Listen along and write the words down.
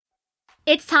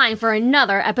It's time for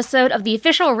another episode of the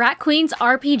official Rat Queens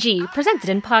RPG, presented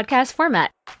in podcast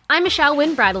format. I'm Michelle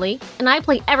Wynn Bradley, and I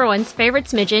play everyone's favorite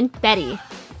smidgen, Betty.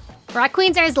 Rat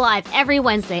Queens airs live every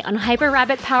Wednesday on Hyper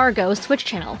Rabbit Power Go's Twitch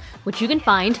channel, which you can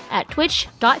find at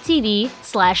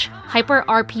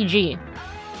twitch.tv/hyperrpg.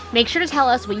 Make sure to tell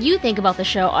us what you think about the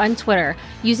show on Twitter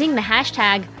using the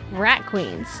hashtag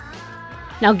RatQueens.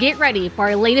 Now get ready for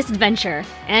our latest adventure,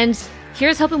 and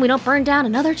here's hoping we don't burn down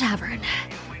another tavern.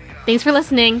 Thanks for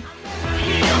listening.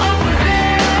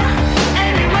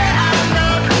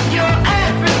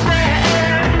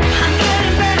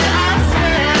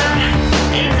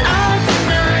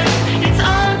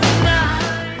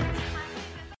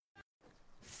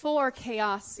 Four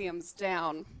Chaosiums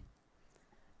down.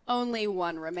 Only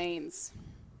one remains.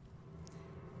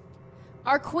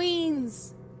 Our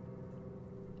queens,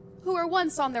 who were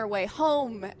once on their way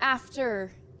home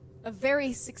after a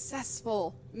very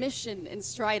successful mission in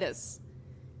Stridus,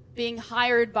 being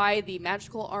hired by the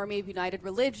Magical Army of United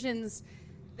Religions,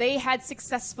 they had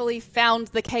successfully found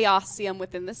the Chaosium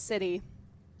within the city,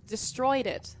 destroyed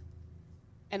it,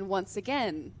 and once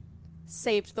again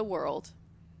saved the world.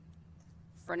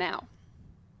 For now.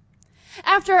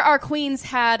 After our queens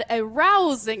had a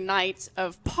rousing night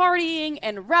of partying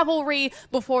and revelry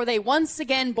before they once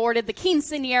again boarded the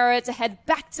Quinceañera to head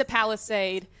back to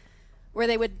Palisade, where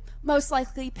they would most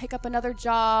likely pick up another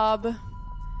job,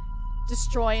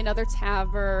 destroy another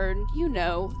tavern, you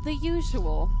know, the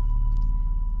usual.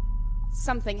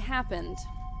 Something happened.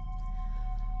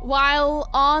 While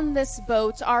on this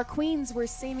boat, our queens were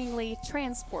seemingly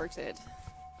transported.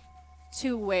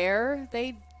 To where?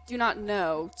 They do not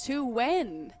know. To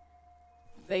when?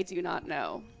 They do not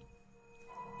know.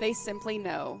 They simply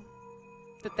know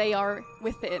that they are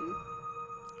within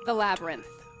the labyrinth.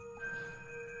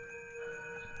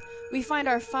 We find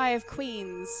our 5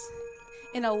 queens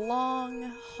in a long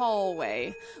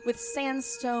hallway with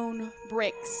sandstone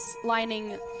bricks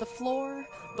lining the floor,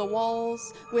 the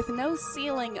walls, with no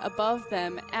ceiling above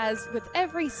them, as with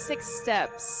every 6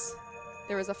 steps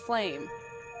there is a flame.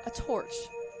 A torch,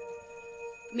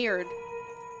 mirrored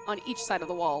on each side of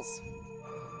the walls.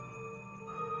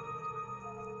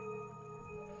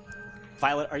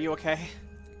 Violet, are you okay?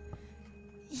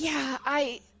 Yeah,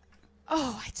 I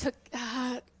don't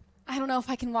know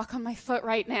if I can walk on my foot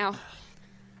right now.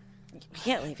 We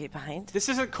can't leave you behind. This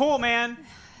isn't cool, man.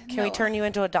 Can we turn you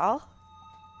into a doll?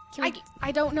 I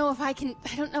don't know if I can.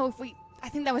 I don't know if we. I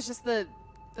think that was just the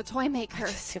toy maker.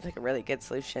 This seems like a really good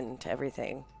solution to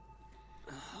everything.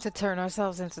 To turn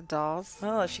ourselves into dolls?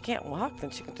 Well, if she can't walk,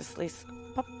 then she can just at least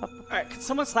pop, pop, pop. All right, can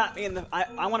someone slap me in the... I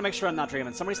want to make sure I'm not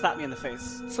dreaming. Somebody slap me in the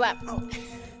face. Slap. Oh. Damn it.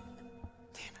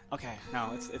 Okay,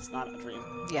 no, it's not a dream.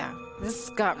 Yeah,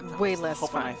 this got way less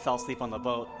Hoping fun. I fell asleep on the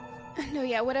boat. No,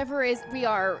 yeah, whatever is we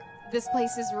are. This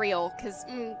place is real because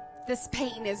this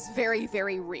pain is very,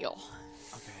 very real.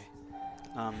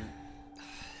 Okay.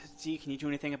 Dee, can you do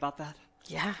anything about that?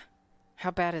 Yeah.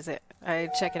 How bad is it? I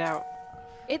check it out.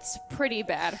 It's pretty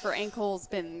bad. Her ankle's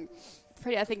been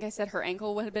pretty... I think I said her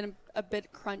ankle would have been a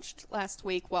bit crunched last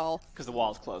week while... Because the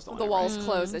wall's closed on the it, wall's right?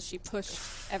 closed as she pushed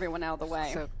everyone out of the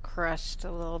way. So crushed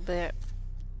a little bit.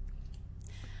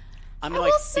 I'm going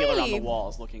to feel around the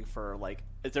walls looking for, like...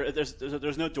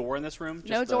 There's no door in this room?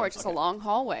 No door, just a long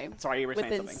hallway. Sorry, you were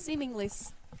saying something.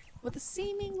 With a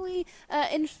seemingly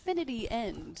infinity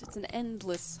end. It's an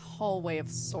endless hallway of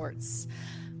sorts.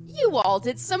 You all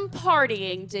did some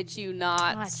partying, did you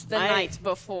not? The night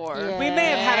before. Yeah. We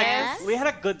may have had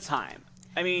a good time.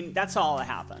 I mean, that's all that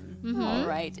happened. Mm-hmm. All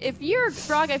right. If you're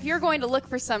going to look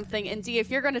for something, and Dee,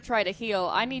 if you're going to try to heal,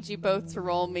 I need you both to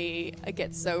roll me a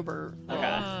get sober.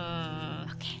 Okay.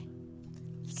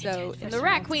 So in the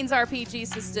Rat Queens RPG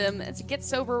system, it's a get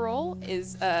sober roll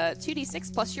is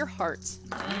 2d6 plus your heart.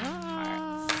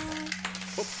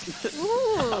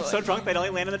 I'm so drunk they only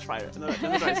land in the dice.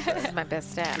 This is my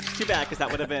best stat. Which is too bad because that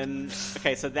would have been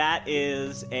okay. So that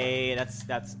is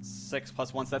that's 6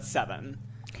 plus 1, so that's 7.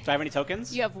 Do I have any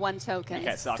tokens? You have 1 token.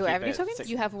 Okay, so I'll Do I keep have any it tokens? 6.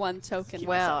 You have 1 token.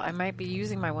 Well, I might be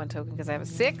using my 1 token because I have a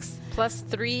 6 plus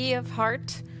 3 of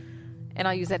heart, and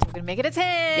I'll use that token to make it a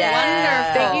 10.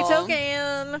 Yeah. Thank you,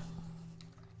 token.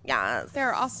 Yes. There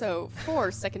are also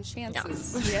 4 second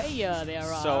chances. Yeah, they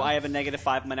are. So I have a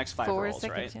 -5 in my next 5 4 rolls,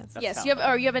 second right? chances. That's Yes, count. you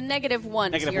have a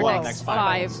 -1 to your -1 next next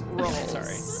 5 5 rolls.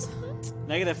 Sorry.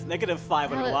 -5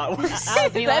 would be a lot worse.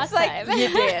 That's like you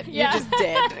did. Yeah. You just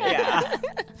did. Yeah.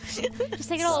 Just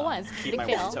take it all at once. Keep Big my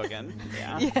fail. 1 token.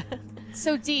 Yeah.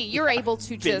 So Dee, you're able to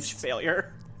Binge just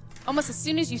failure. almost as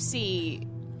soon as you see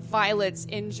Violet's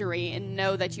injury and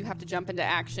know that you have to jump into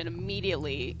action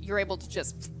immediately, you're able to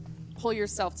just pull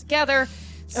yourself together,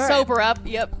 Sober up.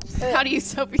 Yep. How do you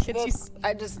sober?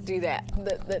 I just do that.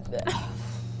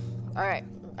 All right.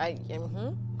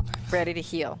 Ready to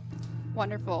heal.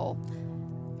 Wonderful.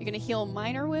 You're gonna heal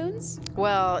minor wounds.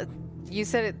 Well, you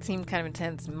said it seemed kind of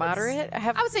intense. Moderate?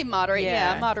 I would say moderate.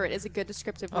 Yeah. Yeah, moderate is a good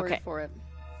descriptive word Okay. for it.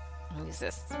 I'll use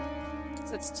this.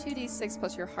 So it's 2d6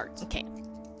 plus your heart. Okay.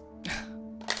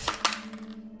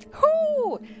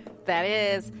 Whoo! That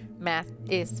is math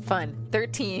is fun.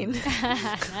 13.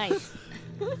 Nice.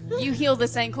 You heal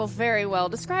this ankle very well.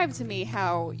 Describe to me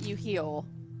how you heal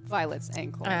Violet's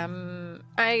ankle.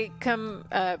 I come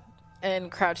up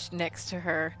and crouch next to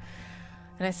her,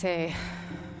 and I say,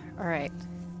 "All right,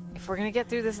 if we're gonna get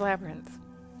through this labyrinth,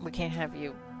 we can't have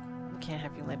you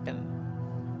limping.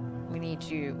 We need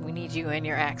you and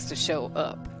your axe to show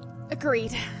up."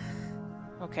 Agreed.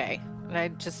 Okay. And I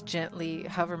just gently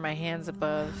hover my hands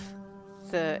above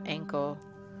the ankle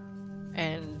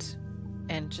and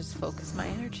just focus my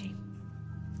energy.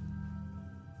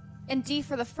 And Dee,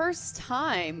 for the first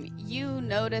time, you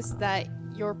notice that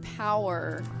your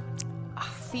power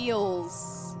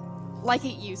feels like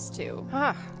it used to.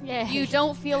 Yeah. You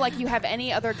don't feel like you have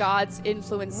any other gods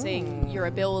influencing your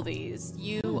abilities.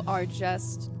 You are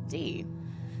just Dee.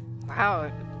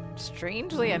 Wow.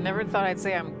 Strangely, I never thought I'd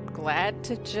say I'm glad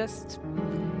to just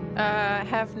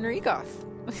have Nrigoth.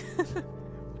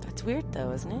 That's weird,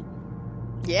 though, isn't it?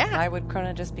 Yeah. Why would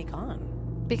Krona just be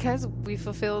gone? Because we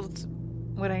fulfilled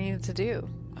what I needed to do.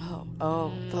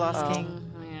 Oh. The Lost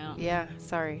King. Yeah. Yeah,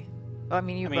 sorry. Well, I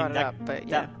mean, you brought it up, but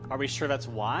yeah. Are we sure that's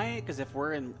why? Because if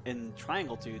we're in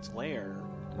Triangle Dude's lair,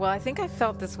 Well, I think I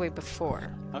felt this way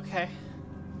before. okay,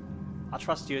 I'll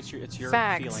trust you. It's your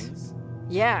Fact. feelings.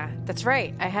 Yeah, that's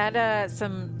right. I had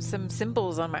some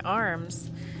symbols on my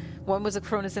arms. One was a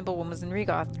Krona symbol, one was in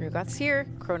Nrigoth. Nrigoth's here,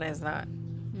 Krona is not.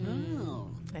 Oh.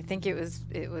 I think it was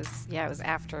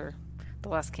after the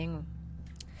Lost King.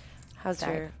 How's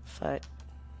Died. your foot?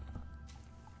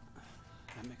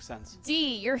 That makes sense.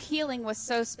 Dee, your healing was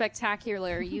so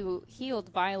spectacular. You healed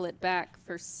Violet back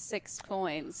for 6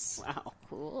 points. Wow.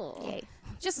 Cool.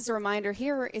 Just as a reminder,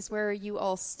 here is where you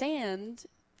all stand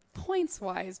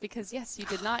points-wise, because yes, you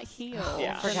did not heal.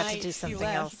 Yeah. the Forgot to night do you something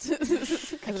left.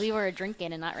 Because we were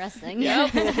drinking and not resting.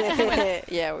 Yep.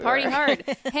 Yeah, we Party were. hard.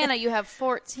 Hannah, you have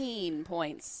 14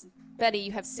 points. Betty,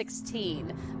 you have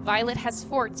 16. Violet has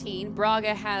 14.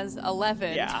 Braga has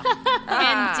 11. Yeah.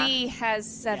 And Dee has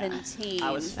 17. I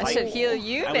was I fighting. should heal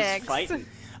you I next. was fighting.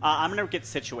 I'm gonna get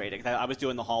situated. 'Cause I was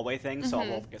doing the hallway thing, so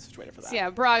we'll get situated for that. So yeah,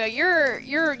 Braga,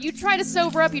 you try to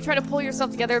sober up, you try to pull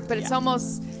yourself together, but it's Yeah.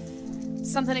 almost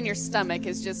something in your stomach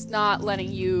is just not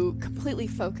letting you completely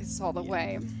focus all the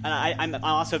way. And I'm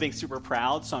also being super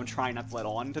proud, so I'm trying not to let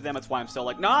on to them. That's why I'm still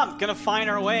like, no, I'm gonna find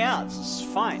our way out. It's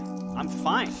fine. I'm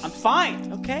fine. I'm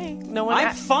fine. Okay. No one.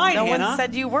 I'm fine, No Hannah. one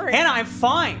said you weren't. Hannah, I'm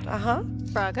fine.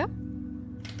 Braga,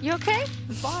 you okay?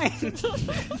 I'm fine.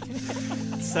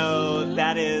 So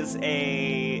that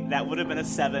would have been a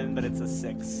 7, but it's a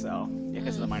 6. So yeah,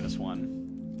 because of the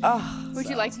 -1. Oh. Would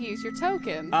you like to use your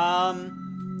token?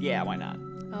 Yeah, why not?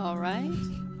 All right.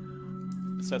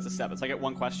 So it's a 7. So I get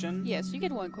one question. Yes, you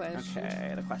get one question.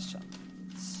 Okay, the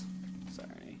questions.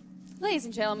 Sorry. Ladies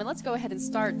and gentlemen, let's go ahead and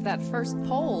start that first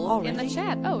poll in the Already?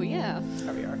 chat. Oh, yeah.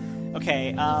 There we are. Okay.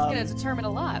 It's going to determine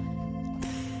a lot.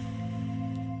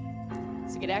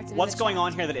 So get active. What's going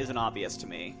on here that isn't obvious to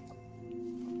me?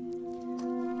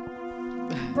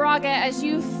 Braga, as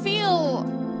you feel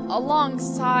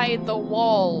alongside the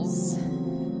walls,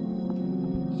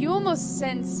 you almost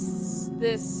sense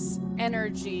this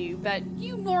energy that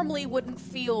you normally wouldn't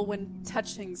feel when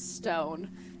touching stone.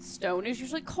 Stone is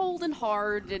usually cold and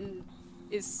hard and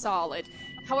is solid.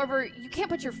 However, you can't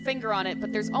put your finger on it,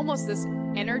 but there's almost this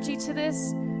energy to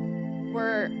this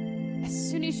where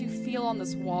as soon as you feel on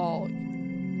this wall,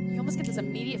 you almost get this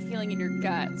immediate feeling in your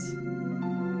gut.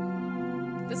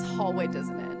 This hallway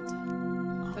doesn't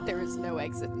end, but there is no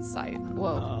exit in sight.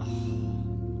 Whoa.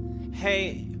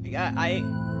 Hey, I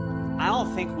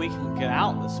don't think we can get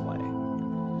out this way.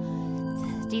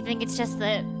 Do you think it's just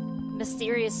the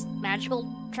mysterious magical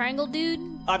triangle dude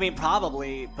I mean,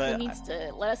 probably, who but needs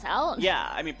to let us out? yeah,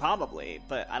 I mean, probably,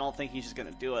 but I don't think he's just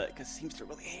gonna do it because he seems to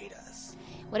really hate us.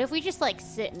 What if we just like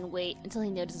sit and wait until he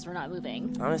notices we're not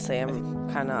moving? Honestly, I'm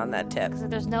kind of on that tip. Because if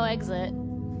there's no exit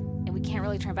and we can't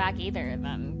really turn back either,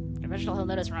 then eventually he'll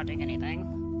notice we're not doing anything.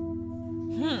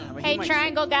 I mean, Hey, he might-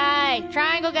 triangle guy!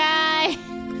 Triangle guy!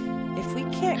 If we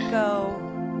can't go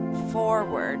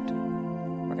forward,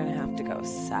 we're gonna have to go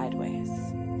sideways.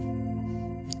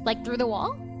 Like through the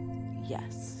wall?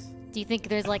 Yes. Do you think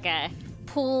there's like a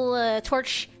pull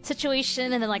torch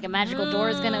situation and then like a magical door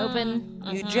is gonna open?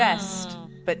 You jest,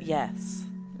 but yes.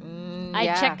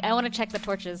 I want to check the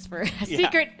torches for a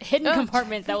secret hidden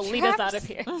compartment that will lead us out of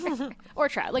here. Or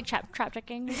trap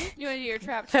checking. You want to do your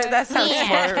trap check? That sounds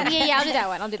smart. Yeah,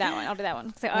 I'll do that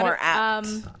one. So More apt.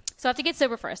 So I have to get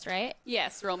sober first, right?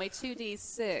 Yes, roll me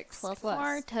 2d6 Plus plus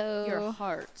Marto. your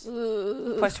heart.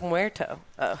 Plus muerto.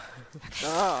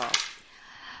 Oh.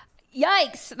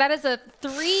 Yikes! That is a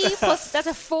 3 plus. That's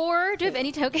a 4. Do you have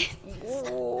any tokens?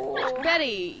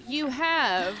 Betty, you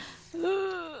have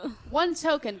 1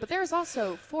 token, but there's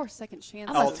also 4 second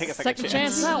chances. I'll take a second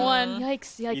chance. That one.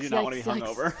 Yikes! You do not want to be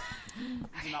hungover. You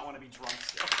do not want to be drunk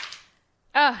still.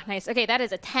 Oh, nice. Okay, that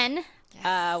is a 10.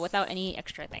 Without any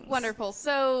extra things. Wonderful.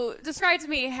 So, describe to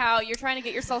me how you're trying to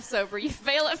get yourself sober. You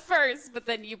fail at first, but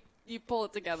then you pull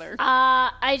it together.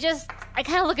 I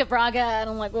kind of look at Braga and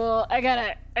I'm like, well, I don't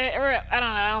know.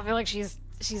 I don't feel like she's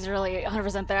really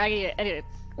 100% there. I need to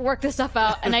work this stuff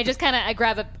out. And I just I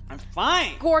grab a I'm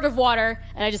fine. gourd of water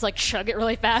and I just like chug it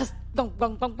really fast. Bunk,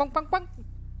 bunk, bunk, bunk, bunk, bunk.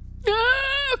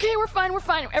 Okay, we're fine.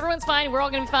 Everyone's fine. We're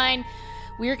all gonna be fine.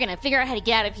 We're gonna figure out how to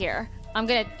get out of here. I'm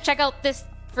gonna check out this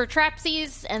for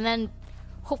Trapsies, and then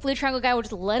hopefully the Triangle Guy will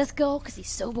just let us go because he's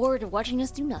so bored of watching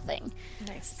us do nothing.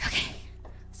 Nice. Okay.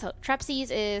 So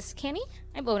Trapsies is Canny?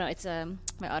 Oh no, it's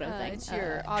my auto thing. It's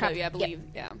your auto, I believe.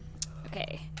 Yeah.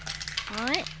 Okay. All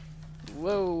right.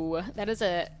 Whoa, that is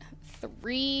a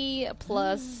 3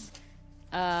 plus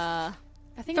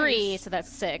I think 3, so that's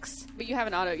 6. But you have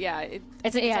an auto, yeah.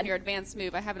 It's yeah. on your advanced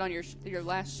move. I have it on your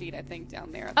last sheet, I think,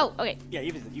 down there. Oh, okay. Yeah,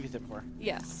 you've used it before.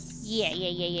 Yes.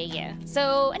 Yeah.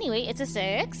 So anyway, it's a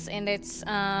 6, and it's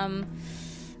I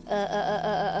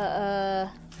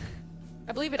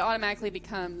believe it automatically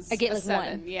becomes I get a like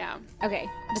 7. 1. Yeah. Okay.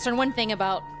 Discern one thing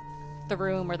about the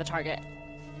room or the target.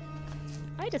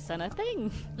 I discern a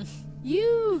thing.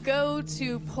 You go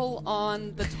to pull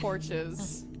on the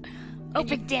torches.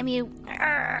 Open, damn you!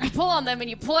 You pull on them and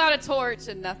you pull out a torch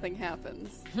and nothing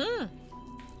happens.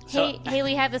 Hey,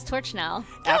 we have this torch now.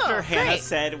 After Hannah great.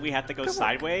 said we have to go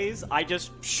sideways, I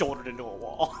just shouldered into a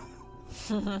wall.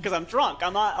 Because I'm drunk.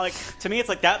 I'm not, like, to me it's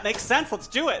like, that makes sense, let's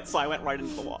do it. So I went right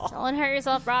into the wall. Don't hurt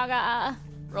yourself, Braga.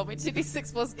 Roll me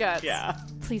 2d6 plus guts. Yeah.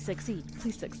 Please succeed.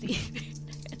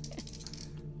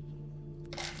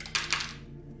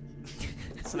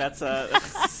 So that's a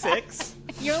 6.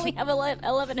 You only have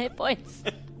 11 hit points.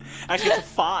 Actually, it's a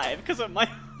 5 because of my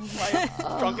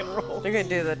drunken roll. You're gonna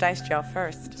do the dice jail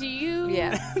first. Do you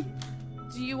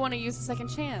do you want to use a second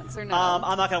chance or no?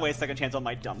 I'm not gonna waste a second chance on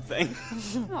my dumb thing.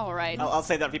 All right. I'll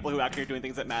say that to people who actually are doing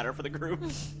things that matter for the group.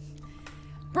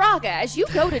 Braga, as you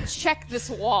go to check this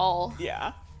wall,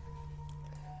 Yeah.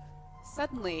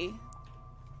 suddenly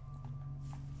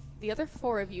the other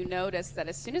 4 of you notice that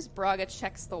as soon as Braga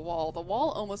checks the wall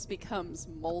almost becomes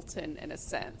molten in a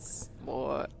sense.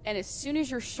 What? And as soon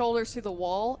as your shoulders through the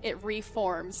wall, it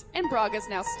reforms, and Braga's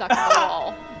now stuck in the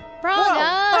wall. Braga!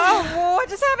 Oh, what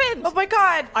just happened? Oh my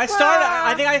god! I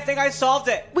think I solved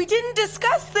it. We didn't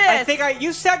discuss this.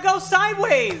 You said go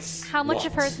sideways. How much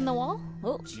of What? her is in the wall?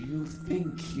 Oh. Do you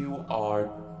think you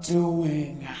are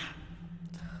doing?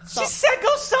 She said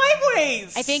go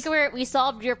sideways. I think you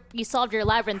solved your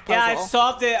labyrinth puzzle. Yeah, I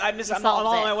solved it. I'm solved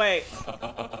on it. my way.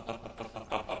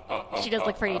 She does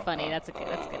look pretty funny. That's a good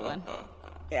one.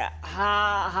 Yeah.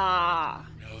 Ha ha.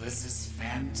 No, this is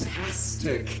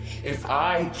fantastic. If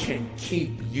I can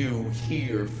keep you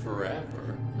here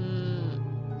forever,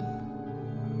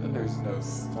 then there's no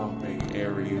stopping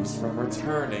Ares from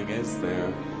returning, is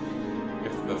there?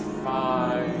 If the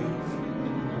 5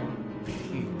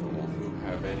 people who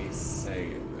have any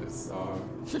say in this are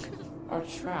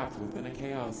trapped within a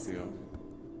chaosium.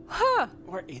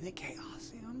 We're in a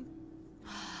chaosium?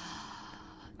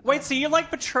 Wait, so you're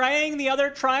like betraying the other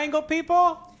triangle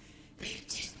people? They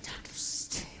didn't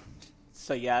understand.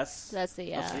 So yes. That's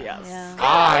the That's a yes. Yeah.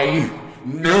 I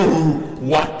knew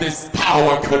what this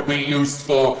power could be used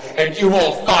for, and you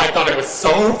all 5 thought it was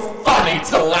so funny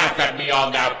to laugh at me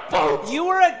on that boat. You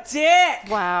were a dick.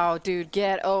 Wow, dude,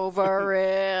 get over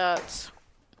it.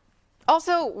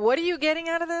 Also, what are you getting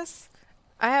out of this?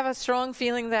 I have a strong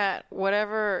feeling that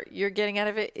whatever you're getting out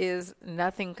of it is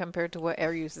nothing compared to what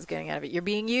Arius is getting out of it. You're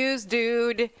being used,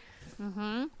 dude.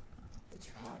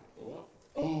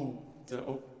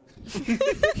 Oh.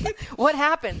 What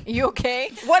happened? You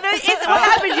okay? What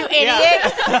happened, you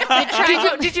idiot?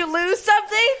 Did you lose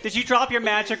something? Did you drop your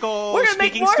magical We're gonna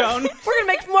make speaking more. stone? We're gonna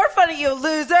make more fun of you,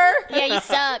 loser. Yeah, you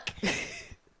suck.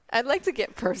 I'd like to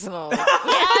get personal.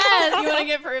 Yes. You want to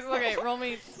get first? Okay, roll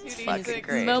me 2d6.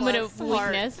 great. Moment plus of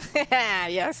heart. weakness.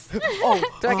 Yes.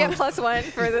 Do I get +1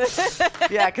 for the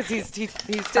Yeah, because he's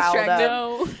fouled distracted? up.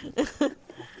 No.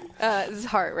 This is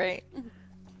heart, right?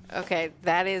 Okay,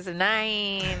 that is a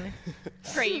 9.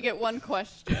 Great, you get one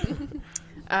question.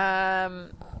 How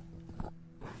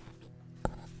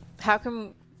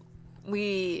can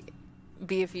we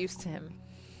be of use to him?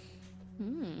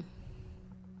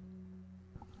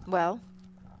 Well,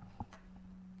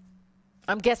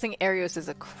 I'm guessing Arios is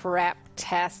a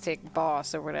craptastic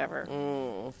boss or whatever.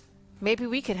 Maybe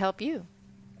we could help you.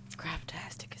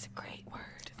 Craptastic is a great word.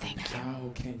 Thank you. How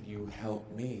can you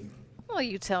help me? Well,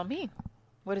 you tell me.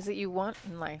 What is it you want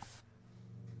in life?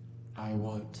 I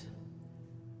want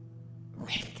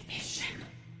recognition.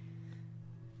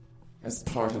 As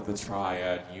part of the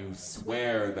triad, you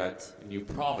swear that, and you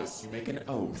promise, you make an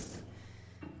oath,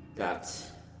 that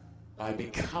by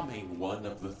becoming one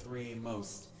of the 3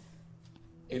 most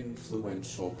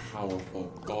influential, powerful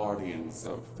guardians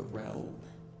of the realm,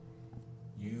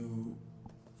 you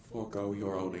forego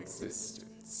your own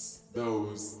existence.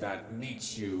 Those that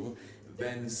meet you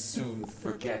then soon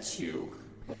forget you.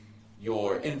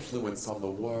 Your influence on the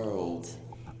world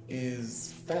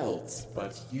is felt,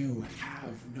 but you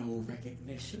have no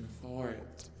recognition for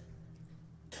it.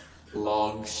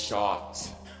 Long shot,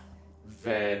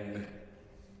 Ven,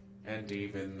 and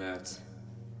even that,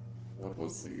 what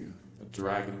was he? A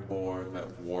dragonborn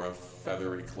that wore a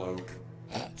feathery cloak.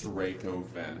 Draco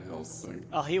Van Helsing.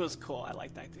 Oh, he was cool. I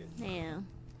like that dude. Yeah.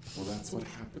 Well, that's what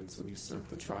happens when you serve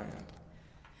the triad.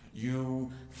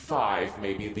 You 5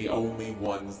 may be the only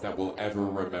ones that will ever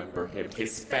remember him.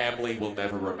 His family will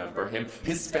never remember him.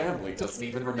 His family doesn't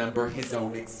even remember his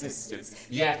own existence.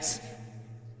 Yet,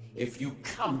 if you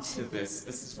come to this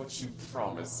is what you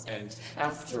promise. And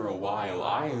after a while,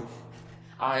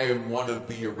 I am one of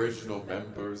the original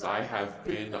members. I have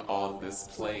been on this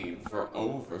plane for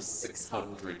over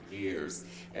 600 years,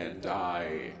 and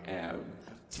I am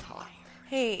tired.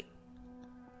 Hey,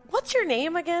 what's your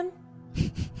name again?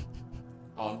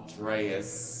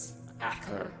 Andreas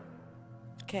Acker.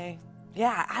 Okay.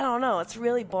 Yeah, I don't know. It's a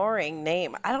really boring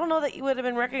name. I don't know that you would have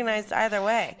been recognized either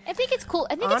way. I think it's cool.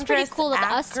 I think it's pretty Andres cool that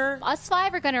Acker. us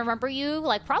 5 are going to remember you,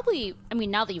 like, probably, I mean,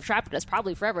 now that you've trapped us,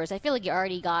 probably forever. So I feel like you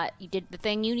did the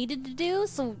thing you needed to do,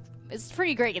 so it's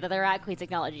pretty great that the Rat Queens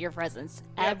acknowledge your presence.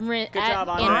 Good job,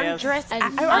 Andreas. Andres,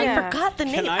 And- I forgot the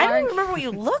name. Can I don't remember what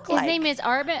you look His like. name is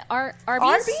Arby's?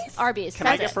 Arby's? Arby's. Can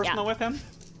I that's get it, personal yeah. with him?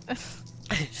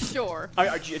 Sure.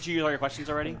 Did you use all your questions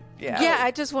already? Yeah,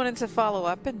 I just wanted to follow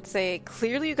up and say,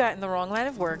 clearly you got in the wrong line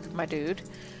of work, my dude.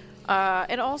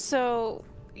 And also,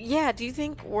 yeah, do you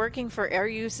think working for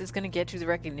Arius is going to get you the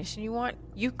recognition you want?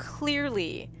 You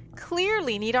clearly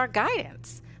need our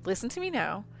guidance. Listen to me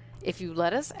now. If you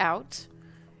let us out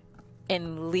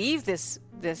and leave this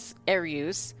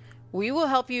Arius, we will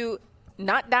help you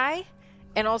not die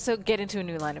and also get into a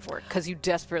new line of work because you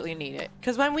desperately need it.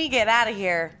 Because when we get out of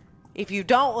here, if you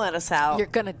don't let us out, You're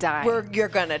going to die. you're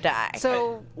gonna die.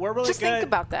 So We're really just good. think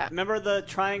about that. Remember the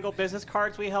triangle business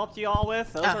cards we helped you all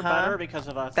with? Those are better because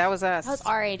of us. That was us. That was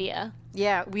our idea.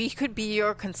 Yeah, we could be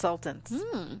your consultants.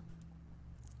 An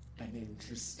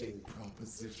interesting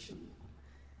proposition.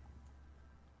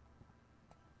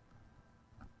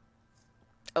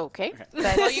 Okay. So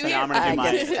now I'm gonna do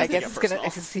my. I guess personal.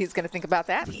 he's gonna think about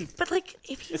that. But like,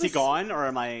 if he Is he was- gone, or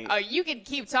am I? Oh, you can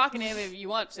keep talking to him if you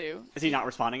want to. Is he not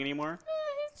responding anymore?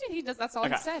 He does. That's all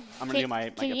Okay, he said. I'm gonna do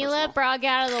my. Can get you personal. let Brog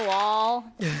out of the wall?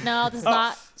 No, this is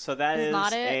not. So that Is is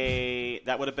not it?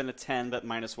 that would have been a 10, but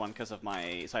 -1 because of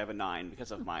my. So I have a 9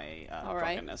 because of my All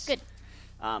right. brokenness. Good.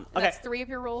 Okay. That's 3 of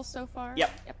your rolls so far.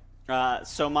 Yep.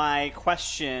 So my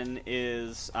question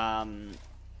is, how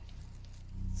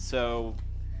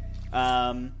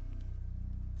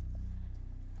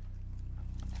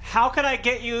could I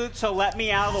get you to let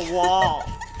me out of the wall?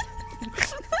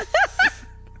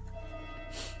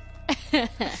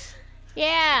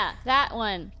 Yeah, that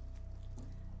one.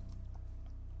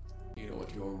 You know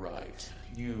what, you're right.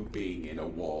 You being in a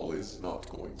wall is not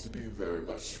going to be very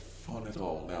much fun at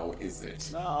all now, is it?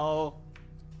 No.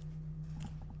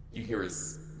 You hear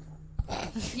his...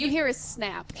 You hear a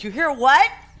snap. You hear what?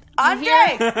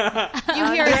 Andre!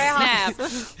 You hear a snap.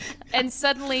 And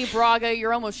suddenly, Braga,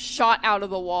 you're almost shot out of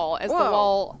the wall as the Whoa.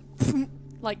 wall,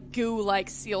 like goo-like,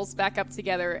 seals back up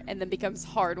together and then becomes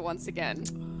hard once again.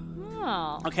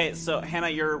 Oh. Okay, so Hannah,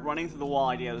 your running through the wall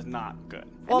idea is not good.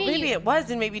 Well, mean, maybe you- it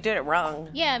was, and maybe you did it wrong.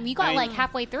 Yeah, you got I mean- like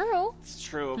halfway through. It's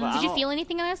true, but Did you feel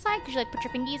anything on the other side? Could you like put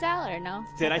your fingies out or no?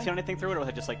 Did I feel anything through it, or was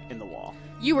I just like in the wall?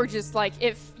 You were just like,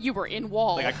 if you were in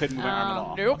wall. Like I couldn't move my arm at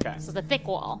all. Nope. Okay. So it's a thick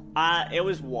wall. It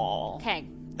was wall. Okay.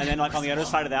 And then like on the other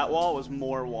side of that wall was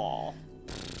more wall.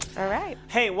 All right.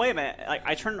 Hey, wait a minute. Like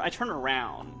I turn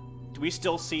around. Do we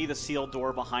still see the sealed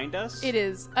door behind us? It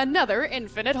is another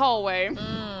infinite hallway.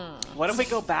 Well, What if we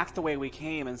go back the way we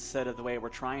came instead of the way we're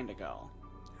trying to go?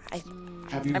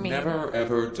 Have you never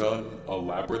ever done a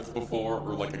labyrinth before,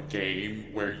 or like a game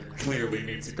where you clearly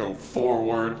need to go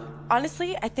forward?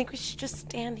 Honestly, I think we should just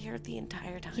stand here the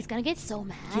entire time. He's gonna get so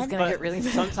mad. He's gonna get really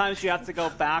mad. Sometimes you have to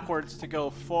go backwards to go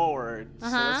forward. So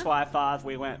that's why I thought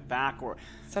we went backward.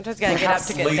 Sometimes you gotta get up Perhaps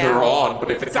to get later down. on, but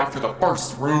if it's after the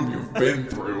first room you've been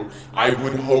through, I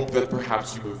would hope that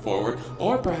perhaps you move forward,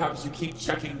 or perhaps you keep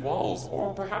checking walls,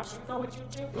 or perhaps you know what you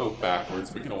do go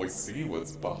backwards. We can always see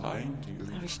what's behind you.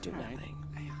 We should do nothing.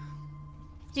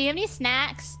 Do you have any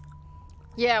snacks?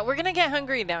 Yeah, we're gonna get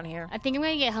hungry down here. I think I'm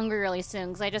gonna get hungry really soon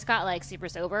because I just got like super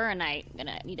sober and I'm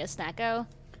gonna need a snacko.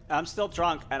 I'm still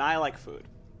drunk, and I like food.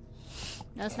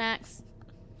 No snacks?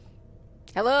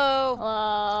 Hello. Hello.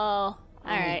 All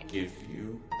I'll right. give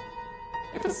you.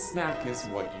 If a snack is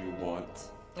what you want,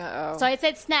 Uh-oh. So I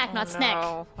said snack, not snack.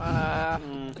 No.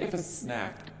 if a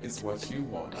snack is what you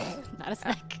want, Not a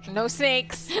snack. No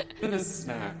snakes. then a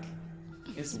snack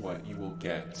is what you will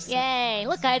get. Yay!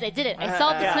 Look, guys, I did it. I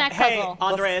solved the snack hey, puzzle.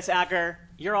 Andreas Acker,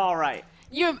 you're all right.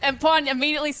 You and Pawn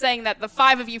immediately saying that the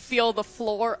five of you feel the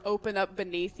floor open up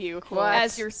beneath you What?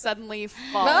 as you're suddenly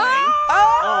falling.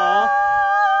 Aw.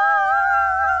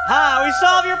 Ha! We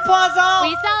solved your puzzle.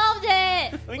 We solved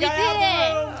it. We got did out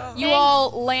it. of the You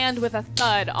all land with a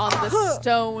thud on the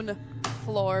stone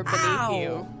floor beneath Ow.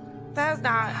 you. That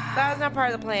was not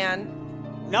part of the plan.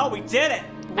 No, we did it.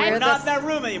 We're We're not in that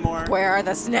room anymore. Where are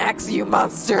the snacks, you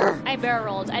monster? I barrel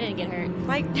rolled. I didn't get hurt.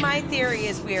 My theory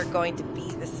is we are going to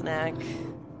be the snack.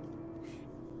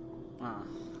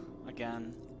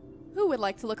 Again. Who would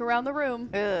like to look around the room?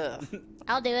 Ugh.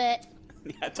 I'll do it.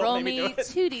 Yeah, don't Roll make me me do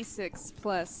it. 2d6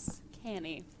 plus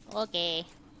Canny. Okay.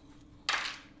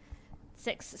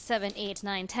 6, 7, 8,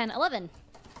 9, 10, 11.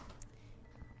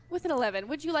 With an 11,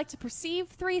 would you like to perceive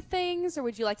 3 things, or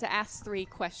would you like to ask 3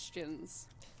 questions?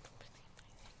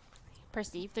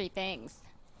 Perceive 3 things.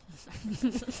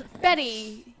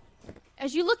 Betty,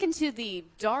 as you look into the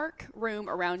dark room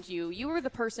around you, you are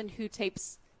the person who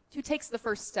takes the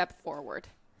first step forward.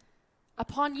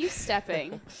 Upon you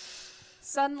stepping,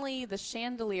 suddenly the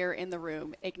chandelier in the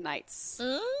room ignites,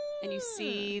 and you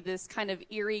see this kind of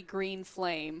eerie green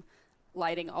flame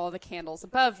lighting all the candles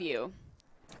above you.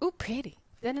 Ooh, pretty.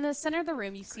 Then in the center of the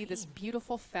room, you see this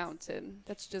beautiful fountain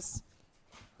that's just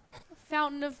a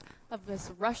fountain of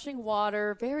this rushing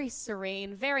water, very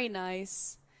serene, very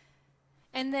nice.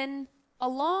 And then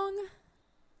along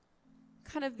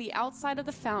kind of the outside of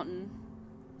the fountain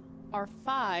are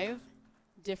 5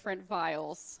 different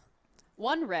vials.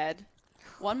 1 red,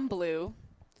 1 blue,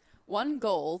 1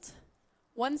 gold,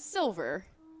 1 silver,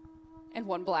 and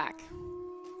 1 black.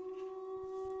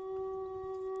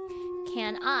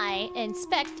 Can I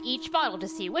inspect each bottle to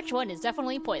see which one is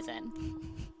definitely poison?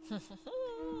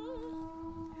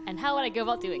 And how would I go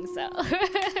about doing so?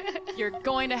 You're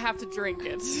going to have to drink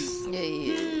it.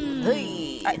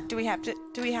 Do we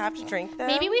have to drink them?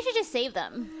 Maybe we should just save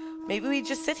them. Maybe we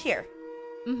just sit here.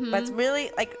 That's really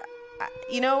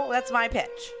that's my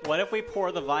pitch. What if we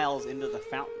pour the vials into the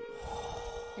fountain?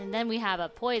 And then we have a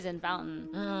poison fountain.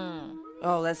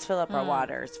 Oh, let's fill up our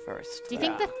waters first. Do you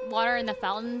think the water in the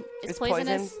fountain is It's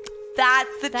poisonous? poison.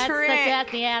 That's the trick.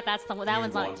 That's the that You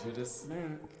one's not. wanted a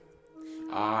snack.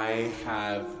 I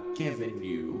have given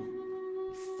you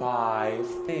 5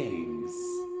 things.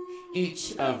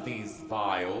 Each of these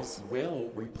vials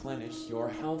will replenish your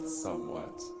health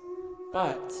somewhat.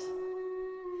 But,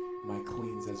 my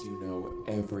queens, as you know,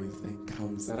 everything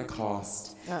comes at a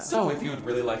cost. So if you would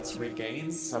really like to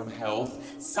regain some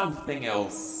health, something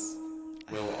else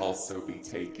will also be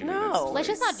taken in its Let's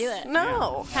just not do place. it.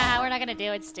 No. Haha, we're not gonna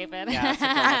do it. Stupid. Yeah, it's a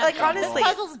Like, honestly,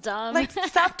 this puzzle's dumb. like,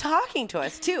 stop talking to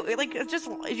us too. Like, it's just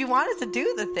if you want us to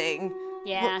do the thing,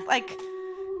 Yeah. like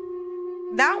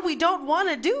now we don't want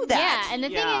to do that. Yeah, and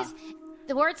the Yeah. thing is,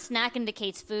 the word snack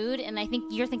indicates food, and I think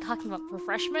you're talking about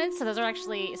refreshments. So those are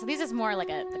actually these is more like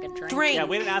a drink. Drink. Yeah,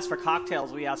 we didn't ask for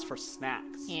cocktails. We asked for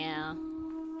snacks. Yeah.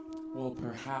 Well,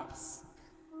 perhaps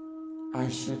I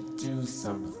should do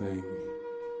something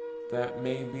that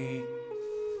maybe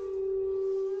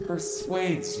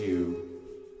persuades you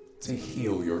to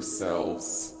heal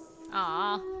yourselves.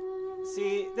 Aw.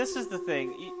 See, this is the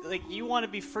thing. You want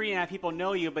to be free and have people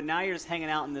know you, but now you're just hanging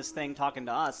out in this thing talking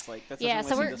to us. Like that doesn't Yeah. really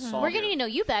So seem we're to solve getting it. to know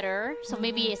you better. So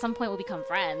maybe at some point we'll become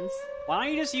friends. Why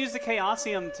don't you just use the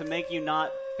Chaosium to make you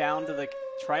not bound to the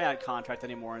Triad contract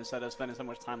anymore instead of spending so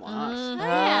much time on us? Oh,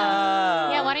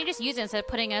 yeah. Yeah. Why don't you just use it instead of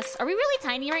putting us? Are we really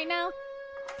tiny right now?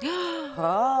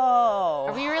 Oh.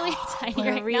 Are we really tiny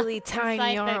We're right really now?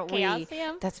 tiny, inside aren't the we?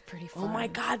 Chaosium? That's pretty fun. Oh my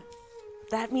God.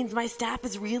 that means my staff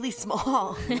is really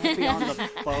small. I'd be on the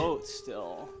boat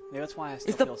still. Maybe that's why I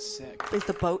still feel sick. Is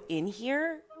the boat in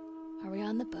here? Are we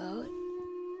on the boat?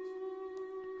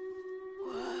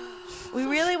 We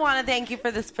really want to thank you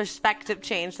for this perspective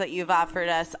change that you've offered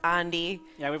us, Andy.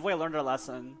 Yeah, we've learned our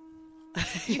lesson.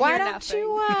 Why don't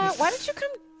you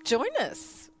come join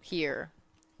us here?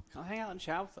 Come hang out and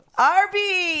chat with us.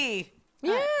 Arby!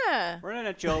 Yeah. We're in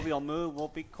a jovial mood. We'll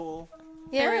be cool.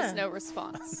 Yeah. There is no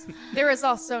response. There is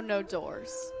also no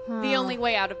doors. The only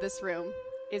way out of this room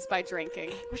is by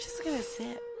drinking. We're just going to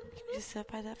sit. Just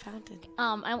sit by that fountain.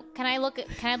 Can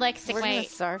I stick We're my? gonna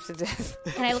starve to death.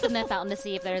 Can I look in that fountain to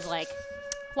see if there's like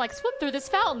swim through this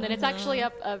fountain and it's actually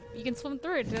up? You can swim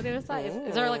through it to the other side.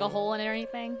 Is there like a hole in it or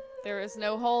anything? There is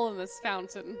no hole in this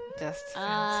fountain. Just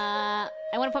I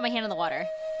want to put my hand in the water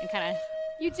and kind of.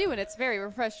 You do, and it's very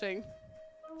refreshing.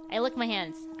 I lick my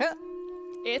hands.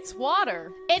 It's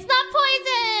water. It's not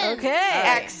poison. okay.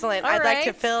 Excellent. All I'd like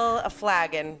to right. fill a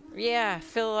flagon. Yeah,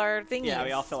 fill our thingies. Yeah,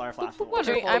 we all fill our flasks.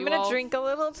 Wonderful. I'm you gonna all. drink a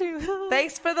little too.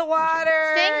 Thanks for the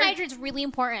water. Staying hydrated is really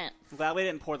important. I'm glad we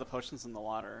didn't pour the potions in the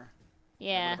water. That would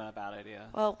Yeah. have been a bad idea.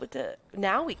 Well,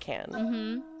 now we can.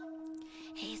 Mm-hmm.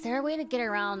 Hey, is there a way to get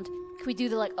around? Can we do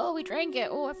the we drank it.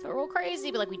 Oh, I feel real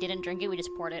crazy. But we didn't drink it. We just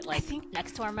poured it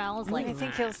next to our mouths. I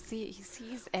think he'll see. He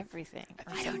sees everything.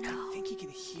 I don't know. I think he can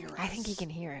hear us. I think he can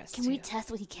hear us. Can we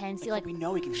test what he can see? we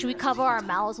know he can Should hear we us, cover he can our talk.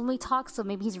 mouths when we talk? So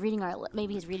maybe he's reading our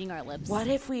lips. What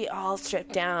if we all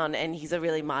strip down and he's a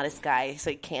really modest guy,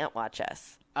 so he can't watch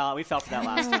us? We fell for that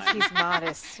last time. He's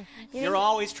modest. You're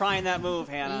always trying that move,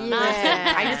 Hannah.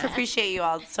 Yeah. I just appreciate you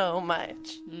all so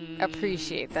much.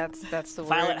 Appreciate. That's the word.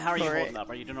 Violet, how are you for holding it. up?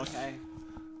 Are you doing okay?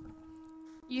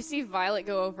 You see Violet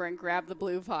go over and grab the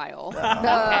blue vial.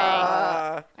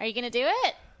 Are you gonna do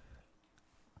it?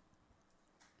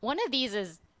 One of these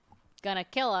is gonna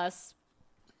kill us,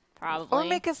 probably. Or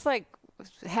make us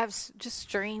have just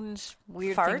strange,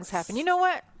 weird Farts? things happen. You know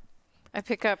what? I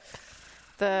pick up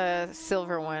the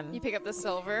silver one. You pick up the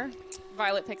silver.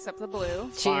 Violet picks up the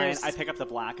blue. Cheers. Fine, I pick up the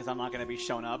black because I'm not going to be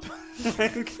shown up.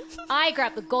 I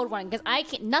grab the gold one because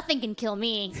nothing can kill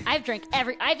me. I've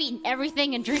eaten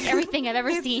everything and drink everything I've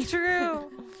ever seen. It's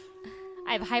true.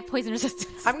 I have high poison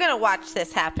resistance. I'm going to watch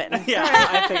this happen. Yeah,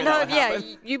 I figured No, that would yeah,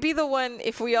 happen. you be the one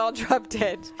if we all drop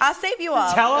dead. I'll save you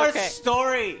all. Tell our Okay.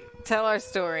 story. Tell our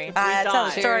story. Tell the die.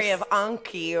 story Cheers. of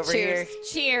Anki over Cheers. here.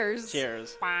 Cheers.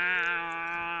 Cheers.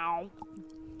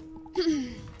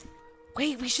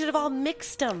 Wait, we should have all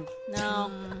mixed them. No.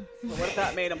 What if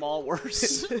that made them all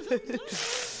worse?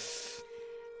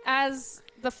 As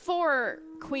the four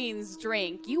queens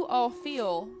drink, you all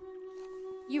feel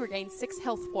you regain 6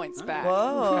 health points back.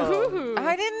 Whoa.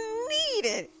 I didn't need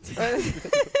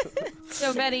it.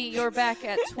 So, Betty, you're back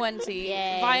at 20.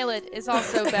 Yay. Violet is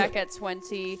also back at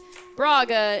 20.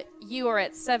 Braga, you are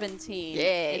at 17.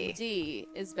 Yay. And Dee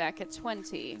is back at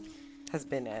 20. Has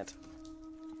been it.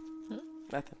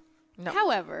 Nothing. No.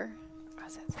 However, I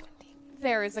was at 17.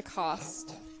 there is a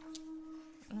cost.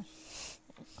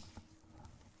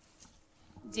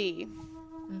 D.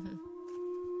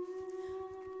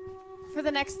 For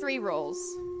the next 3 rolls,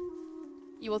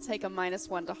 you will take a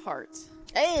 -1 to heart.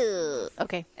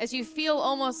 Okay. As you feel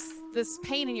almost this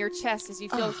pain in your chest, as you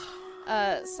feel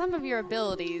some of your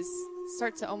abilities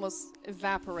start to almost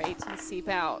evaporate and seep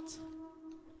out.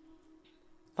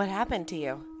 What happened to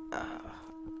you?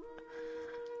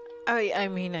 I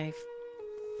mean, I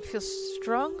feel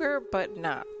stronger, but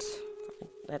not.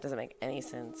 That doesn't make any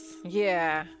sense.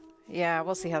 Yeah. Yeah,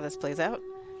 we'll see how this plays out.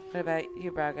 What about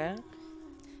you, Braga?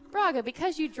 Braga,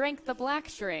 because you drank the black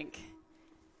drink,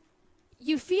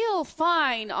 you feel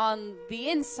fine on the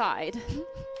inside.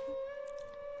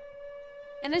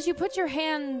 And as you put your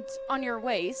hand on your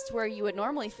waist, where you would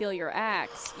normally feel your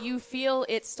axe, you feel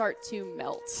it start to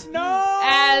melt. No!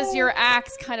 As your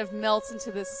axe kind of melts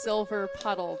into this silver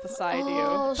puddle beside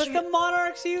you. But the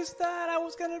monarchs used that. I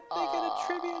was going to make it a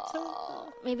tribute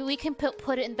to Maybe we can put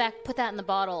that in the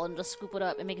bottle and just scoop it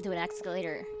up and make it into an axe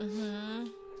later. Mm-hmm.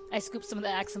 I scoop some of the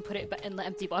axe and put it in the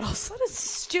empty bottles. What a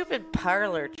stupid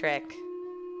parlor trick.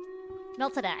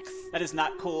 Melted axe. That is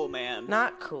not cool, man.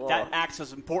 Not cool. That axe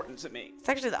was important to me. It's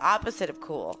actually the opposite of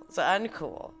cool. It's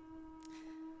uncool.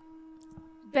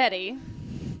 Betty,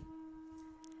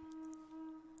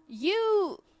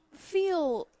 you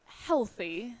feel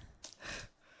healthy,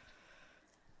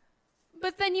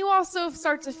 but then you also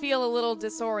start to feel a little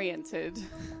disoriented.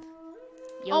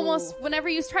 Yo. Almost whenever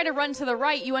you try to run to the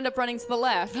right, you end up running to the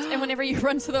left. And whenever you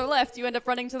run to the left, you end up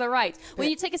running to the right. When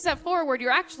you take a step forward,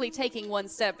 you're actually taking one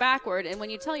step backward. And when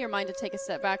you tell your mind to take a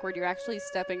step backward, you're actually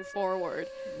stepping forward.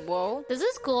 Whoa. This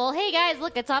is cool. Hey guys,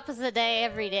 look, it's opposite day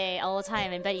every day, all the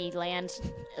time in Betty Land.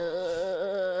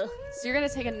 So you're going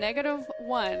to take a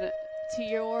 -1 to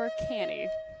your canny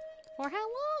For how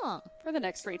long? for the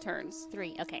next 3 turns.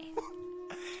 3. Okay.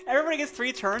 Everybody gets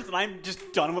 3 turns, and I'm just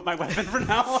done with my weapon from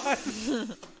now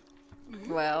on.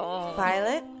 Well.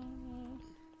 Violet?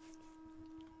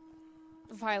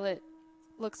 Violet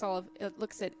looks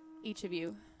at each of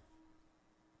you.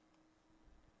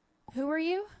 Who are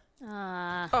you?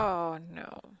 Oh,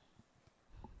 no.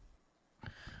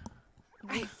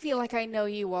 I feel like I know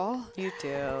you all. You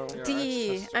do.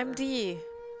 D. I'm D.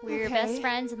 We're your Okay. best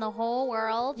friends in the whole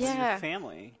world. Your Yeah.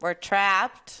 family. We're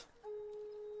trapped.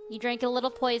 You drank a little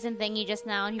poison thingy just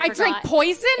now, and you I forgot. drank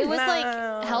poison? It was No.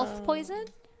 like health poison.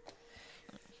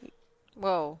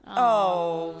 Whoa.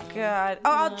 Oh, God.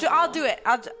 Oh, I'll do it.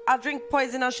 I'll drink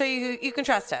poison. I'll show you who you can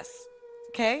trust us.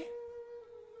 Okay?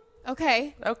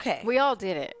 Okay. Okay. We all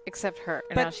did it, except her.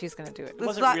 And But- now she's going to do it. It It's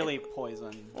wasn't not- really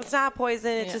poison. It's not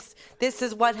poison. It's Yeah. just, this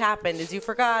is what happened, is you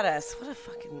forgot us. What a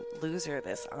fucking loser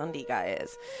this Andy guy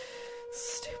is.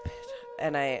 Stupid.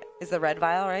 And is the red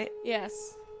vial, right?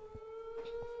 Yes.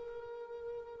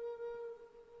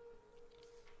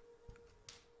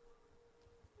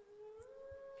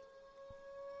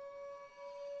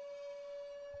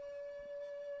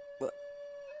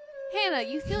 Hannah,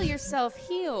 you feel yourself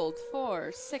healed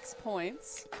for 6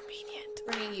 points, Convenient.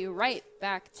 bringing you right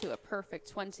back to a perfect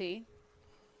 20.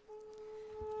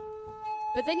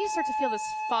 But then you start to feel this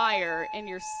fire in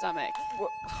your stomach.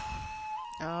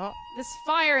 Oh. This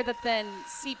fire that then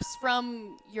seeps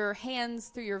from your hands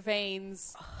through your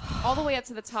veins all the way up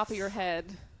to the top of your head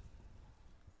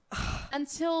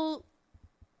until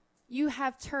you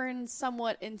have turned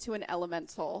somewhat into an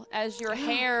elemental as your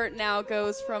hair now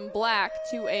goes from black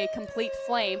to a complete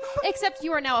flame, except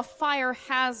you are now a fire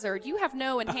hazard. You have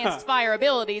no enhanced fire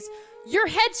abilities. Your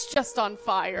head's just on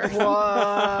fire.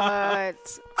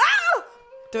 What?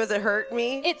 Does it hurt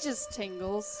me? It just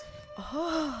tingles.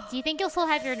 Do you think you'll still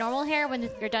have your normal hair when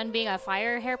you're done being a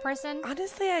fire hair person?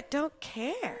 Honestly, I don't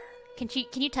care. Can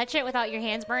you touch it without your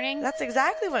hands burning? That's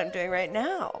exactly what I'm doing right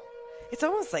now. It's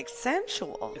almost like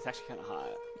sensual. It's actually kind of hot.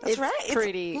 That's It's right.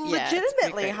 pretty- It's yeah, it's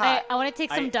legitimately pretty hot. I want to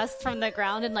take some I- dust from the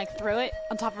ground and like throw it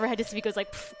on top of her head just so it goes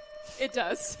like. Pff. It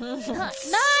does.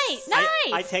 Nice.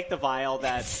 I take the vial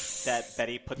that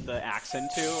Betty put the axe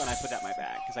into, and I put that in my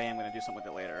bag, because I am going to do something with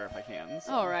it later if I can.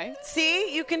 So. All right.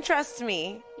 See, you can trust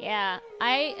me. Yeah,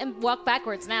 I am walk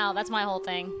backwards now. That's my whole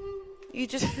thing. You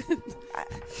just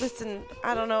listen.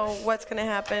 I don't know what's gonna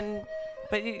happen,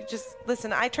 but you just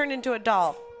listen. I turned into a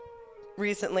doll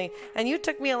recently, and you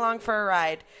took me along for a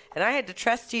ride, and I had to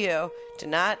trust you to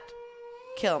not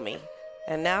kill me.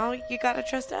 And now you gotta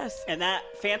trust us. And that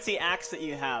fancy axe that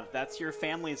you have, that's your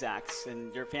family's axe,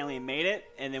 and your family made it,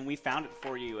 and then we found it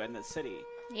for you in the city.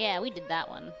 Yeah, we did that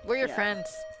one. We're your Yeah. friends.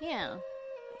 Yeah.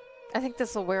 I think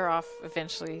this will wear off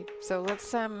eventually. So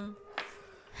let's, I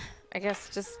guess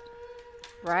just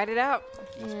ride it out.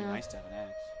 Must be nice to have an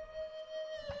axe.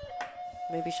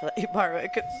 Maybe she'll let you borrow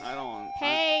it. 'Cause- I don't.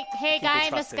 Hey, can't be guy, this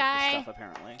trusted with guy. Stuff,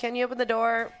 apparently. Can you open the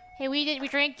door? Hey,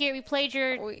 we played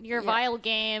your Yeah. vial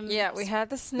game. Yeah, we had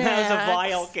the snacks. That was a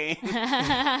vile game.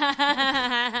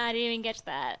 I didn't even catch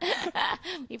that.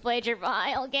 We played your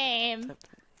vial game.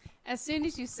 As soon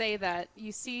as you say that,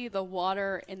 you see the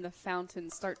water in the fountain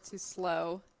start to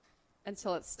slow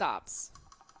until it stops.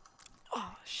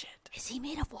 Oh shit! Is he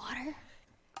made of water?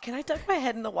 Can I dunk my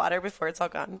head in the water before it's all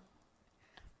gone?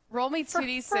 Roll me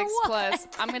 2d6 for what? plus.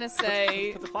 I'm gonna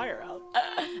say. Put the fire out.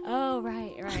 Oh,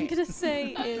 right. I'm gonna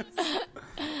say it's.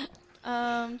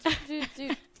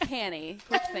 Canny.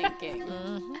 Quick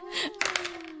thinking.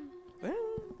 Well,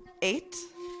 8.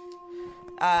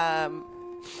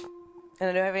 And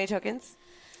I don't have any tokens.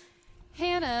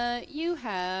 Hannah, you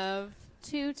have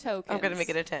 2 tokens. I'm gonna make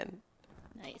it a 10.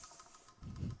 Nice.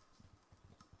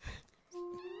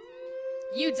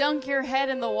 You dunk your head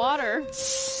in the water.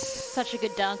 Such a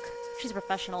good dunk. She's a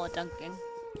professional at dunking.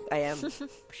 I am.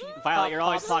 Violet, you're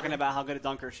always talking about how good a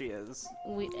dunker she is.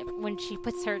 When she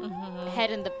puts her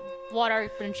head in the water,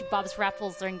 when she bobs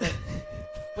raffles during the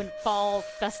fall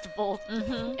festival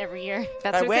every year.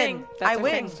 That's I her win. thing. That's I her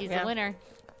win. thing. She's Yeah. a winner.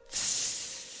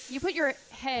 You put your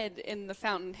head in the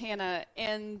fountain, Hannah,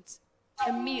 and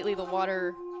immediately the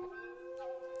water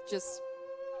just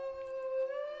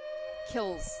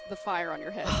kills the fire on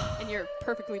your head, and you're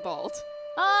perfectly bald.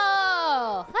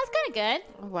 Oh, that's kind of good.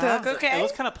 Wow. Okay. It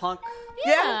was kind of punk.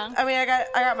 Yeah. I mean, I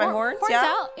got my horns. Horns yeah.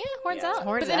 out. Yeah, horns out.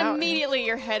 Horns But then out. immediately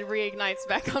your head reignites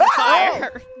back on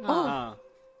fire. Oh,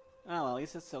 well, at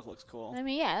least it still looks cool. I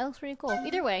mean, yeah, it looks pretty cool.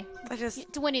 Either way. I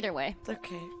just To win either way.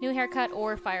 okay. New haircut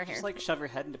or fire hair. Just like shove your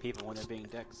head into people when they're being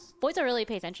dicks. Boys don't really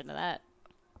pay attention to that.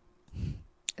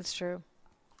 It's true.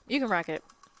 You can rock it.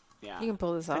 Yeah. You can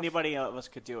pull this If off. anybody of us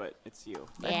could do it, it's you.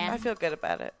 Yeah. I feel good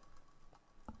about it.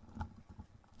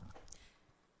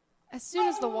 As soon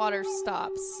as the water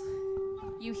stops,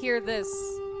 you hear this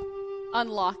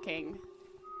unlocking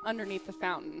underneath the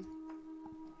fountain.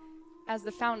 As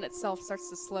the fountain itself starts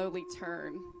to slowly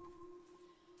turn.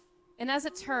 And as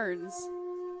it turns,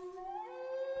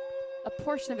 a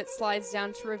portion of it slides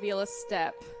down to reveal a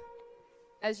step.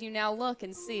 As you now look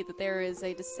and see that there is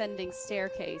a descending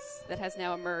staircase that has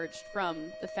now emerged from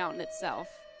the fountain itself.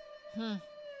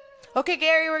 Okay,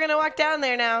 Gary, we're gonna walk down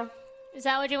there now. Is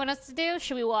that what you want us to do?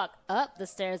 Should we walk up the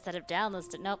stairs instead of down the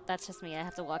stairs? Nope, that's just me. I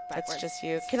have to walk backwards. That's just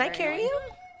you. Can I Very carry annoying. you?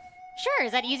 Sure.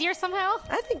 Is that easier somehow?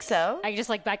 I think so. I can just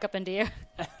like back up into you.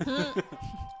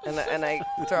 And I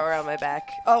throw her on my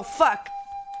back. Oh fuck!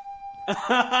 It's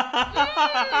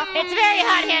very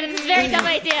hot, Hannah. This is a very dumb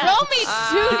idea. Roll me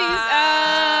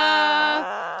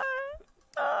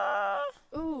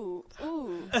 2Ds. Ooh.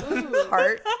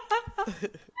 Heart.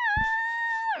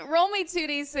 Roll me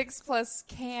 2D6 plus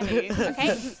candy.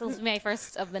 Okay, so this is my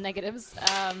first of the negatives.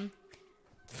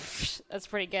 That's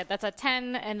pretty good. That's a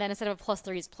 10, and then instead of a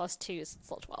 +3, it's +2, so it's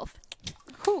still 12.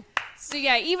 So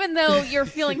yeah, even though you're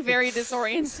feeling very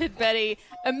disoriented, Betty,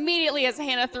 immediately as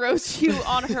Hannah throws you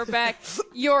on her back,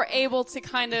 you're able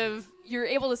to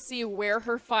see where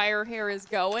her fire hair is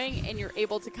going, and you're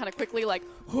able to kind of quickly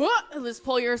just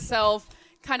pull yourself.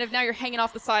 Kind of now you're hanging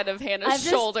off the side of Hannah's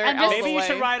shoulder. I'm out just- the Maybe you way.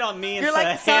 should ride on me You're instead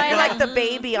like of sorry, Hannah. like the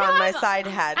baby on my side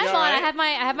had. I'm You on. all right? I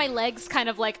have my legs kind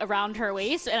of like around her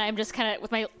waist, and I'm just kind of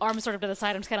with my arms sort of to the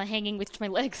side. I'm just kind of hanging with my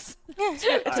legs. It's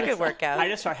a good workout. I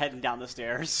just start heading down the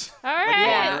stairs. All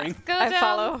right, wandering. let's go I down.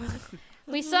 follow.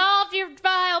 We solved your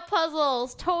Vile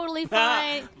puzzles. Totally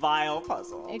fine. Vile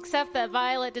puzzle. Except that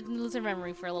Violet didn't lose her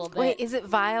memory for a little bit. Wait, is it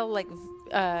vile? Like,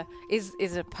 is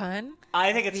it a pun?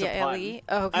 I think it's a pun. VLE?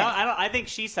 Oh, okay. I think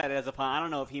she said it as a pun. I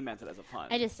don't know if he meant it as a pun.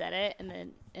 I just said it, and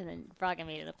then Braga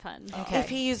made it a pun. Okay. If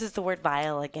he uses the word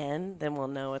vile again, then we'll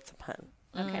know it's a pun.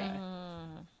 Okay.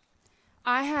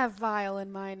 I have Vile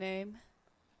in my name.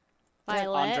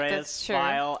 Violet. Andreas, That's true.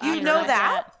 Vile. You Andreas. know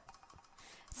that?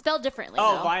 Spelled differently.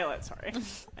 Oh, though. Violet. Sorry.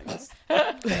 I missed.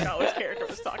 I forgot which character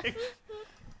was talking.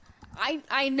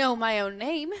 I know my own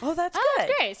name. Oh, that's Oh, good.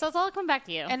 that's great. So it's all coming back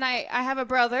to you. And I have a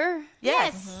brother.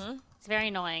 Yes. It's very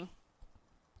annoying.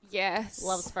 Yes.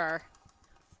 Loves fur.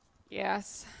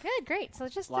 Yes. Good, great. So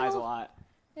it's just Lies a lot.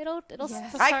 It'll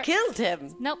Yes. start. I killed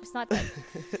him. Nope, it's not dead.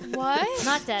 What?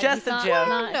 Not dead. Just He's a not, joke.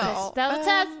 Not, No. That was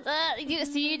a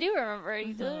test. You do remember.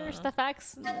 You do the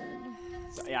facts.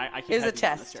 So, yeah, I keep Here's a heading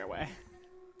down the test. stairway.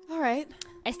 All right.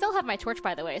 I still have my torch,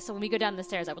 by the way. So when we go down the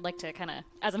stairs, I would like to kind of,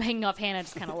 as I'm hanging off Hannah,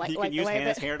 just kind of You light can the use way.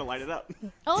 Hannah's hair to light it up.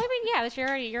 Oh, I mean, yeah, but you're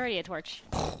already a torch.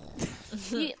 Oh,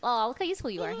 look how useful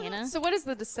you are, Hannah. So what is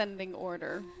the descending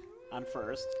order? I'm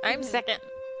first. I'm second.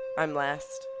 I'm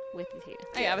last. With you.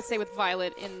 I would say with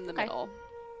Violet in the Okay. middle.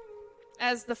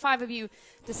 As the five of you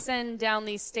descend down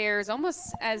these stairs, almost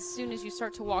as soon as you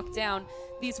start to walk down,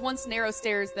 these once narrow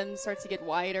stairs then start to get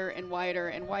wider and wider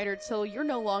and wider till you're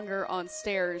no longer on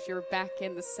stairs. You're back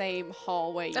in the same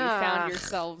hallway you found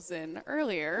yourselves in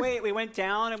earlier. Wait, we went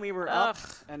down and we were up,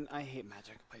 and I hate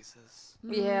magic places.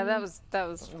 Yeah, that was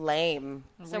Lame.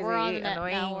 So we're on really the,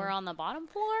 annoying. now we're on the bottom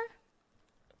floor?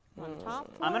 On top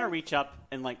floor? I'm gonna reach up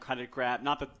and like kind of grab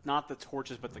not the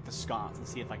torches, but like the sconce and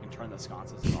see if I can turn the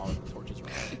sconces and all of the torches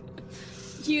around.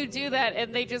 You do that,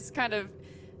 and they just kind of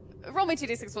roll me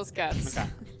 2d6 plus guts. Okay.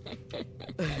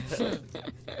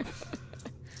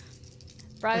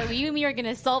 Braga, you and me are going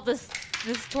to solve this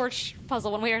torch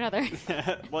puzzle one way or another.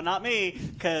 Well, not me,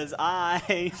 because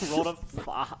I rolled a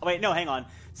 5. Wait, no, hang on.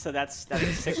 So that's a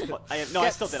 6. I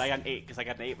still did. I got an 8 because I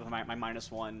got an 8 with my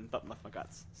 -1, but with my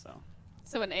guts.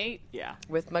 So an 8. Yeah.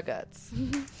 With my guts.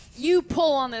 You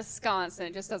pull on this sconce, and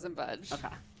it just doesn't budge. Okay.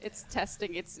 It's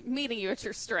testing. It's meeting you at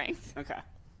your strength. Okay.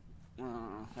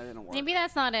 That didn't work. Maybe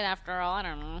that's not it after all. I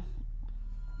don't know.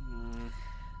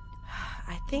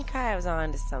 I think I was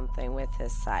on to something with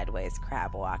this sideways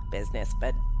crab walk business,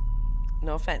 but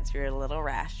no offense, you're a little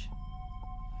rash.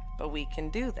 But we can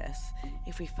do this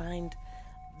if we find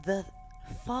the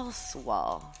false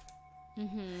wall.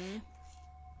 Mm-hmm.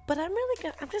 But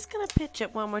I'm just gonna pitch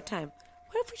it one more time.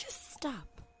 What if we just stop?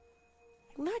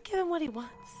 Not give him what he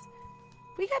wants.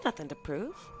 We got nothing to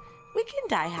prove. We can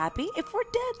die happy. If we're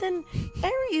dead, then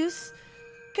Arius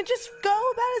can just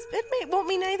go about his... It won't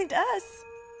mean anything to us.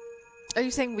 Are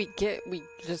you saying we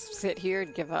just sit here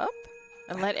and give up?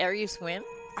 And let Arius win?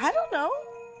 I don't know.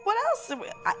 What else?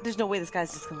 There's no way this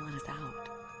guy's just going to let us out.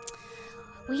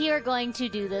 We are going to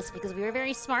do this because we are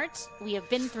very smart. We have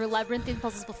been through labyrinthine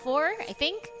puzzles before, I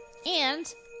think.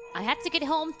 And I have to get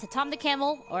home to Tom the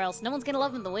Camel, or else no one's going to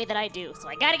love him the way that I do. So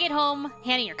I got to get home.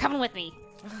 Hannah, you're coming with me.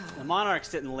 The monarchs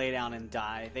didn't lay down and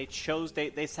die. They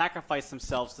sacrificed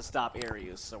themselves to stop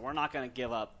Arius. So we're not going to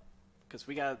give up because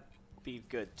we got to be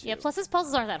good too. Yeah, plus his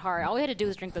puzzles aren't that hard. All we had to do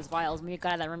was drink those vials, and we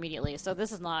got out of there immediately. So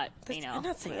this is not, I'm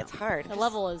not saying it's hard. The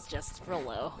level is just real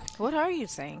low. What are you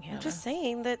saying, Hannah? I'm just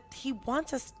saying that he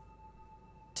wants us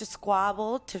to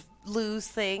squabble, to lose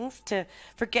things, to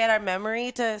forget our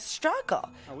memory, to struggle.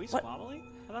 Are we squabbling?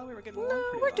 I thought we were getting along No,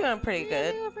 pretty we're well. doing pretty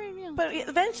good. But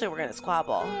eventually we're going to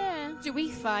squabble. Yeah. Do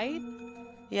we fight?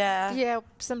 Yeah. Yeah,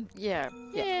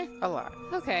 a lot.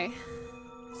 Okay.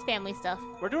 It's family stuff.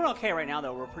 We're doing okay right now,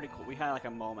 though. We're pretty cool. We had like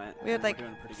a moment. We had and like we're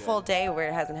doing pretty good. full day where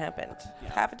it hasn't happened.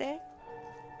 Yeah. Half a day?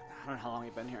 I don't know how long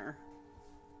we've been here.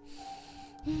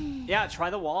 Yeah, try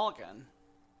the wall again.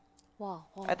 Wall.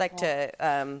 I'd like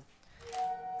to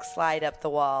slide up the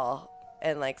wall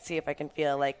and like see if I can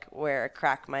feel like where a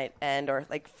crack might end, or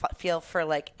like feel for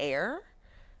like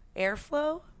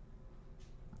airflow.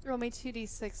 Roll me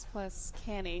 2d6 plus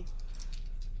canny.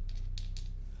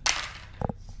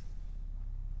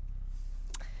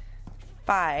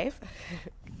 5.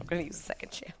 I'm gonna use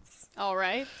second chance. All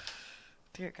right.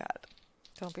 Dear God,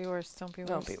 Don't be worse. Don't be worse.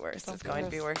 don't be worse. Don't It's going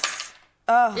to be worse. worse.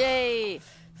 Oh, Yay!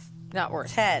 Not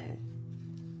worse. 10.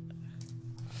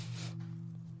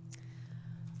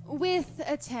 With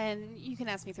a 10, you can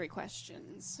ask me 3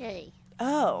 questions. Yay.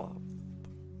 Oh,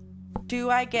 do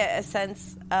I get a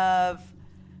sense of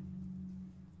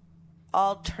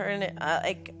alternate,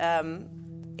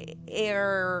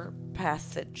 air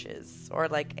passages or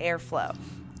like airflow?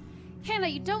 Hannah,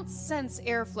 you don't sense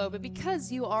airflow, but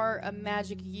because you are a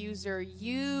magic user,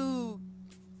 you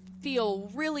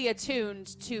feel really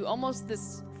attuned to almost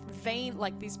this vein,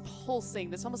 like these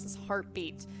pulsing, almost this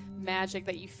heartbeat magic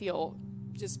that you feel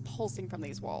just pulsing from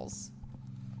these walls.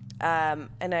 And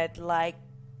I'd like,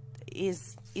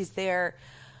 is there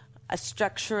a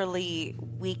structurally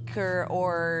weaker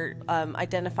or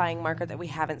identifying marker that we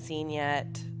haven't seen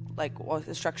yet? Like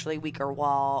a structurally weaker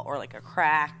wall or like a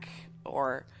crack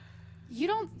or... You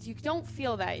don't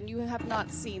feel that, and you have not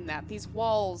seen that. These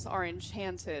walls are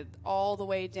enchanted all the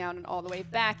way down and all the way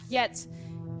back, yet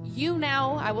you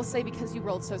now, I will say because you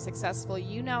rolled so successful,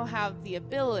 you now have the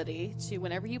ability to,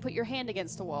 whenever you put your hand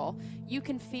against a wall, you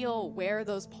can feel where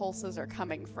those pulses are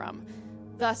coming from.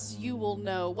 Thus, you will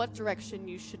know what direction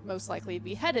you should most likely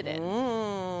be headed in.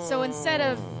 So instead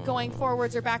of going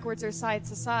forwards or backwards or side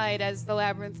to side, as the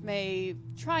labyrinth may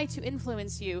try to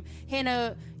influence you,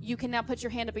 Hannah, you can now put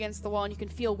your hand up against the wall and you can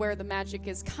feel where the magic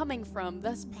is coming from,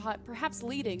 thus perhaps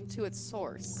leading to its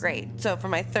source. Great. So for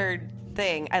my third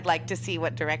thing, I'd like to see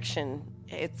what direction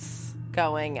it's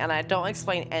going. And I don't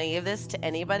explain any of this to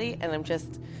anybody, and I'm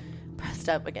just pressed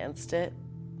up against it.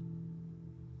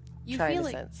 You trying feel to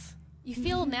it. sense. You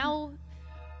feel now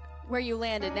where you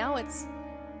landed. Now it's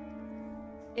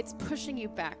pushing you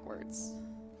backwards.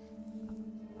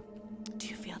 Do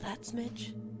you feel that,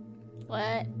 Smidge?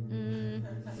 What?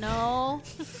 No.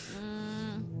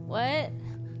 What?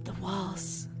 The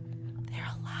walls, they're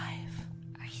alive.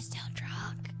 Are you still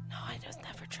drunk? No, I was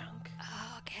never drunk.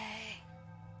 Oh, okay.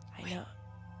 I know.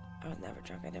 I was never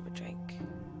drunk. I never drank.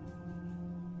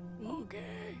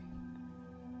 Okay.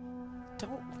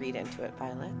 Don't read into it,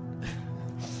 Violet.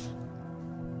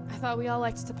 I thought we all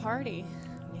liked to party.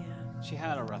 Yeah. She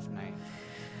had a rough night.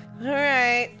 All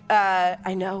right.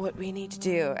 I know what we need to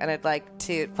do, and I'd like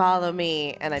to follow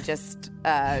me. And I just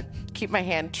keep my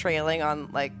hand trailing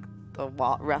on like the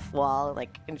rough wall,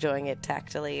 like enjoying it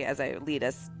tactily as I lead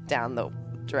us down the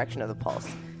direction of the pulse.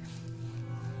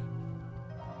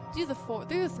 Do the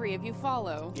 3 of you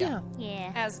follow. Yeah.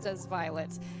 Yeah. As does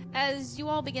Violet. As you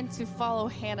all begin to follow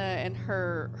Hannah and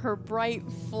her bright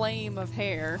flame of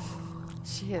hair.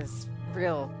 She is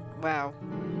real. Wow.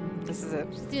 This is a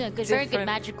She's doing a good, very good different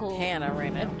magical Hannah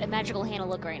right now. a magical Hannah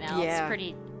look right now. Yeah. It's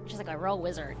pretty. She's like a real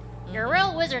wizard. You're a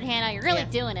real wizard, Hannah. You're really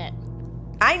doing it.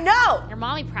 I know. Your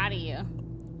mommy proud of you.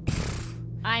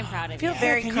 I'm proud of I feel you.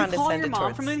 very Can you call your condescended mom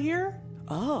towards. from in here?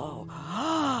 Oh.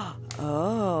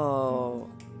 Oh.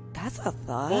 That's a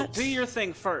thought. Well, do your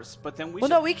thing first, but then we Well,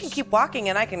 should... no, we can keep walking,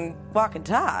 and I can walk and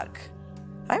talk.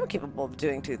 I'm capable of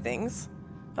doing 2 things.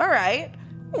 All right.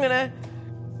 I'm gonna.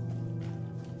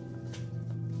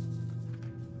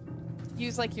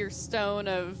 use like your stone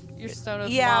of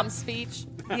Yeah. mom speech?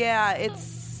 Yeah, it's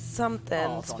something Oh,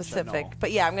 don't you specific. know.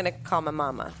 But yeah, I'm gonna call my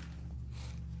mama.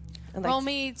 And Roll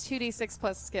me 2d6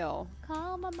 plus skill.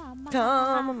 Call my mama.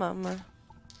 Call my mama.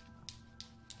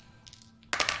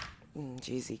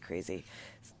 Jeezy, crazy.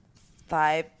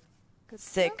 5,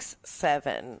 6,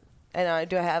 7. And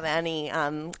do I have any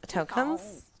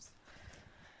tokens?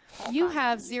 You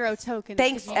have 0 tokens.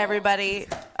 Thanks, everybody.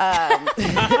 Wow,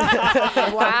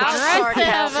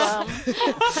 sarcasm.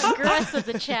 Aggressive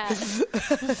the chat.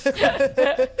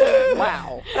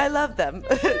 Wow. I love them.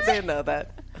 They know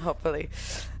that, hopefully.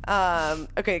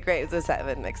 Okay, great. It's a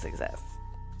 7, mixed success.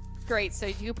 Great. So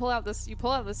you pull out this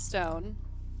stone.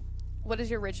 What is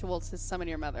your ritual to summon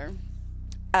your mother?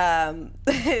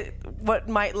 What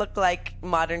might look like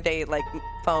modern day like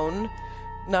phone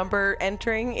number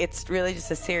entering. It's really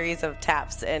just a series of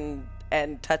taps and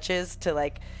touches to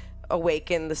like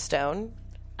awaken the stone.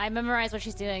 I memorized what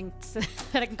she's doing so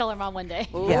that I can call her mom one day.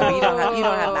 Yeah, but you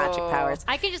don't have magic powers.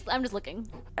 I'm just looking.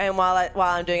 And while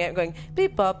I'm doing it, I'm going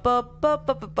beep bop bop bop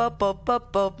bop bop bop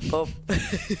bop bop bop.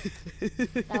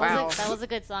 That was a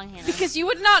good song, Hannah. Because you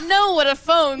would not know what a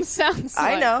phone sounds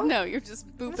like. I know. No, you're just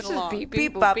booping along.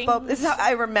 Beep bop bop. This is how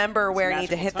I remember where I need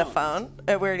to magical hit the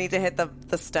phone. Where I need to hit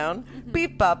the stone.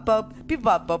 Beep bop bop. Beep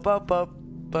bop bop bop bop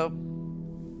bop.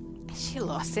 She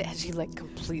lost it. She like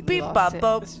completely Beep lost bop it.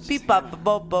 bop. Beep bop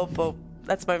bop bop bop.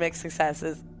 That's my mixed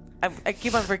successes. I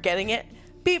keep on forgetting it.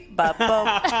 Beep bop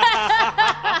bop.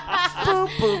 Boop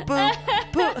boop boop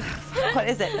boop. What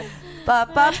is it?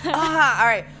 Bop bop. All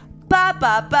right. Ba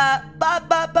ba ba ba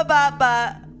ba ba ba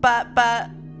ba ba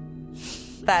ba.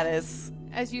 That is.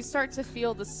 As you start to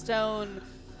feel the stone,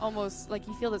 almost like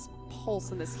you feel this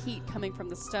pulse and this heat coming from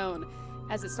the stone,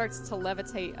 as it starts to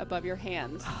levitate above your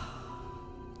hand.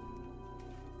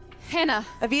 Hannah,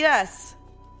 Avitas.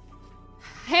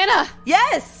 Hannah,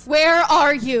 Yes. where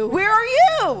are you? Where are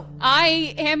you?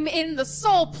 I am in the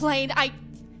soul plane.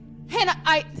 Hannah,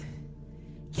 I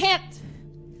can't.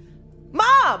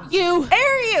 Mom. You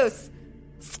Arius.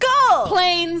 Skull.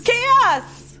 planes.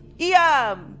 Chaos.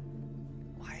 Why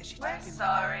is she We're talking?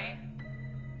 sorry.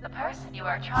 The person you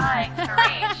are trying to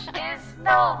reach is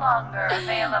no longer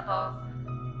available.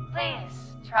 Please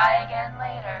try again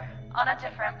later on a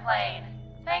different plane.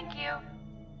 Thank you.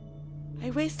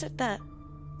 I wasted that.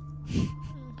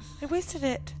 I wasted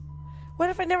it. What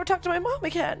if I never talk to my mom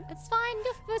again? It's fine.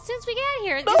 As soon as we get out of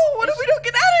here. No, what if we don't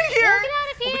get out of here? Get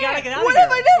out of here. Well, we gotta get out What of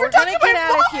if I here. never We're talk gonna to my get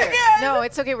out mom of here. again? No,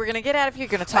 it's okay. We're gonna get out of here.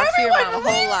 You're gonna talk to your Everyone mom a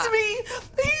whole leaves lot.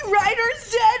 me.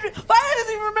 Ryder's dead. Why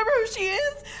doesn't even remember who she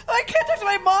is? I can't talk to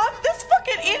my mom. This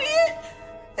fucking idiot.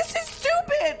 This is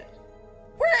stupid.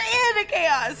 We're in a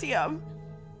chaosium.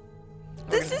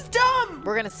 This is dumb.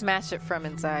 We're gonna smash it from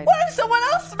inside. What if someone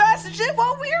else smashes it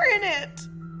while we're in it?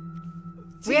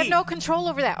 We have no control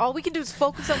over that. All we can do is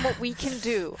focus on what we can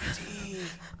do.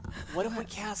 What if we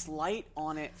cast light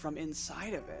on it from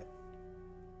inside of it?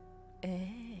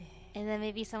 And then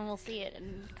maybe someone will see it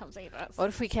and come save us. What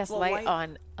if we cast Well, light light-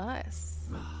 on us?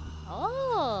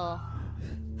 Oh.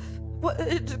 What?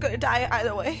 It's gonna die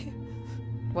either way.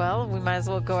 Well, we might as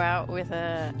well go out with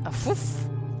a woof.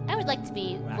 I would like to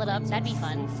be lit up. That'd be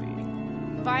fun.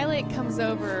 Violet comes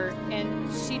over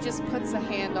and she just puts a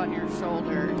hand on your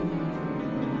shoulder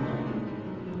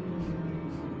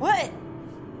What?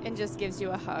 and just gives you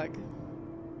a hug.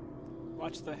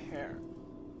 Watch the hair.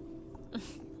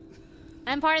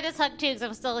 I'm part of this hug too because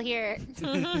I'm still here.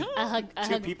 A hug.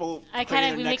 Two people. I craning kind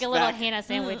of their make necks a little back. Hannah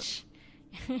sandwich.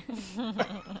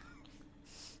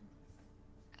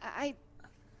 I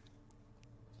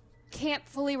can't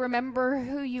fully remember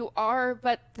who you are,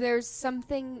 but there's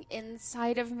something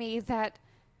inside of me that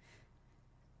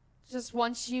just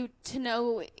wants you to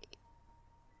know.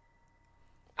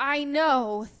 I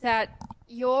know that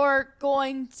you're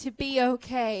going to be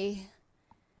okay.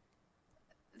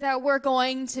 That we're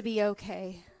going to be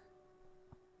okay.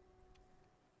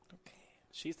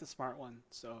 She's the smart one,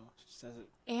 so she says it.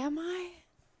 Am I?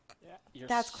 Yeah, you're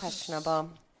That's questionable.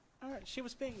 All right, she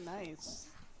was being nice.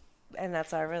 And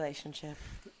that's our relationship.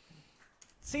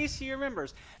 See, she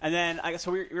remembers. And then,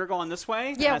 so we were going this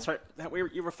way? Yeah. And that's right.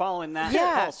 You were following that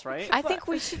Yeah, pulse, right? I think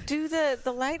we should do the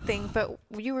light thing, but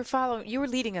you were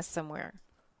leading us somewhere.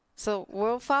 So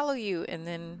we'll follow you, and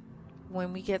then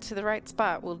when we get to the right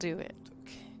spot, we'll do it.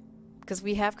 Because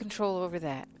we have control over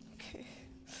that.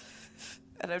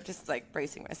 And I'm just like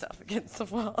bracing myself against the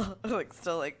wall, like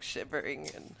still like shivering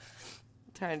and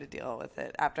trying to deal with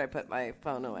it after I put my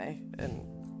phone away and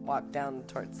walk down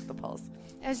towards the pulse.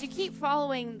 As you keep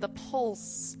following the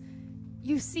pulse,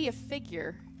 you see a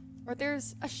figure, or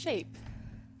there's a shape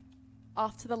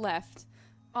off to the left,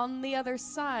 on the other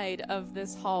side of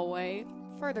this hallway,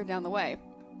 further down the way.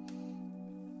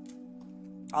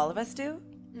 All of us do?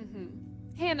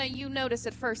 Hannah, you notice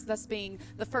at first thus being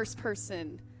the first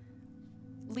person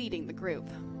leading the group.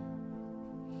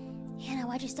 Hannah,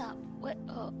 why'd you stop? What?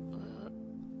 Oh.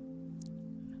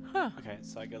 Okay,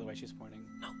 so I go the way she's pointing.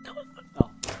 No. Oh.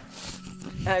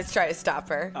 And I was trying to stop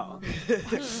her. Oh.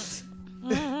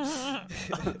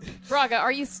 Braga,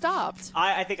 are you stopped?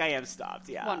 I think I am stopped.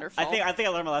 Yeah. Wonderful. I think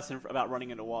I learned my lesson about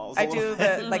running into walls. I do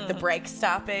the brake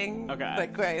stopping. Okay.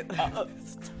 Like, right.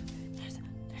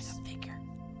 There's a figure.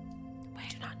 We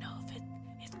do not know if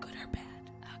it's good or bad.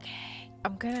 Okay.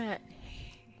 I'm gonna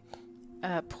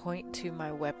point to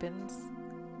my weapons.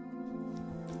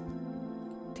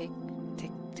 Take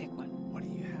one. What do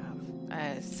you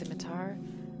have? A scimitar.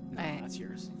 No, that's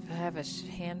yours. I have a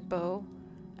hand bow.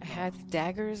 I have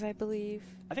daggers, I believe.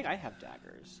 I think I have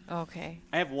daggers. Okay.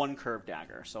 I have one curved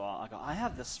dagger, so I'll go. I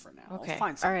have this for now. Okay. I'll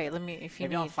find All something. right. Let me. If you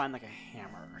Maybe need. I'll find like a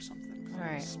hammer or something. All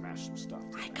right. Smash some stuff.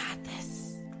 I got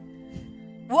this.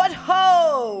 What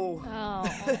ho!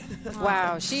 Oh.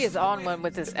 Wow, she is on one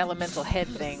with this elemental head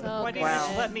thing. So Why didn't you wow.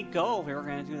 just let me go if we were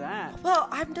going to do that? Well,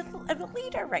 I'm the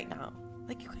leader right now,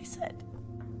 like you guys said.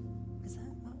 Is that?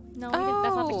 No, we didn't.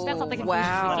 That's not the conclusion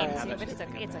wow. we came to, but it's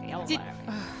okay. It's okay. I'll Did- allow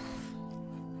it.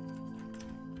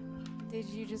 Did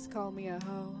you just call me a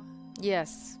hoe?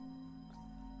 Yes.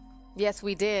 Yes,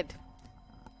 we did.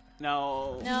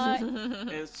 No.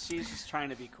 No, She's just trying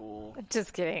to be cool.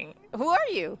 Just kidding. Who are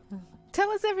you? Tell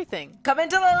us everything. Come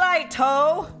into the light,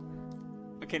 ho!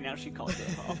 Okay, now she called you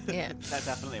a hoe. Yeah. That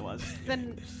definitely was.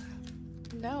 Then,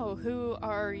 no, who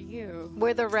are you?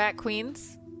 We're the Rat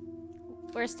Queens.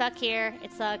 we're stuck here.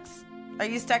 It sucks. Are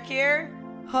you stuck here,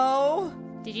 ho?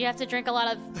 Did you have to drink a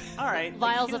lot of All right.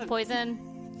 vials of poison?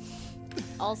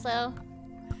 Also,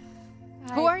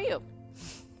 Who are you?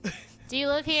 do you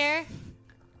live here?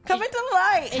 Come into the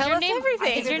light. Is Tell your us name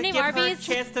everything. Is your name Give her a Arby's?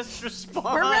 chance to respond.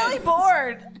 We're really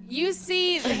bored. You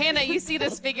see, Hannah, you see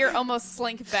this figure almost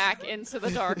slink back into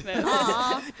the darkness.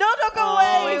 Aw. No, don't go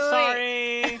Oh, away.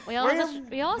 sorry. We all have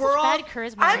we're all- such bad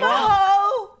charisma. I'm a right?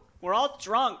 hoe. We're all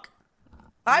drunk.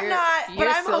 I'm You're- not, but you're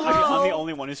I'm so a I'm the hoe.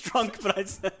 only one who's drunk, but I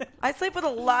said. I sleep with a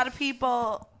lot of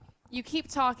people. You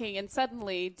keep talking, and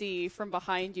suddenly, Dee, from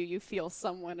behind you, you feel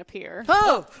someone appear.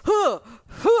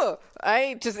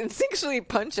 I just instinctually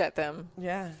punch at them.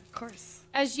 Yeah, of course.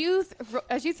 As you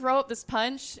throw up this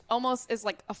punch, almost as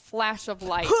like a flash of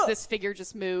light, this figure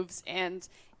just moves and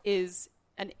is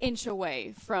an inch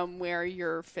away from where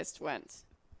your fist went.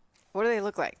 What do they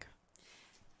look like?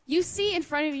 You see in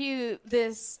front of you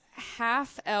this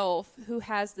half elf who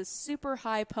has this super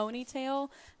high ponytail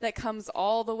that comes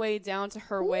all the way down to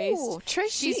her waist. très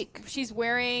chic. She's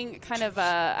wearing kind of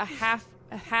a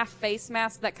half face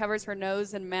mask that covers her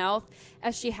nose and mouth,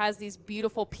 as she has these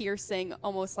beautiful piercing,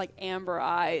 almost like amber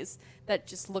eyes that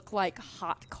just look like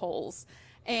hot coals.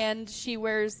 And she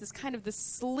wears this kind of this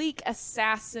sleek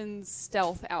assassin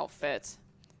stealth outfit.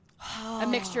 A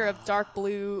mixture of dark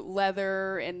blue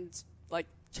leather and like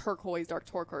turquoise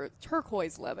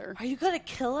leather. Are you gonna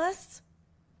kill us?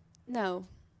 No.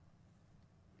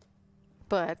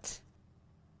 But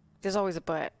there's always a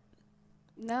but.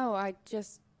 No, I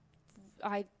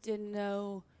didn't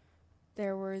know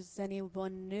there was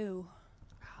anyone new.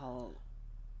 How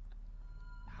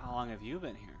long have you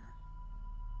been here?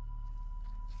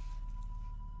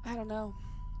 I don't know.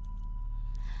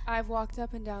 I've walked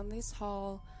up and down this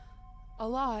hall a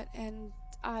lot, and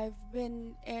I've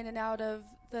been in and out of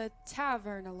the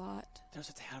tavern a lot. There's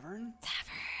a tavern?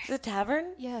 The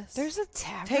tavern? Yes. There's a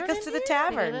tavern. Take us to the They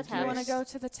tavern. do the Do you want to tavern. go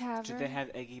to the tavern? Did they have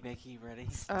Eggy Becky ready?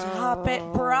 Stop it,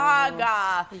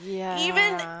 Braga. Yeah.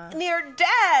 Even near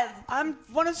death. I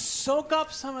want to soak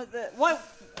up some of the.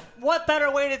 What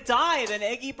better way to die than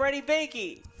Eggy Bready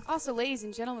Bakey? Also, ladies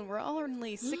and gentlemen, we're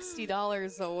only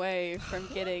 $60 away from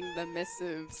getting the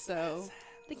missive, so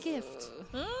the gift.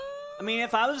 I mean,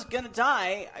 if I was gonna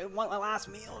die, I want my last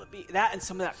meal to be that and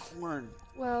some of that corn.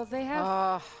 Well, they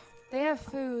have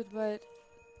food, but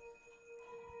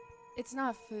it's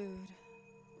not food.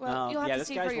 Well, you'll have yeah, to this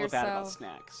see guy's for real bad about yourself.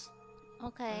 snacks.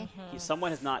 Okay.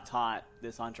 Someone has not taught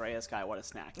this Andreas guy what a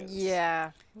snack is.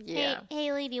 Yeah. Yeah.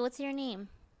 Hey, lady, what's your name?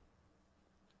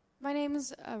 My name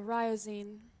is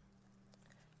Ryozine.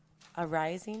 A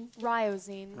rising?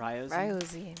 Ryozine.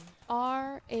 Ryozine?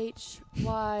 Ryozine.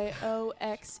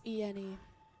 RHYOXENE.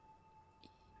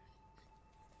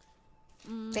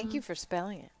 Thank you for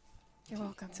spelling it. You're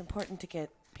welcome. It's important to get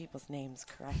people's names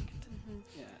correct.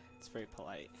 Yeah, it's very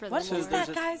polite. For What the was Lord. there's that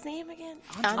a- guy's name again?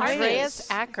 Andreas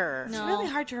Acker. It's No. really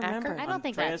hard to remember. I don't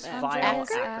think Andreas that's it. Vial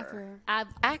Andreas Acker. Acker.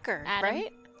 Acker, Adam.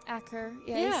 right? Acker.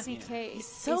 Yeah. A-C-K. He's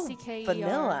so A-C-K-E-R.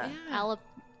 vanilla.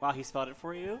 Wow, he spelled it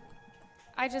for you?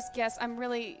 I just guess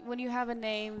when you have a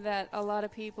name that a lot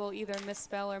of people either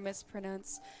misspell or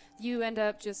mispronounce, you end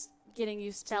up just getting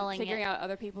used to Spelling figuring it. out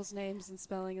other people's names and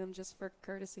spelling them just for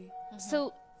courtesy.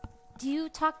 So, do you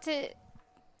talk to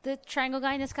the triangle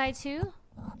guy and this guy too?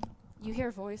 You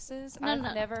hear voices? No, I've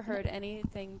no. never heard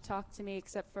anything talk to me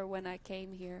except for when I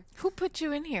came here. Who put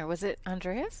you in here? Was it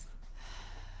Andreas?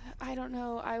 I don't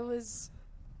know. I was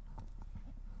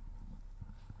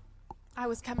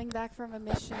coming back from a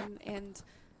mission and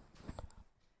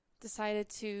decided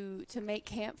to make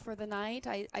camp for the night.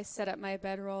 I set up my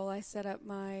bedroll. I set up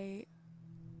my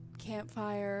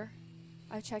campfire.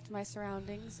 I checked my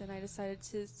surroundings, and I decided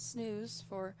to snooze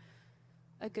for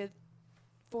a good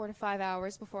 4 to 5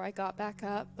 hours before I got back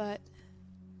up, but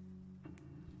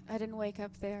I didn't wake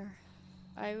up there.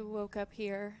 I woke up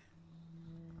here.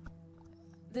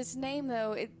 This name,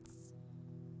 though, it's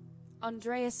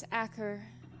Andreas Acker.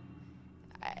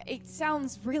 It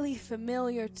sounds really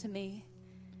familiar to me.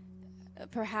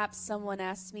 Perhaps someone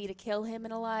asked me to kill him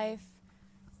in a life,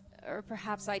 or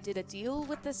perhaps I did a deal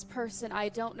with this person. I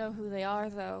don't know who they are,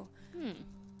 though. Can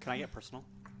I get personal?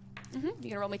 You're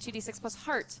gonna roll me 2d6 plus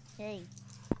heart. Hey.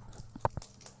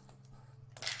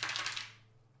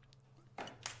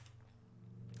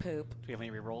 Poop. Do we have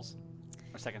any rerolls?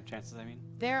 Or second chances, I mean?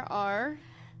 There are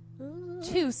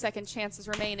 2 second chances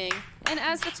remaining. And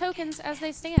as the tokens as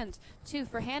they stand, 2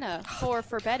 for Hannah, 4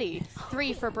 for Betty,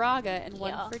 3 for Braga, and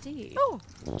 1 for Dee.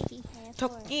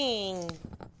 Talking.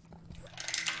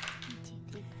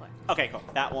 Okay, cool.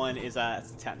 That one is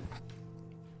 10.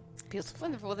 Beautiful.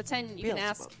 Wonderful. With a 10, you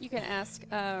can ask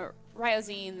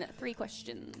Ryozine 3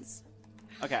 questions.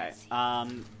 Okay.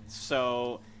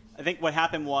 So I think what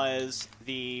happened was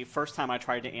the first time I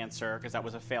tried to answer, because that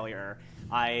was a failure,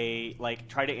 I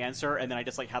tried to answer and then I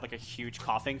just had a huge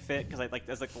coughing fit because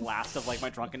as the last of my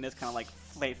drunkenness kind of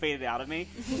faded out of me.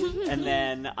 And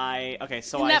then In I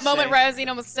that moment, Ryozine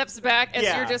almost steps back as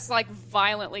Yeah. you're just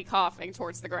violently coughing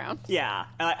towards the ground. Yeah,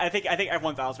 and I think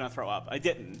everyone thought I was going to throw up. I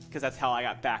didn't, because that's how I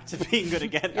got back to being good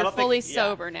again. You're fully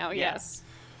sober now, Yeah. yes.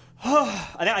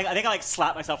 I think I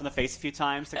slapped myself in the face a few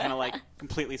times to kind of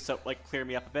completely clear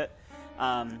me up a bit.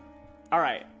 All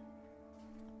right,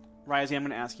 Ryozine, I'm going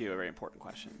to ask you a very important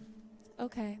question.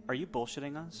 Okay. Are you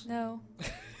bullshitting us? No.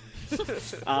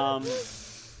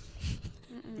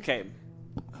 Okay,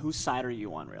 whose side are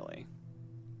you on, really?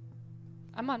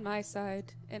 I'm on my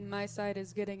side, and my side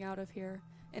is getting out of here.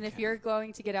 And if you're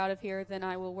going to get out of here, then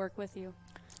I will work with you.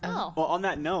 Oh. Well, on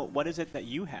that note, what is it that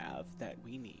you have that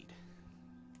we need?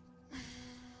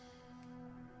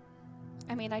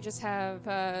 I mean, I just have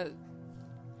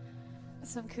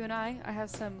some kunai. I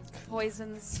have some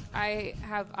poisons. I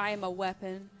am a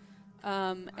weapon.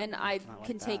 And I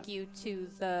can take you to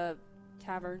the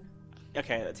tavern.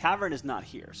 Okay, the tavern is not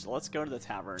here, so let's go to the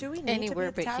tavern. Do we need Anywhere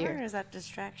to be but at tavern, here. or is that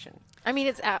distraction? I mean,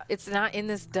 it's out. It's not in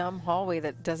this dumb hallway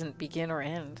that doesn't begin or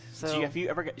end. So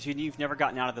You've never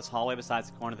gotten out of this hallway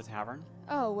besides going to the tavern?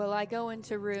 Oh, well, I go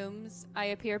into rooms. I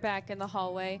appear back in the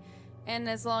hallway. And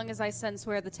as long as I sense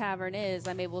where the tavern is,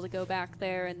 I'm able to go back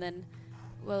there. And then,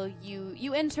 well,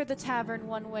 you enter the tavern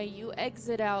one way, you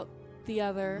exit out the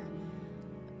other.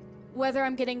 Whether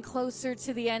I'm getting closer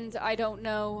to the end, I don't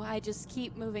know. I just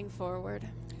keep moving forward.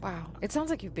 wow, it sounds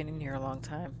like you've been in here a long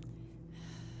time.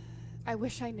 I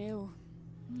wish I knew.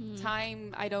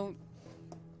 Time, I don't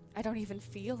even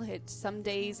feel it. Some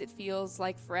days it feels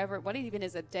like forever. What even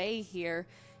is a day here?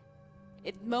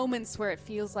 Moments where it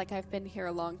feels like I've been here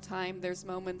a long time. There's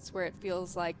moments where it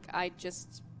feels like I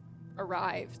just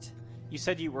arrived. You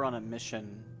said you were on a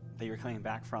mission that you were coming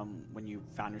back from when you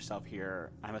found yourself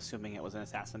here. I'm assuming it was an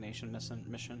assassination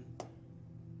mission?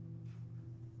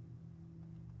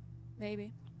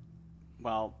 Maybe.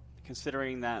 Well,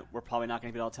 considering that we're probably not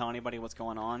going to be able to tell anybody what's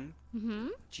going on,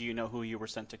 do you know who you were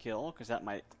sent to kill? Because that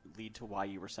might lead to why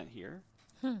you were sent here.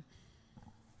 From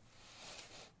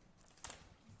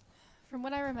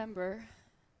what I remember,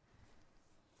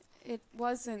 it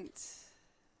wasn't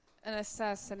an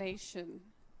assassination.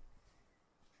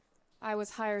 I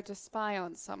was hired to spy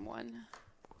on someone.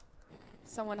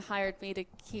 Someone hired me to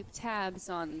keep tabs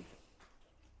on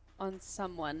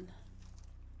someone.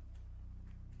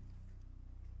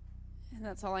 And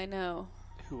that's all I know.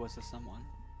 Who was this someone?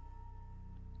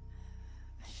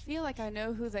 I feel like I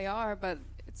know who they are, but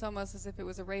it's almost as if it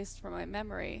was erased from my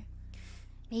memory.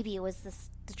 Maybe it was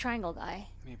the triangle guy.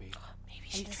 Maybe. Maybe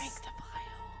she drank the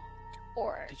vial.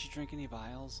 Or Did you drink any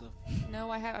vials of... No,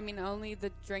 I mean, only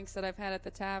the drinks that I've had at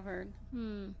the tavern.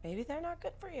 Maybe they're not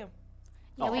good for you.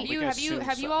 Oh, Have we you can have you assume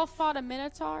have you so. all fought a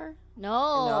minotaur? No. Is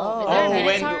Oh, there a when?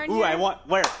 minotaur in Ooh, here? I want.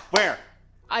 Where?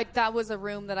 That was a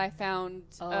room that I found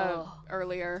Oh.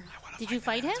 earlier. Did you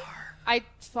fight him? I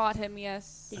fought him.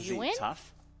 Yes. Did Is you he win?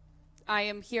 tough? I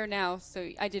am here now, so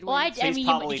I did Well, win. So he's mean,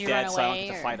 probably did you dead, run so I don't away,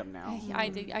 get to or- fight him now. I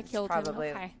did. I killed probably-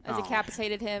 him. Okay. I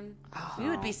decapitated him. We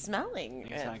would be smelling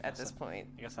guess I at guess this so. point.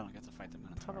 I guess I don't get to fight the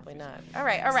Minotaur. Probably not. All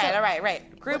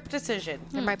right. Group decision.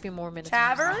 There might be more minotaurs.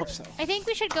 Tavern? I hope so. I think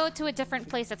we should go to a different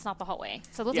place that's not the hallway.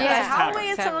 So let's Yeah. go. The Yeah. hallway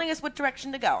is Tavern. telling us what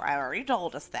direction to go. I already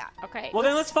told us that. Okay. Well,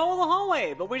 then let's follow the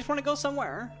hallway, but we just want to go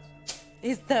somewhere.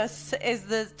 Is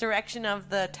the direction of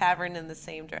the tavern in the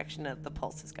same direction that the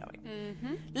pulse is going?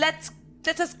 Mm-hmm.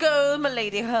 Let us go, my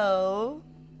lady ho.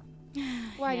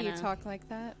 Why You do you know. talk like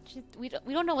that? we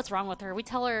don't know what's wrong with her. We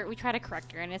tell her, we try to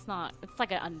correct her, and it's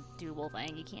like an undoable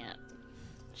thing.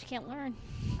 She can't learn.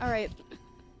 All right,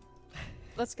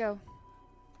 let's go.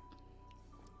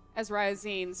 As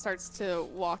Ryazine starts to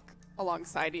walk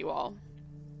alongside you all.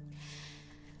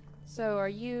 So, are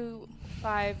you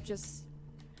 5 just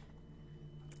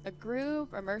a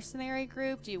group, a mercenary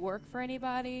group? Do you work for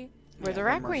anybody? We're the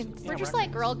rat queens. We're just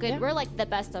like real good. We're like the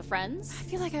best of friends. I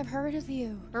feel like I've heard of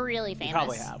you. We're really We famous.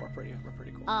 probably have. We're pretty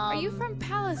cool. Are you from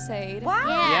Palisade? Wow.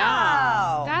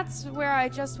 Yeah. That's where I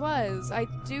just was. I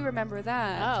do remember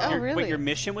that. Oh, Wait, really? your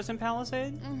mission was in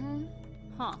Palisade? Mm-hmm.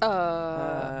 Huh.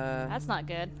 That's not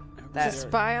good. To That's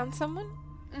spy on someone?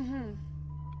 Mm-hmm.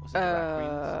 Was it the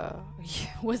Rat Queens?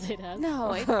 Was it us? No,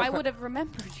 I would have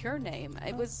remembered your name.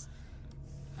 It was,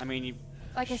 I mean, you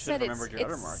like I should said, have it's remembered your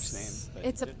other Mark's name. But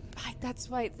It's you a. didn't. That's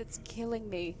why it's killing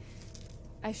me.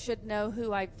 I should know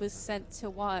who I was sent to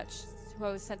watch, who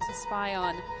I was sent to spy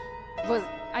on. Was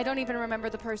I don't even remember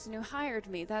the person who hired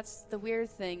me. That's the weird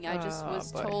thing. I just Oh,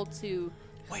 was boy. told to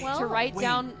Well, to write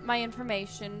down my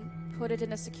information, put it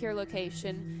in a secure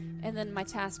location, and then my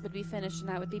task would be finished and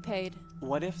I would be paid.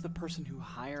 What if the person who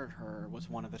hired her was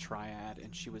one of the Triad,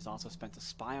 and she was also spent to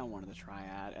spy on one of the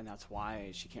Triad, and that's why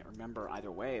she can't remember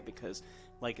either way? Because,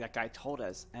 like that guy told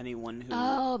us, anyone who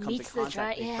comes meets in the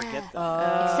contact, they Triad. forget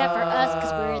them. Except for us,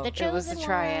 because we're the chosen it was the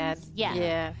triad. ones. Yeah.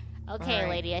 Yeah. Okay, Alright.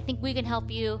 lady. I think we can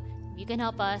help you. You can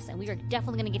help us, and we are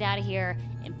definitely gonna get out of here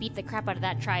and beat the crap out of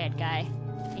that Triad guy.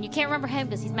 And you can't remember him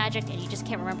because he's magic, and you just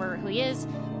can't remember who he is.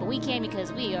 But we can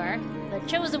because we are the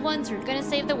chosen ones who are gonna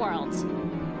save the world.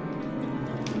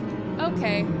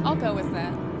 Okay, I'll go with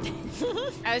that.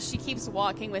 As she keeps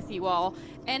walking with you all,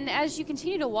 and as you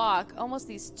continue to walk, almost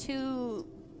these 2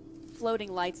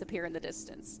 floating lights appear in the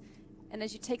distance. And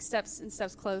as you take steps and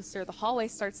steps closer, the hallway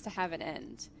starts to have an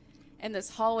end. And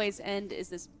this hallway's end is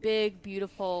this big,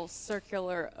 beautiful,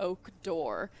 circular oak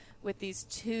door with these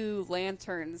 2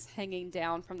 lanterns hanging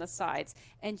down from the sides.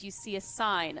 And you see a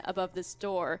sign above this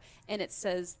door, and it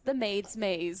says, "The Maid's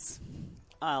Maze."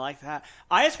 I like that.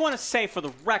 I just want to say for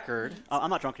the record, I'm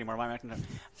not drunk anymore. Why am I acting drunk?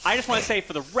 I just want to say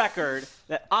for the record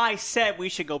that I said we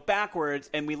should go backwards,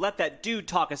 and we let that dude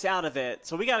talk us out of it.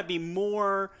 So we got to be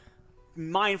more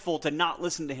mindful to not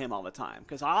listen to him all the time.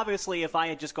 Because obviously, if I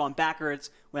had just gone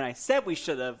backwards when I said we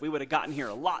should have, we would have gotten here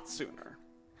a lot sooner.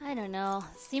 I don't know.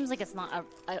 Seems like it's not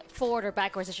a forward or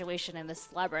backward situation in this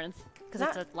labyrinth because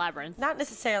it's a labyrinth. Not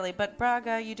necessarily, but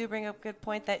Braga, you do bring up a good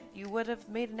point that you would have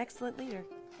made an excellent leader.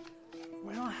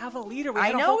 We don't have a leader.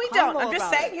 I know we don't. I'm just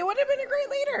saying you would have been a great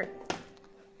leader.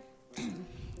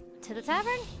 To the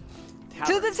tavern?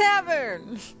 To the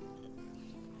tavern!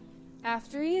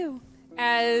 After you.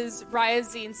 As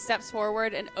Ryazine steps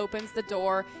forward and opens the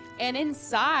door, and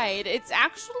inside, it's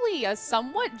actually a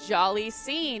somewhat jolly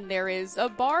scene. There is a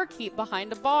barkeep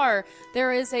behind a bar.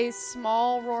 There is a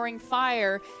small roaring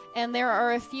fire, and there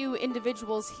are a few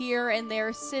individuals here and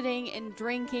there sitting and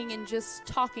drinking and just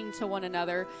talking to one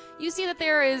another. You see that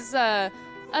there is a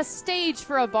stage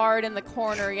for a bard in the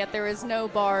corner, yet there is no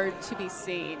bard to be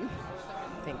seen.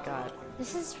 Thank God.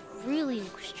 This is really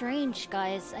strange,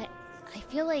 guys. I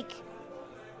feel like.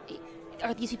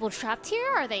 Are these people trapped here?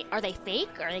 Are they fake?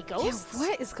 Are they Yeah, ghosts?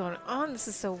 what is going on? This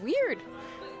is so weird.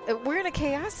 We're in a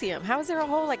chaosium. How is there a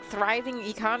whole like thriving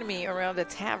economy around a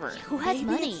tavern? Who has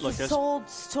money? Look, there's- Sold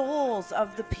souls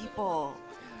of the people.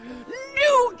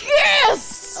 New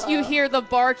guests! You hear the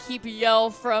barkeep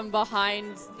yell from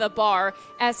behind the bar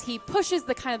as he pushes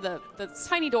the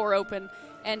tiny door open,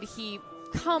 and he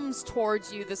comes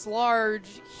towards you, this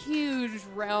large, huge,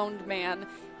 round man,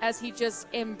 as he just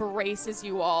embraces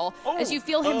you all. As you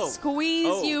feel him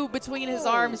squeeze you between his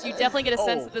arms, you definitely get a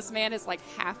sense that this man is like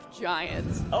half giant.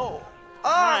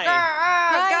 Hi.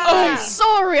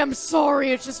 I'm sorry.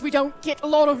 It's just we don't get a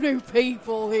lot of new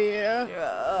people here.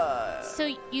 So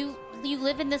you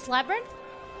live in this labyrinth?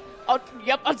 Oh,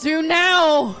 yep, I do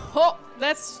now. Oh,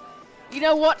 that's you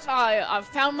know what? I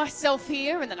found myself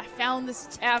here, and then I found this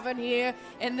tavern here,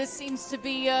 and this seems to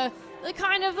be the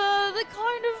kind of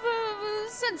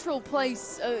central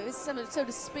place, so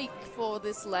to speak, for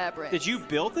this labyrinth. Did you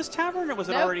build this tavern, or was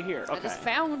it Nope, already here? I just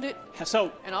found it,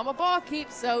 So, and I'm a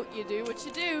barkeep, so you do what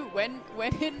you do when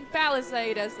in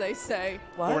Palisade, as they say.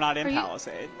 What? we're not in Are you-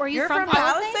 Palisade. Or you You're from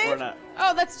Palisade? Palisade? We're not.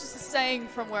 Oh, that's just a saying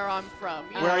from where I'm from.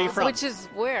 Where are you from? Which is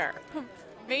where?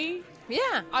 Me?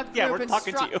 Yeah. I grew Yeah, up we're in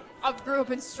talking to you. I grew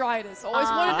up in Stridus. Always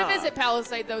wanted to Ah. visit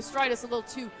Palisade, though. Stridus a little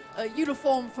too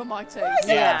uniform for my taste.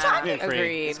 Yeah, we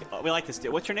agreed. We like this.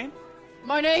 What's your name?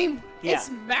 My name Yeah. is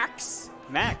Max.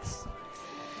 Max.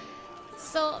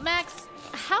 So, Max,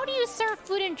 how do you serve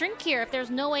food and drink here if there's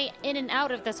no way in and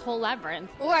out of this whole labyrinth?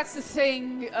 Well, that's the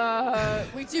thing.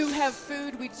 We do have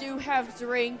food, we do have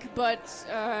drink, but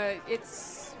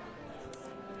it's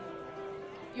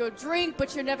your drink,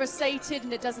 but you're never sated,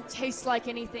 and it doesn't taste like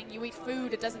anything. You eat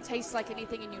food, it doesn't taste like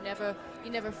anything, and you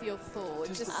never feel full.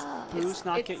 It's Does just booze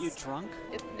not get you it's- drunk?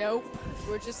 Nope,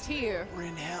 we're just here. We're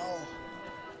in hell.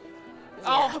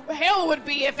 Oh, hell would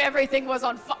be if everything was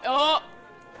on fire. Oh,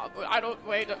 I don't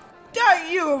wait. Are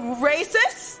you a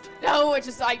racist? No, it's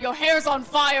just like your hair's on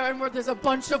fire and where there's a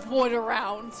bunch of wood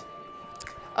around.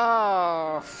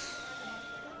 Oh.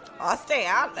 I'll stay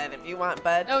out then if you want,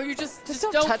 bud. No, you just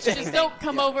don't don't touch just anything. don't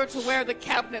come over to where the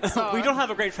cabinets are. We don't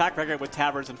have a great track record with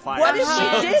taverns and fire. What if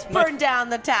Uh-huh. you did burn down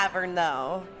the tavern,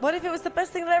 though? What if it was the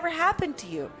best thing that ever happened to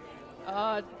you?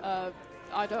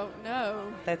 I don't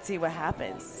know. Let's see what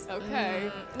happens. Okay.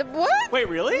 What? Wait,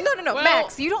 really? No, Well-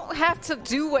 Max, you don't have to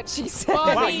do what she said.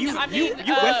 Well, Wow, I mean,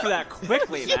 you went for that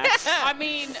quickly, Max. I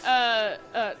mean,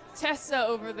 Tessa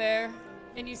over there,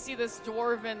 and you see this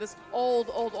old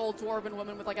dwarven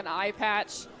woman with like an eye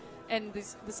patch and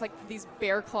these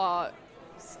bear claw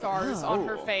scars on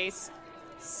her Oh. face.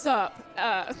 Sup?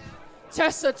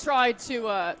 Tessa tried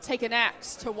to take an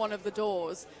axe to one of the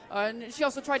doors, and she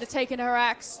also tried to take in her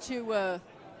axe to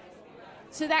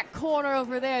that corner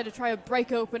over there to try to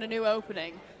break open a new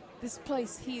opening. This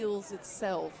place heals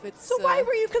itself. It's So why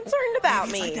were you concerned about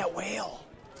It's me? like that whale.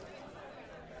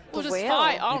 We'll just whale?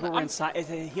 fight. Maybe we're inside. It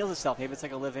heals itself. Maybe it's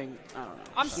like a living. I don't know.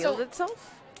 I'm Healed so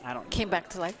itself? I don't know. Came back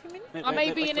to life, you mean? I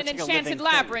may be in an enchanted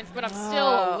labyrinth, but I'm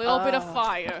still a little bit of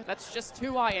fire. That's just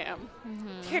who I am.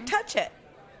 Here, touch it.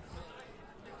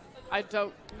 I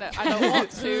don't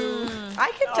want to.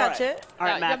 I can All touch right. it. All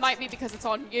right, That Max. might be because it's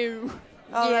on you.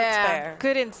 Oh, yeah. that's fair.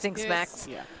 Good instincts, Yes. Max.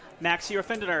 Yeah. Max, you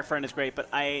offended our friend is great, but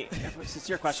I have a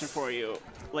sincere question for you.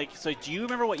 Like, so do you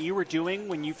remember what you were doing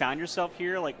when you found yourself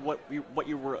here? Like, what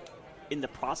you were in the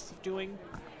process of doing?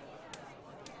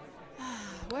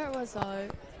 Where was I?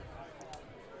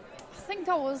 I think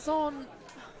I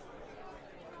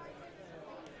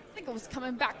was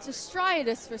coming back to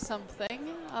Stridus for something.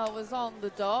 I was on the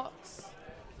docks.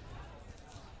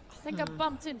 I think I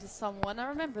bumped into someone. I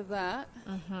remember that.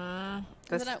 And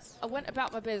then I went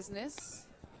about my business.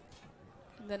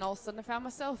 And then all of a sudden I found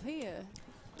myself here.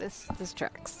 This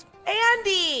tracks.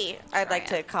 Andy! I'd like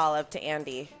to call up to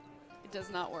Andy. It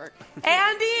does not work.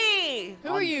 Andy! Who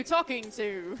are you talking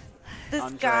to? This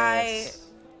Andres. guy.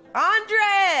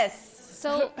 Andres!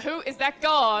 So, Who is that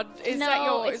god? Is No, that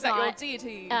your it's your not.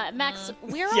 deity? Max,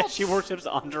 we're all Yeah, she worships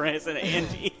Andres and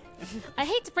Andy. I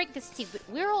hate to break this to you, but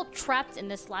we're all trapped in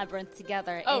this labyrinth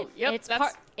together. Oh, and yep, It's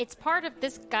that's- it's part of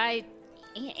this guy,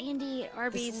 Andy This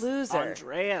Arby's. loser.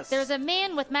 Andreas. There's a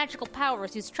man with magical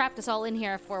powers who's trapped us all in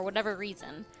here for whatever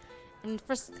reason. And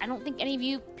first, I don't think any of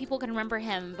you people can remember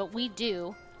him, but we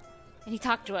do. And he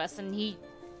talked to us, and he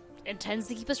intends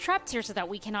to keep us trapped here so that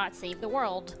we cannot save the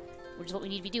world, which is what we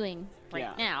need to be doing right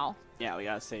Yeah. now. Yeah, we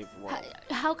gotta save the world.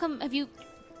 How come do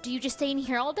you just stay in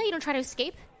here all day? You don't try to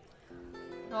escape?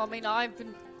 Well, I mean, I've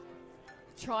been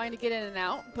trying to get in and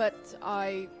out, but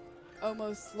I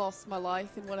almost lost my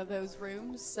life in one of those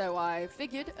rooms, so I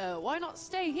figured, why not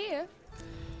stay here,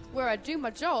 where I do my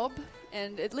job,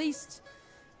 and at least...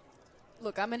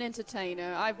 Look, I'm an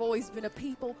entertainer. I've always been a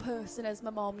people person, as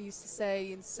my mom used to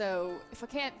say, and so if I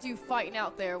can't do fighting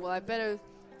out there, well,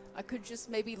 I could just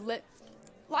maybe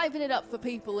liven it up for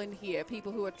people in here,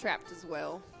 people who are trapped as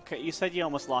well. Okay, you said you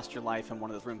almost lost your life in one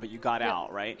of those rooms, but you got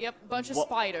out, right? Yep, bunch of What-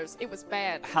 spiders. It was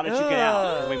bad. How did you get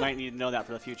out? We might need to know that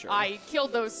for the future. I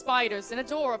killed those spiders and a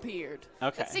door appeared.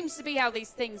 Okay. It seems to be how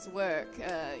these things work.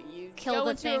 You Kill go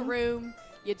the into a thing? room,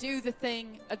 you do the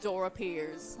thing, a door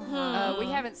appears. We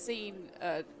haven't seen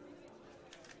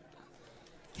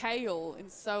Kale in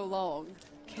so long.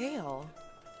 Kale.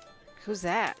 Who's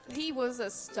that? He was a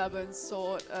stubborn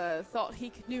sort. Thought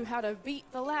he knew how to beat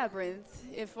the labyrinth.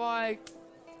 If I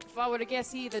were to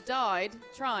guess, he either died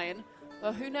trying,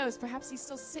 Well, who knows? Perhaps he's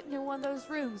still sitting in one of those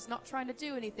rooms, not trying to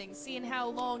do anything, seeing how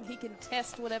long he can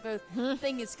test whatever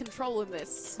thing is controlling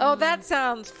this. Oh, that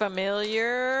sounds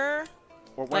familiar.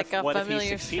 Or what Like if, a what if he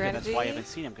familiar succeeded? That's why you strategy? haven't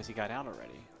seen him, because he got out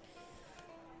already.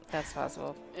 That's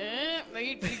possible.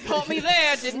 You caught me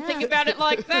there. Didn't think about it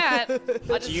like that.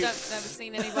 I just you- never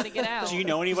seen anybody get out. Do you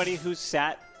know anybody who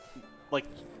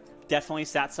definitely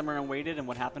sat somewhere and waited, and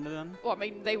what happened to them? Well, I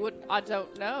mean, they would. I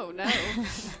don't know. No.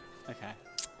 Okay.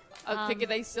 I figure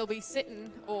they'd still be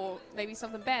sitting, or maybe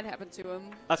something bad happened to them.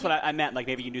 That's what I meant. Like,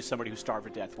 maybe you knew somebody who starved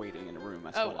to death waiting in a room.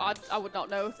 That's Oh, what I would not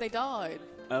know if they died.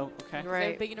 Oh, okay.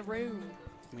 Right. They'd be in a room.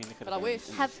 I mean, it could But I been wish.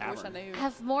 in the Have- I wish I tavern. knew.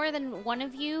 Have more than one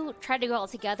of you tried to go all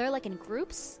together, like in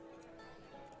groups?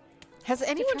 Has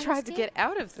anyone try to tried to escape? get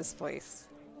out of this place?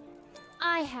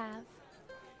 I have.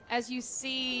 As you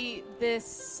see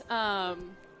this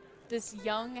this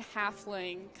young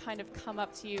halfling kind of come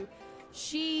up to you,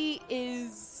 she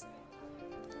is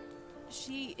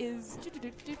Is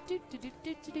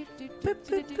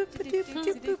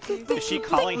she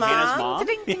calling Mom. Hannah's mom?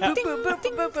 Yeah.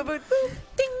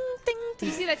 You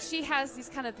see that she has these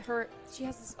kind of she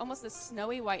has this almost this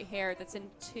snowy white hair that's in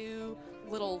two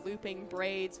little looping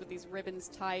braids with these ribbons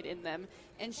tied in them,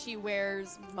 and she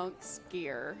wears monk's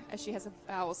gear as she has a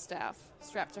bow staff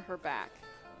strapped to her back.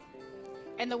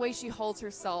 And the way she holds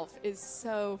herself is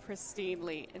so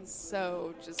pristinely and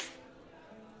so just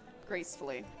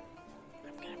gracefully.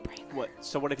 What?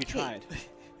 So what have you tried?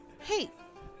 Hey,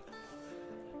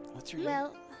 What's your name?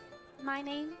 Well,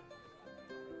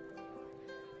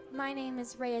 my name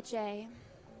is Rhea J.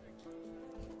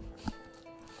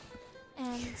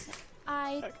 And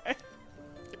I... Okay.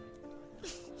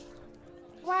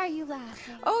 Why are you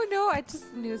laughing? oh no, I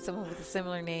just knew someone with a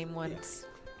similar name once.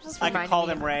 Just I could reminded call me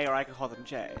them of- Ray, or I could call them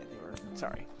Jay. They were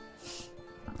sorry.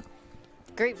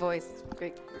 Great voice,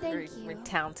 great, Thank very, you. very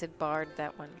talented bard.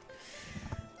 That one.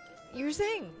 You were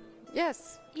saying,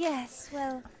 yes. Yes,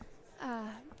 well,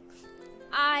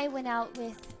 I went out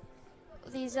with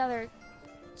these other